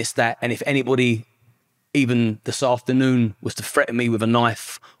to witness that. And if anybody, even this afternoon, was to threaten me with a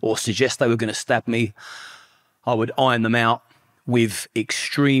knife or suggest they were going to stab me, I would iron them out with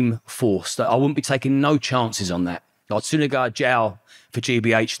extreme force. I wouldn't be taking no chances on that. I'd sooner go to jail for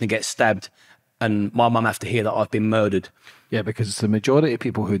GBH than get stabbed and my mum have to hear that I've been murdered. Yeah, because the majority of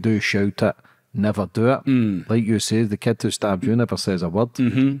people who do shout it never do it. Like you say, the kid who stabbed you never says a word.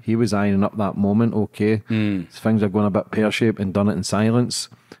 He was eyeing up that moment, okay. Things are going a bit pear-shaped and done it in silence.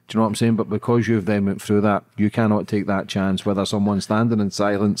 Do you know what I'm saying? But because you've then went through that, you cannot take that chance, whether someone's standing in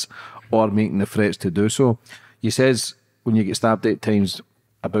silence or making the threats to do so. You says when you get stabbed 8 times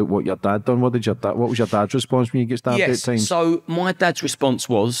about what your dad done. What was your dad's response when you get stabbed 8 times? So my dad's response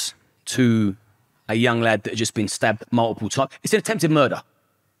was to a young lad that had just been stabbed multiple times. It's an attempted murder.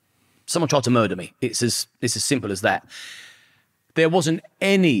 Someone tried to murder me. It's as simple as that. There wasn't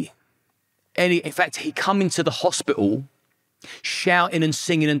any. In fact, he come into the hospital shouting and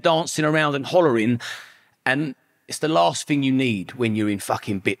singing and dancing around and hollering, and it's the last thing you need when you're in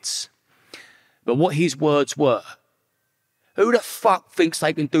fucking bits. But what his words were, who the fuck thinks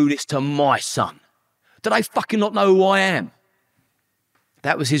they can do this to my son? Do they fucking not know who I am?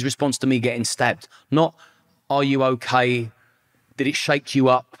 That was his response to me getting stabbed. Not, are you okay? Did it shake you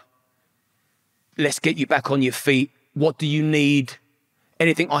up? Let's get you back on your feet. What do you need?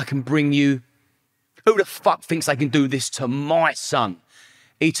 Anything I can bring you? Who the fuck thinks they can do this to my son?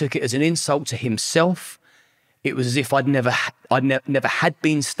 He took it as an insult to himself. It was as if I'd never had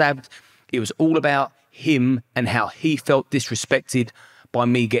been stabbed. It was all about him and how he felt disrespected by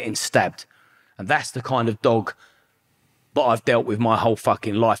me getting stabbed. And that's the kind of dog that I've dealt with my whole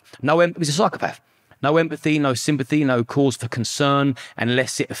fucking life. He's a psychopath. No empathy, no sympathy, no cause for concern,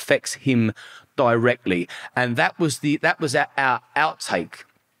 unless it affects him directly. And that was our outtake.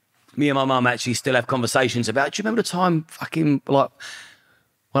 Me and my mum actually still have conversations about, do you remember the time fucking like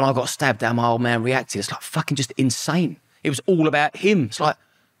when I got stabbed, how my old man reacted? It's like fucking just insane. It was all about him. It's like,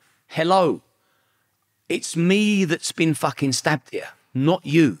 hello, it's me that's been fucking stabbed here, not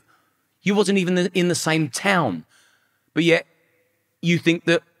you. You wasn't even in the same town, but yet you think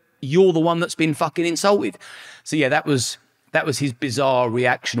that you're the one that's been fucking insulted. So yeah, that was his bizarre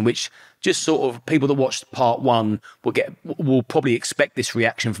reaction, which just sort of people that watched part 1 will probably expect this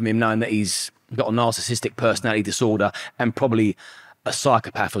reaction from him, knowing that he's got a narcissistic personality disorder and probably a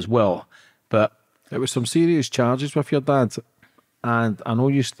psychopath as well. But it was some serious charges with your dad. And I know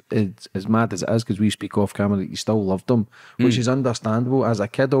it's as mad as it is, because we speak off camera, that you still loved him, which is understandable. As a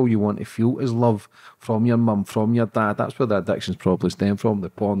kid, all you want to feel is love from your mum, from your dad. That's where the addictions probably stem from,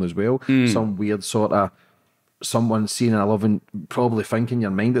 the porn as well. Some weird sort of someone seeing a loving, probably thinking in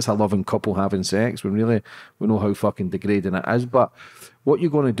your mind it's a loving couple having sex, when really we know how fucking degrading it is. But what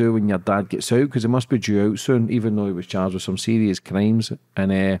you're going to do when your dad gets out, because he must be due out soon, even though he was charged with some serious crimes,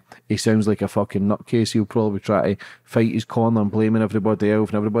 and he sounds like a fucking nutcase. He'll probably try to fight his corner and blaming everybody else,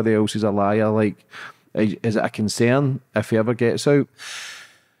 and everybody else is a liar. Like, is it a concern if he ever gets out?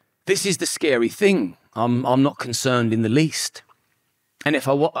 This is the scary thing. I'm not concerned in the least. And if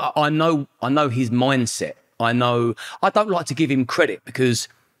I know his mindset. I don't like to give him credit, because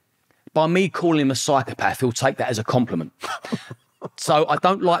by me calling him a psychopath, he'll take that as a compliment. So I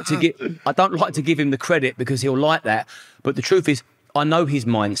don't like to give him the credit, because he'll like that. But the truth is, I know his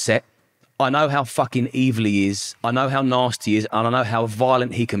mindset. I know how fucking evil he is. I know how nasty he is, and I know how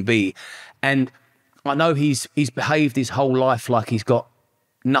violent he can be. And I know he's behaved his whole life like he's got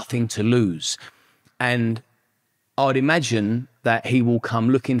nothing to lose. And I'd imagine that he will come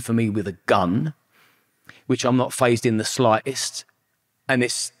looking for me with a gun, which I'm not fazed in the slightest. And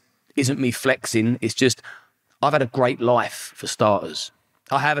this isn't me flexing. It's just, I've had a great life, for starters.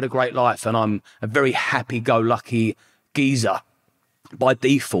 I have had a great life, and I'm a very happy-go-lucky geezer by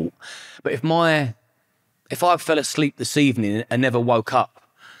default. But if I fell asleep this evening and never woke up,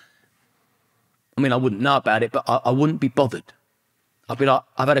 I mean, I wouldn't know about it, but I wouldn't be bothered. I'd be like,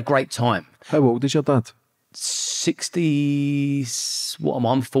 I've had a great time. How old is your dad? 60, what am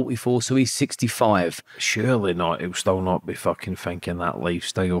I? I'm 44, so he's 65. Surely not. He'll still not be fucking thinking that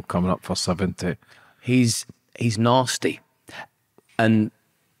lifestyle coming up for 70. He's nasty. And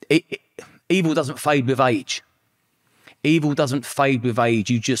evil doesn't fade with age. Evil doesn't fade with age.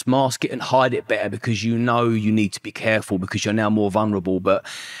 You just mask it and hide it better, because you know you need to be careful, because you're now more vulnerable. But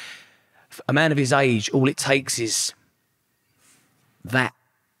a man of his age, all it takes is that.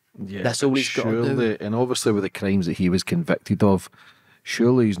 Yeah, that's all he's got to do. And obviously with the crimes that he was convicted of,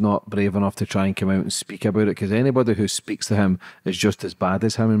 surely he's not brave enough to try and come out and speak about it, because anybody who speaks to him is just as bad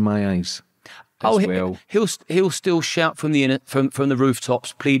as him in my eyes. He'll still shout from the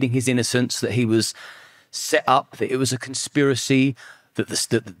rooftops, pleading his innocence, that he was set up, that it was a conspiracy, that the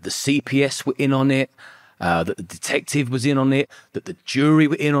CPS were in on it, that the detective was in on it, that the jury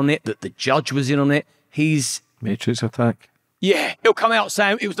were in on it, that the judge was in on it. He's Matrix attack. Yeah, he'll come out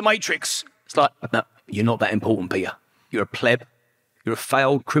saying it was the Matrix. It's like, no, you're not that important, Peter. You're a pleb. You're a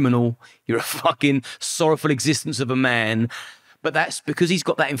failed criminal. You're a fucking sorrowful existence of a man. But that's because he's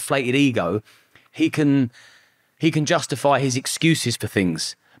got that inflated ego. He can justify his excuses for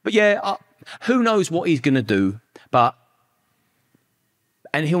things. But yeah, who knows what he's going to do?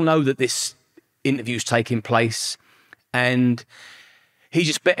 And he'll know that this interview's taking place, and he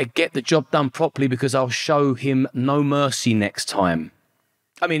just better get the job done properly, because I'll show him no mercy next time.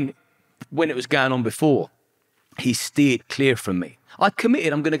 I mean, when it was going on before, he steered clear from me. I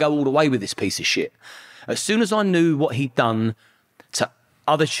committed I'm going to go all the way with this piece of shit. As soon as I knew what he'd done to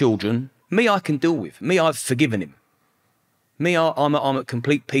other children, me I can deal with. Me, I've forgiven him. Me, I'm at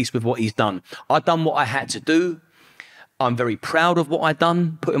complete peace with what he's done. I've done what I had to do. I'm very proud of what I've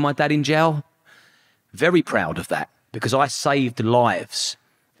done, putting my dad in jail. Very proud of that, because I saved lives,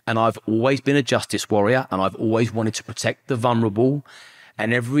 and I've always been a justice warrior, and I've always wanted to protect the vulnerable,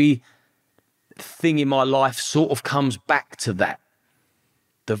 and every thing in my life sort of comes back to that.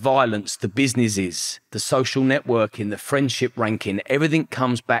 The violence, the businesses, the social networking, the friendship ranking, everything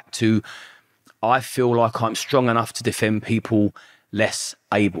comes back to, I feel like I'm strong enough to defend people less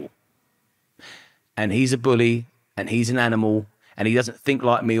able. And he's a bully, and he's an animal, and he doesn't think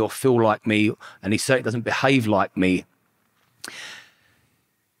like me or feel like me, and he certainly doesn't behave like me.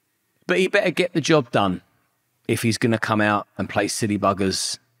 But he better get the job done if he's going to come out and play silly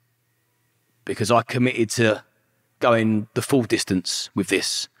buggers, because I committed to going the full distance with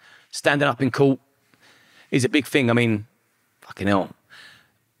this. Standing up in court is a big thing. I mean, fucking hell.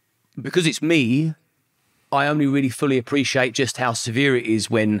 Because it's me, I only really fully appreciate just how severe it is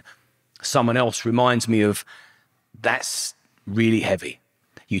when someone else reminds me of, that's really heavy.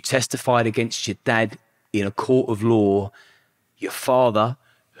 You testified against your dad in a court of law, your father,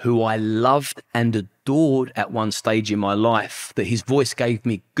 who I loved and adored at one stage in my life, that his voice gave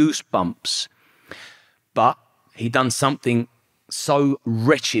me goosebumps. But he'd done something so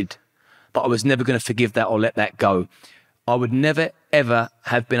wretched that I was never going to forgive that or let that go. I would never, ever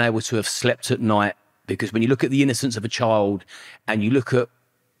have been able to have slept at night, because when you look at the innocence of a child and you look at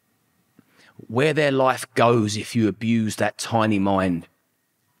where their life goes if you abuse that tiny mind,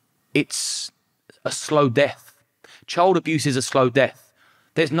 it's a slow death. Child abuse is a slow death.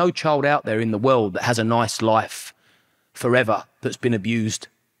 There's no child out there in the world that has a nice life forever that's been abused,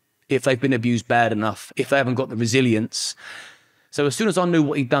 if they've been abused bad enough, if they haven't got the resilience. So as soon as I knew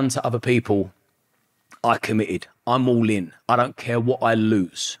what he'd done to other people, I committed. I'm all in. I don't care what I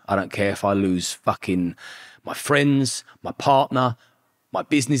lose. I don't care if I lose fucking my friends, my partner, my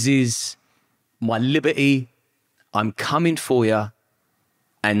businesses, my liberty. I'm coming for you,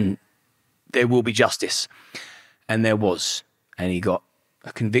 and there will be justice. And there was. And he got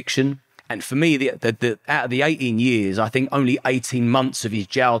a conviction. And for me, out of the 18 years, I think only 18 months of his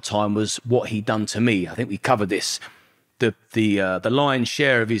jail time was what he'd done to me. I think we covered this. The lion's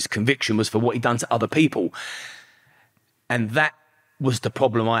share of his conviction was for what he'd done to other people. And that was the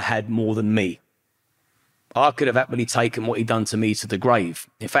problem I had more than me. I could have happily taken what he'd done to me to the grave.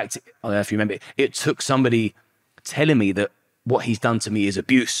 In fact, I don't know if you remember, it took somebody telling me that what he's done to me is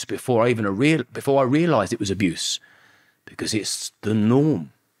abuse before I realised it was abuse, because it's the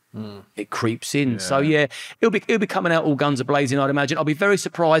norm. It creeps in. Yeah. So yeah, he'll be coming out all guns a blazing, I'd imagine. I'll be very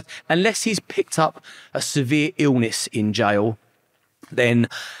surprised, unless he's picked up a severe illness in jail. Then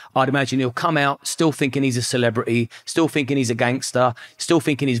I'd imagine he'll come out still thinking he's a celebrity, still thinking he's a gangster, still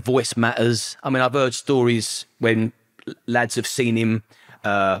thinking his voice matters. I mean, I've heard stories when lads have seen him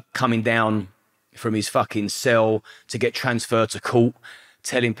coming down from his fucking cell to get transferred to court,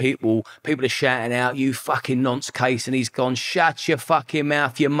 telling people are shouting out, "You fucking nonce case," and he's gone, "Shut your fucking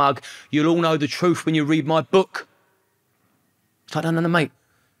mouth, you mug. You'll all know the truth when you read my book." It's like, no, mate.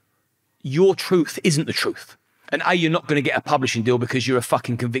 Your truth isn't the truth. And A, you're not going to get a publishing deal because you're a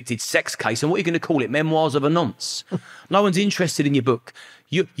fucking convicted sex case. And what are you going to call it? Memoirs of a nonce. No one's interested in your book.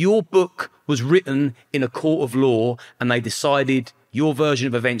 Your book was written in a court of law, and they decided your version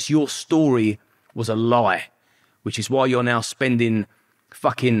of events, your story, was a lie, which is why you're now spending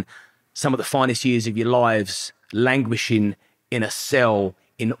fucking some of the finest years of your lives languishing in a cell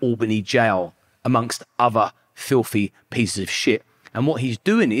in Albany jail amongst other filthy pieces of shit. And what he's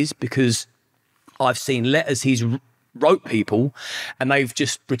doing is, because I've seen letters he's wrote people and they've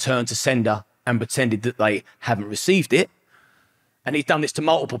just returned to sender and pretended that they haven't received it. And he's done this to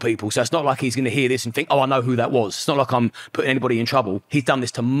multiple people. So it's not like he's going to hear this and think, oh, I know who that was. It's not like I'm putting anybody in trouble. He's done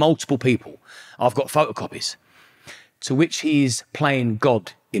this to multiple people. I've got photocopies. To which he is playing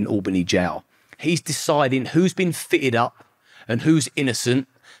God in Albany jail. He's deciding who's been fitted up and who's innocent.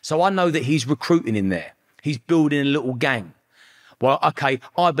 So I know that he's recruiting in there. He's building a little gang. Well, okay,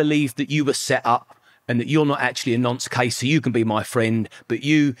 I believe that you were set up and that you're not actually a nonce case, so you can be my friend, but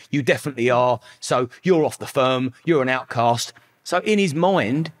you definitely are. So you're off the firm, you're an outcast. So in his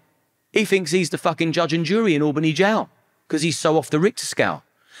mind, he thinks he's the fucking judge and jury in Albany jail because he's so off the Richter scale.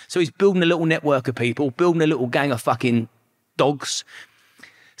 So he's building a little network of people, building a little gang of fucking dogs.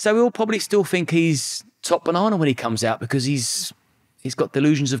 So he'll probably still think he's top banana when he comes out because he's got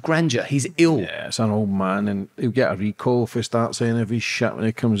delusions of grandeur. He's ill. Yeah, it's an old man, and he'll get a recall if he starts saying every shit when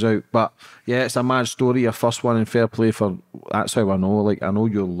he comes out. But yeah, it's a mad story. Your first one, and fair play for. That's how I know. Like, I know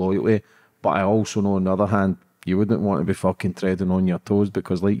your loyalty, but I also know on the other hand, you wouldn't want to be fucking treading on your toes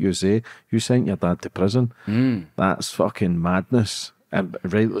because, like you say, you sent your dad to prison. That's fucking madness, and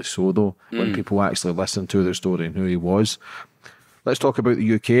rightly so though. When people actually listen to the story and who he was. Let's talk about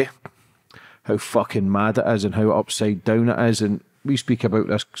the UK. How fucking mad it is and how upside down it is, and we speak about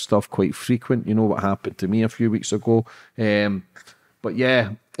this stuff quite frequent. You know what happened to me a few weeks ago. But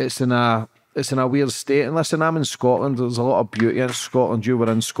yeah, it's in a weird state. And listen, I'm in Scotland. There's a lot of beauty in Scotland. You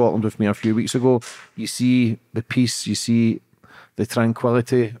were in Scotland with me a few weeks ago. You see the peace, you see the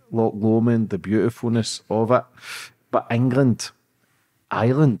tranquility, Loch Lomond, the beautifulness of it. But England,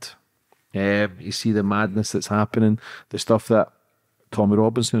 Ireland, you see the madness that's happening, the stuff that Tommy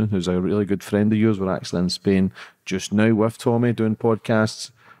Robinson, who's a really good friend of yours, we're actually in Spain just now with Tommy doing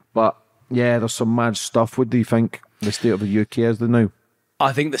podcasts. But yeah, there's some mad stuff. What do you think the state of the UK is now?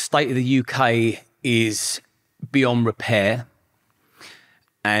 I think the state of the UK is beyond repair.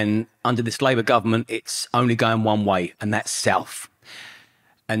 And under this Labour government, it's only going one way, and that's south.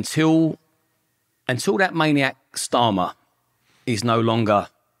 Until that maniac Starmer is no longer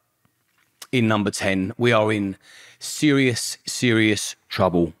in number 10, we are in serious, serious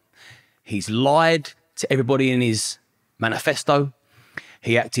trouble. He's lied to everybody in his manifesto.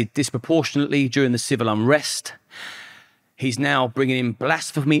 He acted disproportionately during the civil unrest. He's now bringing in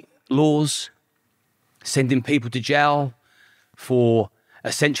blasphemy laws, sending people to jail for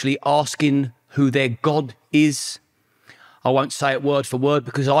essentially asking who their God is. I won't say it word for word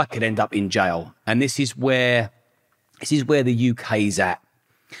because I could end up in jail. And this is where the UK's at.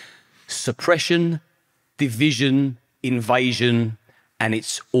 Suppression, division, invasion, and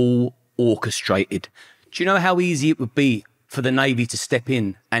it's all orchestrated. Do you know how easy it would be for the Navy to step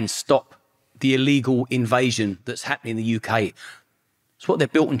in and stop the illegal invasion that's happening in the UK? It's what they're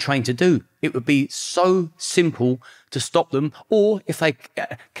built and trained to do. It would be so simple to stop them, or if they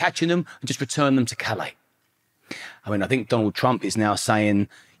catching them and just return them to Calais. I mean, I think Donald Trump is now saying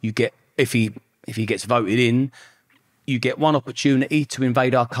you get, if he gets voted in, you get one opportunity to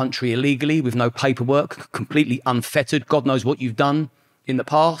invade our country illegally with no paperwork, completely unfettered. God knows what you've done in the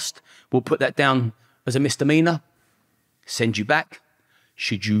past. We'll put that down as a misdemeanor, send you back.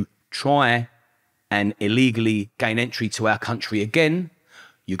 Should you try and illegally gain entry to our country again,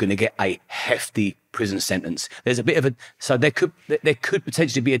 you're going to get a hefty prison sentence. There's a bit of a, so there could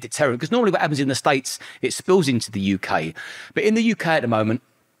potentially be a deterrent, because normally what happens in the States, it spills into the UK. But in the UK at the moment,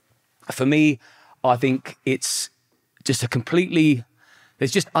 for me, I think it's just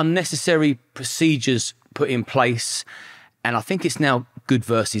there's just unnecessary procedures put in place. And I think it's now good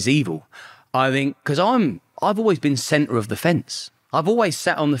versus evil. I think, because I've always been centre of the fence. I've always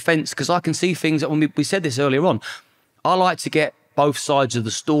sat on the fence because I can see things that, when we said this earlier on, I like to get both sides of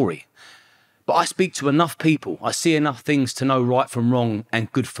the story. But I speak to enough people. I see enough things to know right from wrong and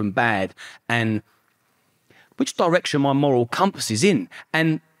good from bad, and which direction my moral compass is in.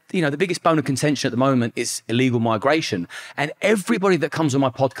 And, you know, the biggest bone of contention at the moment is illegal migration. And everybody that comes on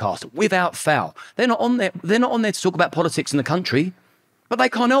my podcast, without fail, they're not on there to talk about politics in the country, but they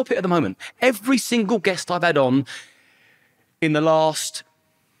can't help it at the moment. Every single guest I've had on in the last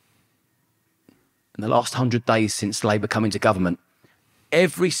 100 days since Labour come into government,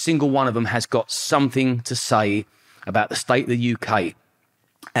 every single one of them has got something to say about the state of the UK.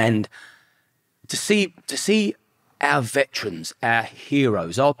 And to see our veterans, our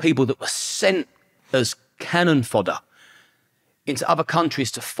heroes, our people that were sent as cannon fodder into other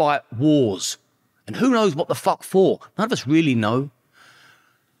countries to fight wars, and who knows what the fuck for? None of us really know.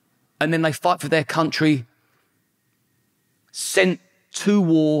 And then they fight for their country, sent to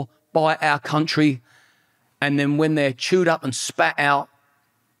war by our country, and then when they're chewed up and spat out,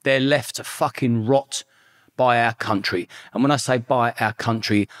 they're left to fucking rot by our country. And when I say by our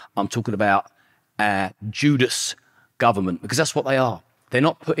country, I'm talking about our Judas government, because that's what they are. They're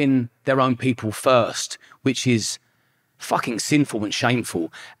not putting their own people first, which is fucking sinful and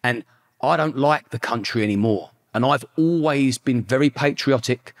shameful. And I don't like the country anymore. And I've always been very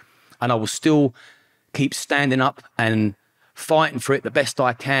patriotic, and I will still keep standing up and fighting for it the best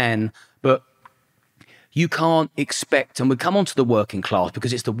I can. But you can't expect, and we come on to the working class,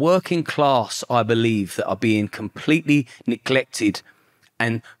 because it's the working class, I believe, that are being completely neglected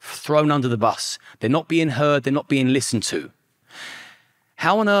and thrown under the bus. They're not being heard, they're not being listened to.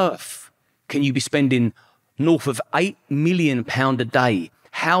 How on earth can you be spending north of £8 million a day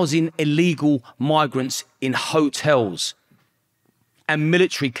housing illegal migrants in hotels and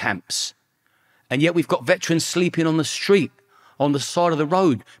military camps, and yet we've got veterans sleeping on the street, on the side of the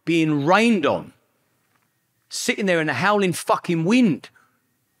road, being rained on, sitting there in a howling fucking wind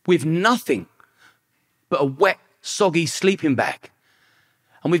with nothing but a wet, soggy sleeping bag?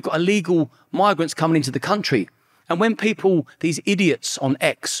 And we've got illegal migrants coming into the country. And when people, these idiots on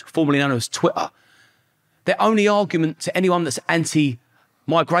X, formerly known as Twitter, their only argument to anyone that's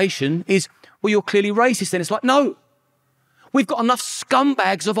anti-migration is, well, you're clearly racist. Then it's like, no, we've got enough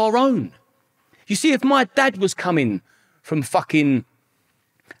scumbags of our own. You see, if my dad was coming from fucking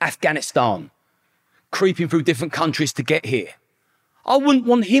Afghanistan, creeping through different countries to get here, I wouldn't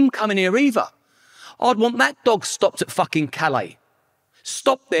want him coming here either. I'd want that dog stopped at fucking Calais.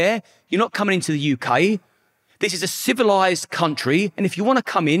 Stop there. You're not coming into the UK. This is a civilized country. And if you want to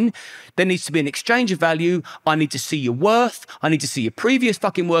come in, there needs to be an exchange of value. I need to see your worth. I need to see your previous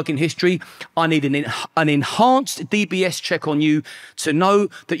fucking working history. I need an enhanced DBS check on you to know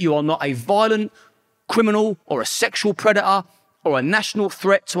that you are not a violent criminal or a sexual predator or a national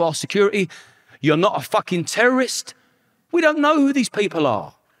threat to our security. You're not a fucking terrorist. We don't know who these people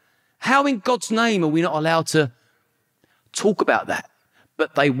are. How in God's name are we not allowed to talk about that?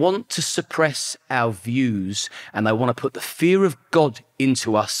 But they want to suppress our views, and they want to put the fear of God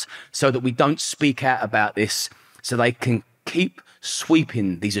into us so that we don't speak out about this, so they can keep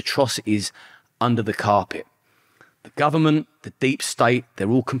sweeping these atrocities under the carpet. The government, the deep state,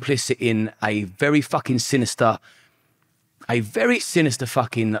 they're all complicit in a very sinister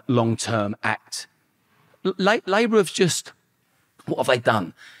fucking long-term act. Labour have just, what have they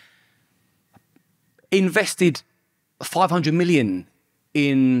done? Invested 500 million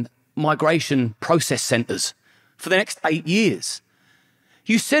in migration process centres for the next 8 years.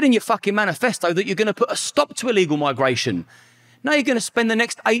 You said in your fucking manifesto that you're going to put a stop to illegal migration. Now you're going to spend the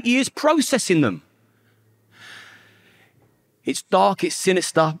next 8 years processing them. It's dark, it's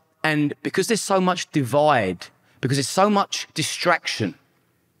sinister, and because there's so much divide, because there's so much distraction,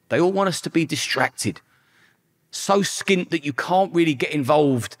 they all want us to be distracted. so skint that you can't really get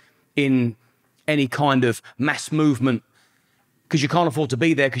involved in any kind of mass movement because you can't afford to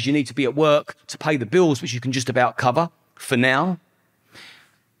be there because you need to be at work to pay the bills, which you can just about cover for now.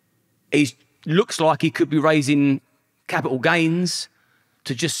 He looks like he could be raising capital gains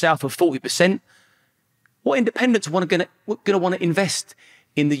to just south of 40%. What independents are going to want to invest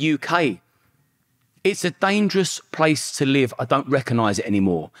in the UK? It's a dangerous place to live. I don't recognise it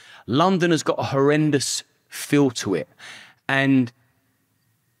anymore. London has got a horrendous feel to it. And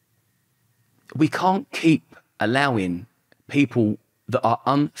we can't keep allowing people that are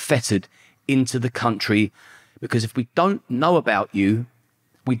unfettered into the country, because if we don't know about you,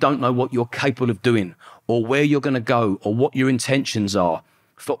 we don't know what you're capable of doing or where you're going to go or what your intentions are.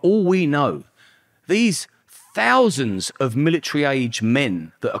 For all we know, these thousands of military-age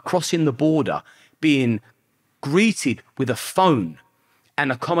men that are crossing the border being greeted with a phone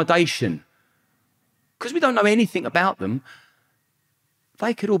and accommodation, because we don't know anything about them,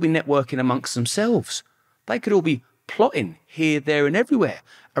 they could all be networking amongst themselves. They could all be plotting here, there and everywhere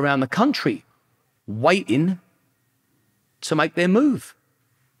around the country, waiting to make their move.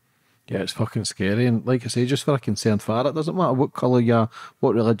 Yeah, it's fucking scary. And like I say, just for a concerned father, it doesn't matter what colour you are,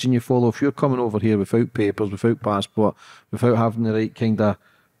 what religion you follow. If you're coming over here without papers, without passport, without having the right kind of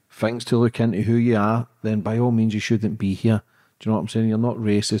things to look into who you are, then by all means you shouldn't be here. Do you know what I'm saying? You're not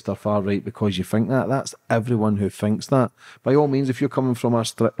racist or far right because you think that. That's everyone who thinks that. By all means, if you're coming from a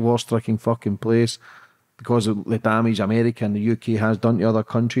war-stricken fucking place because of the damage America and the UK has done to other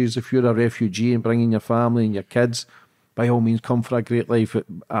countries, if you're a refugee and bringing your family and your kids, by all means, come for a great life.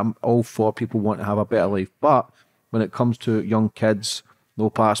 I'm all for people want to have a better life. But when it comes to young kids, no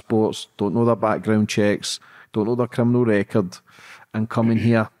passports, don't know their background checks, don't know their criminal record, and coming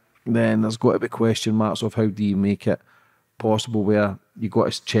here, then there's got to be question marks of how do you make it possible where you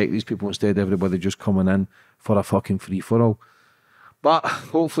got to check these people instead of everybody just coming in for a fucking free-for-all. But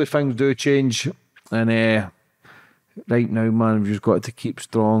hopefully things do change. And right now, man, we've just got to keep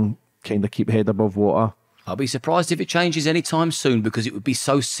strong, kind of keep head above water. I'll be surprised if it changes anytime soon, because it would be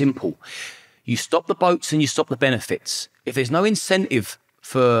so simple. You stop the boats and you stop the benefits. If there's no incentive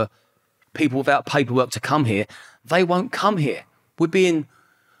for people without paperwork to come here, they won't come here. We're being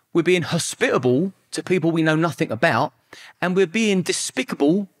hospitable to people we know nothing about, and we're being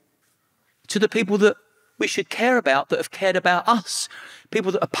despicable to the people that we should care about, that have cared about us.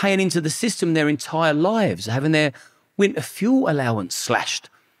 People that are paying into the system their entire lives, having their winter fuel allowance slashed.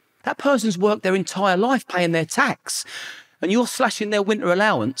 That person's worked their entire life paying their tax, and you're slashing their winter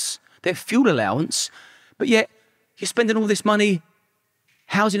allowance, their fuel allowance, but yet you're spending all this money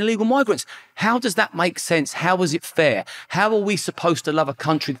housing illegal migrants. How does that make sense? How is it fair? How are we supposed to love a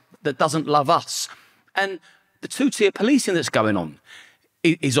country that doesn't love us? And the two-tier policing that's going on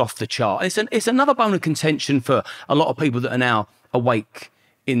is off the chart. It's another bone of contention for a lot of people that are now awake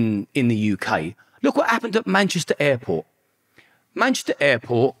in the UK. Look what happened at Manchester Airport. Manchester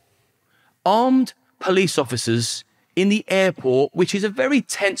Airport, armed police officers in the airport, which is a very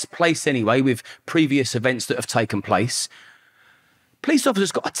tense place anyway with previous events that have taken place. Police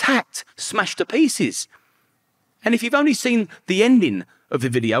officers got attacked, smashed to pieces. And if you've only seen the ending of the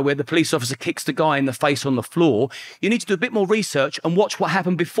video where the police officer kicks the guy in the face on the floor, you need to do a bit more research and watch what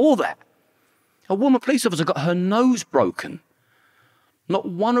happened before that. A woman police officer got her nose broken. Not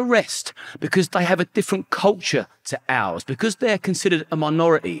one arrest, because they have a different culture to ours, because they're considered a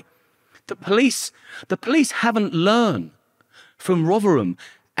minority. The police haven't learned from Rotherham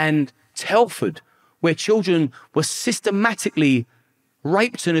and Telford, where children were systematically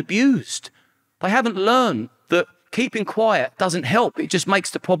raped and abused. They haven't learned that keeping quiet doesn't help. It just makes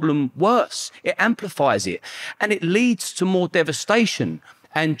the problem worse. It amplifies it. And it leads to more devastation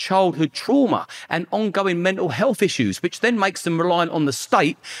and childhood trauma and ongoing mental health issues, which then makes them reliant on the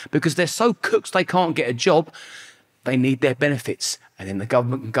state because they're so cooked they can't get a job. They need their benefits. And then the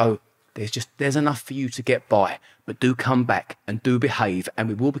government can go, there's enough for you to get by, but do come back and do behave, and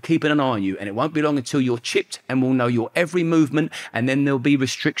we will be keeping an eye on you, and it won't be long until you're chipped and we'll know your every movement, and then there'll be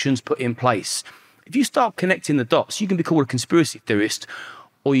restrictions put in place. If you start connecting the dots, you can be called a conspiracy theorist,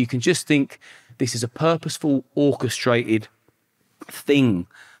 or you can just think this is a purposeful, orchestrated thing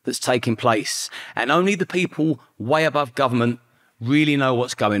that's taking place, and only the people way above government really know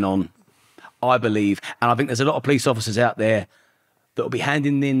what's going on, I believe. And I think there's a lot of police officers out there that will be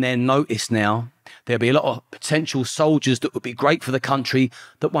handing in their notice now. There'll be a lot of potential soldiers that would be great for the country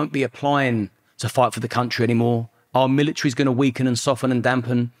that won't be applying to fight for the country anymore. Our military's going to weaken and soften and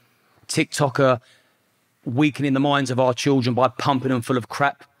dampen. TikTok are weakening the minds of our children by pumping them full of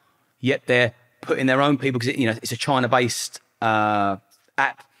crap, yet they're putting their own people, because it's a China-based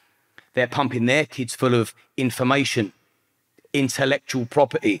app. They're pumping their kids full of information, intellectual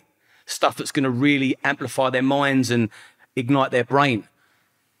property, stuff that's going to really amplify their minds and ignite their brain.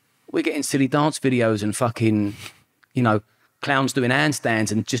 We're getting silly dance videos and fucking, you know, clowns doing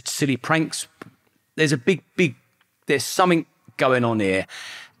handstands and just silly pranks. There's a there's something going on here,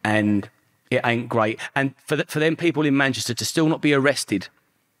 and it ain't great. And for them people in Manchester to still not be arrested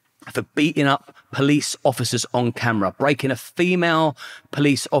for beating up police officers on camera, breaking a female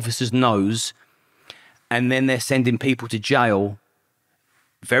police officer's nose, and then they're sending people to jail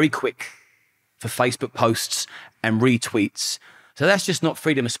very quick for Facebook posts and retweets. So that's just not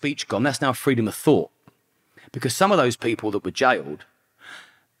freedom of speech gone, that's now freedom of thought. Because some of those people that were jailed,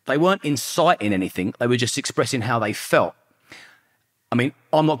 they weren't inciting anything, they were just expressing how they felt. I mean,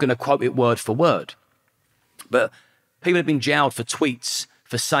 I'm not going to quote it word for word, but people have been jailed for tweets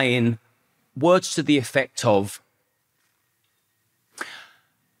for saying words to the effect of,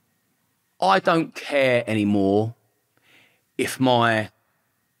 I don't care anymore if my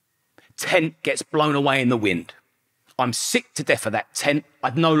tent gets blown away in the wind. I'm sick to death of that tent.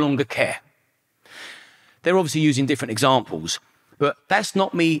 I'd no longer care. They're obviously using different examples, but that's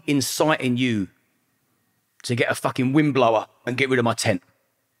not me inciting you to get a fucking windblower and get rid of my tent.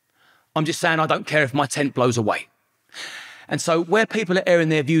 I'm just saying I don't care if my tent blows away. And so where people are airing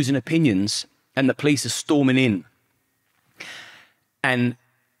their views and opinions and the police are storming in and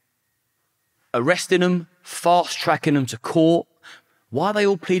arresting them, fast-tracking them to court, why are they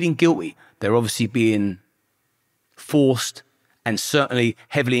all pleading guilty? They're obviously being forced and certainly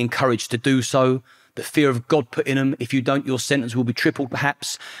heavily encouraged to do so. The fear of God put in them. If you don't, your sentence will be tripled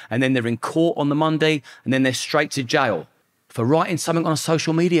perhaps. And then they're in court on the Monday and then they're straight to jail for writing something on a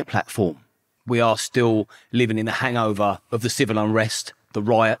social media platform. We are still living in the hangover of the civil unrest, the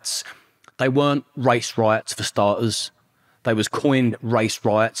riots. They weren't race riots for starters. They was coined race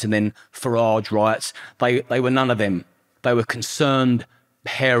riots and then Farage riots. They were none of them. They were concerned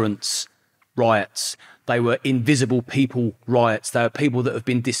parents riots. They were invisible people riots. They were people that have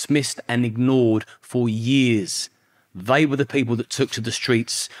been dismissed and ignored for years. They were the people that took to the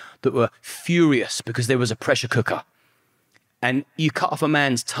streets, that were furious because there was a pressure cooker. And you cut off a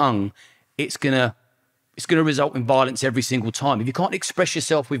man's tongue, it's gonna result in violence every single time. If you can't express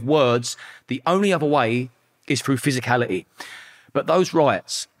yourself with words, the only other way is through physicality. But those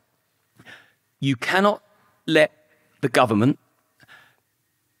riots, you cannot let the government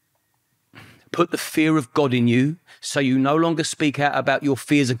put the fear of God in you, so you no longer speak out about your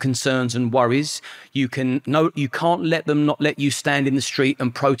fears and concerns and worries. You can't let them not let you stand in the street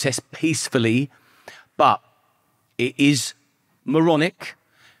and protest peacefully, but it is moronic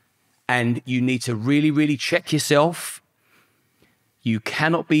and you need to really, really check yourself. You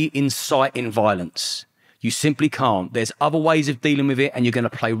cannot be inciting violence. You simply can't. There's other ways of dealing with it and you're going to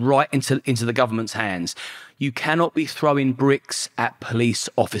play right into the government's hands. You cannot be throwing bricks at police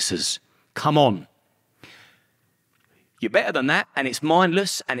officers. Come on. You're better than that, and it's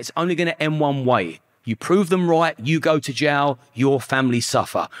mindless, and it's only going to end one way. You prove them right, you go to jail, your family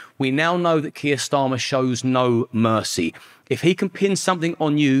suffer. We now know that Keir Starmer shows no mercy. If he can pin something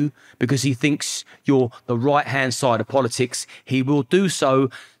on you because he thinks you're the right-hand side of politics, he will do so.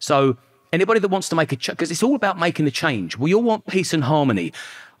 So anybody that wants to make a change, because it's all about making a change. We all want peace and harmony.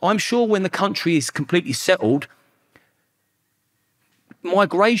 I'm sure when the country is completely settled,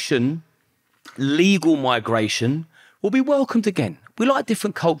 migration, legal migration, will be welcomed again. We like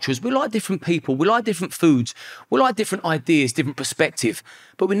different cultures, we like different people, we like different foods, we like different ideas, different perspective.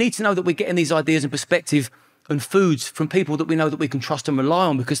 But we need to know that we're getting these ideas and perspective and foods from people that we know that we can trust and rely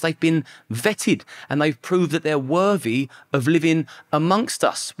on because they've been vetted and they've proved that they're worthy of living amongst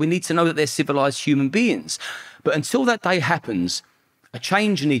us. We need to know that they're civilized human beings. But until that day happens, a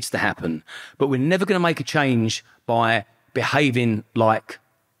change needs to happen. But we're never going to make a change by behaving like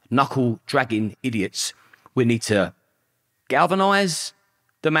knuckle-dragging idiots. We need to galvanise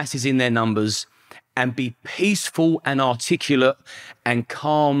the masses in their numbers and be peaceful and articulate and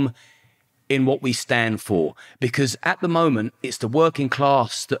calm in what we stand for. Because at the moment, it's the working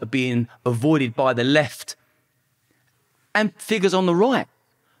class that are being avoided by the left and figures on the right.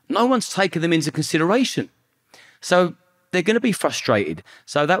 No one's taken them into consideration. So they're going to be frustrated.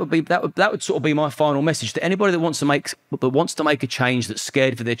 So that would sort of be my final message to anybody that wants to make a change, that's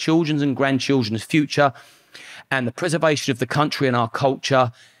scared for their children's and grandchildren's future and the preservation of the country and our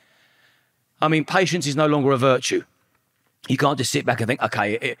culture. I mean, patience is no longer a virtue. You can't just sit back and think,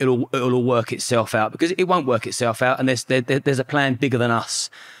 okay, it'll all work itself out, because it won't work itself out, and there's a plan bigger than us.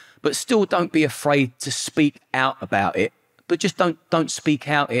 But still, don't be afraid to speak out about it. But just don't speak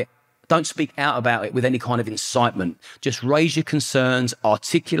out it. don't speak out about it with any kind of incitement. Just raise your concerns,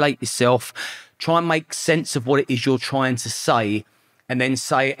 articulate yourself, try and make sense of what it is you're trying to say it, and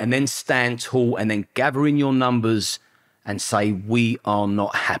then stand tall, and then gather in your numbers and say, we are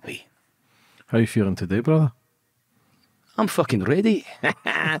not happy. How are you feeling today, brother? I'm fucking ready.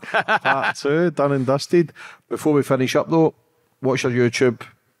 Part 2, done and dusted. Before we finish up though, what's your YouTube?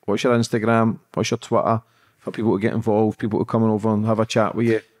 What's your Instagram? What's your Twitter? For people to get involved, people to come over and have a chat with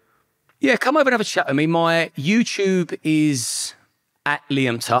you. Yeah, come over and have a chat with me. My YouTube is at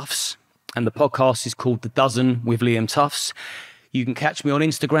Liam Tuffs, and the podcast is called The Dozen with Liam Tuffs. You can catch me on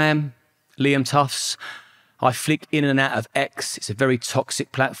Instagram, Liam Tuffs. I flick in and out of X. It's a very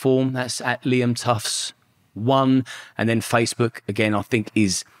toxic platform. That's at Liam Tuffs 1. And then Facebook, again, I think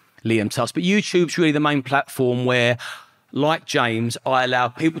is Liam Tuffs. But YouTube's really the main platform where, like James, I allow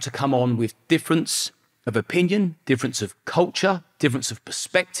people to come on with difference of opinion, difference of culture, difference of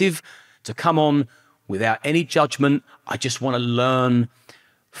perspective, to come on without any judgment. I just want to learn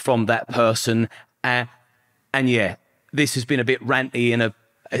from that person. And yeah, this has been a bit ranty and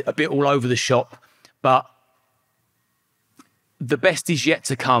a bit all over the shop, but the best is yet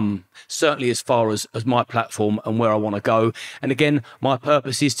to come, certainly as far as my platform and where I want to go. And again, my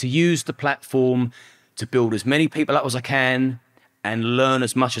purpose is to use the platform to build as many people up as I can and learn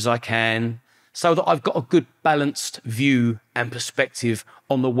as much as I can, so that I've got a good balanced view and perspective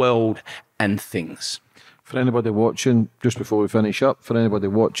on the world and things. For anybody watching, just before we finish up, for anybody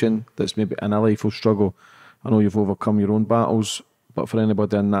watching that's maybe in a life of struggle, I know you've overcome your own battles, but for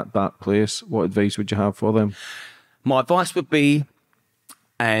anybody in that dark place, what advice would you have for them? My advice would be,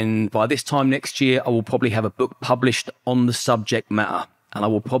 and by this time next year, I will probably have a book published on the subject matter, and I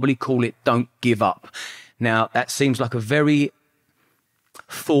will probably call it Don't Give Up. Now, that seems like a very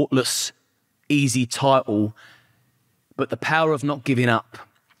thoughtless, easy title, but the power of not giving up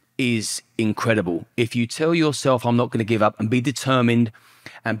is incredible. If you tell yourself, I'm not going to give up, and be determined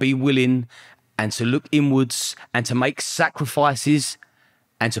and be willing and to look inwards and to make sacrifices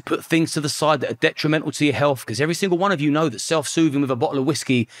and to put things to the side that are detrimental to your health, because every single one of you know that self-soothing with a bottle of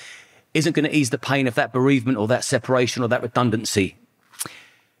whiskey isn't going to ease the pain of that bereavement or that separation or that redundancy.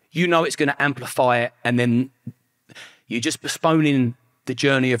 You know it's going to amplify it, and then you're just postponing the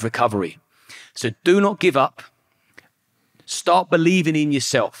journey of recovery. So do not give up. Start believing in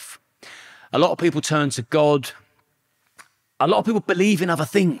yourself. A lot of people turn to God. A lot of people believe in other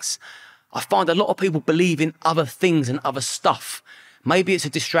things. I find a lot of people believe in other things and other stuff. Maybe it's a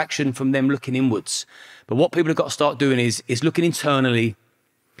distraction from them looking inwards. But what people have got to start doing is looking internally,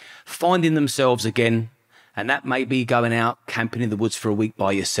 finding themselves again. And that may be going out camping in the woods for a week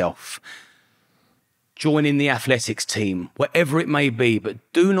by yourself, joining the athletics team, whatever it may be. But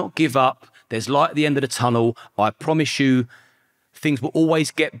do not give up. There's light at the end of the tunnel. I promise you, things will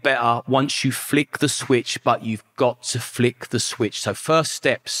always get better once you flick the switch, but you've got to flick the switch. So first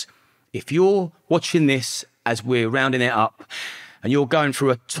steps, if you're watching this as we're rounding it up and you're going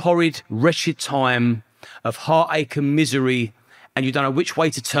through a torrid, wretched time of heartache and misery and you don't know which way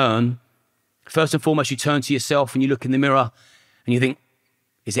to turn, first and foremost, you turn to yourself and you look in the mirror and you think,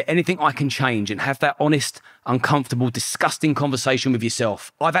 is there anything I can change? And have that honest, uncomfortable, disgusting conversation with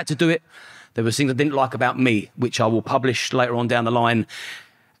yourself. I've had to do it. There were things I didn't like about me, which I will publish later on down the line.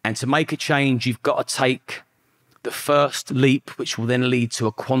 And to make a change, you've got to take the first leap, which will then lead to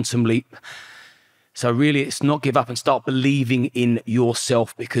a quantum leap. So really, it's not give up and start believing in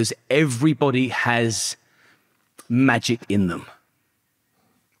yourself, because everybody has magic in them.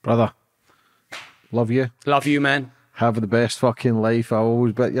 Brother, love you. Love you, man. Have the best fucking life. I'll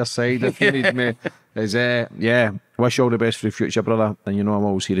always be at your side if you need me. Yeah, wish you all the best for the future, brother. And you know I'm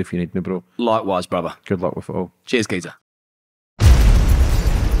always here if you need me, bro. Likewise, brother. Good luck with it all. Cheers, geezer.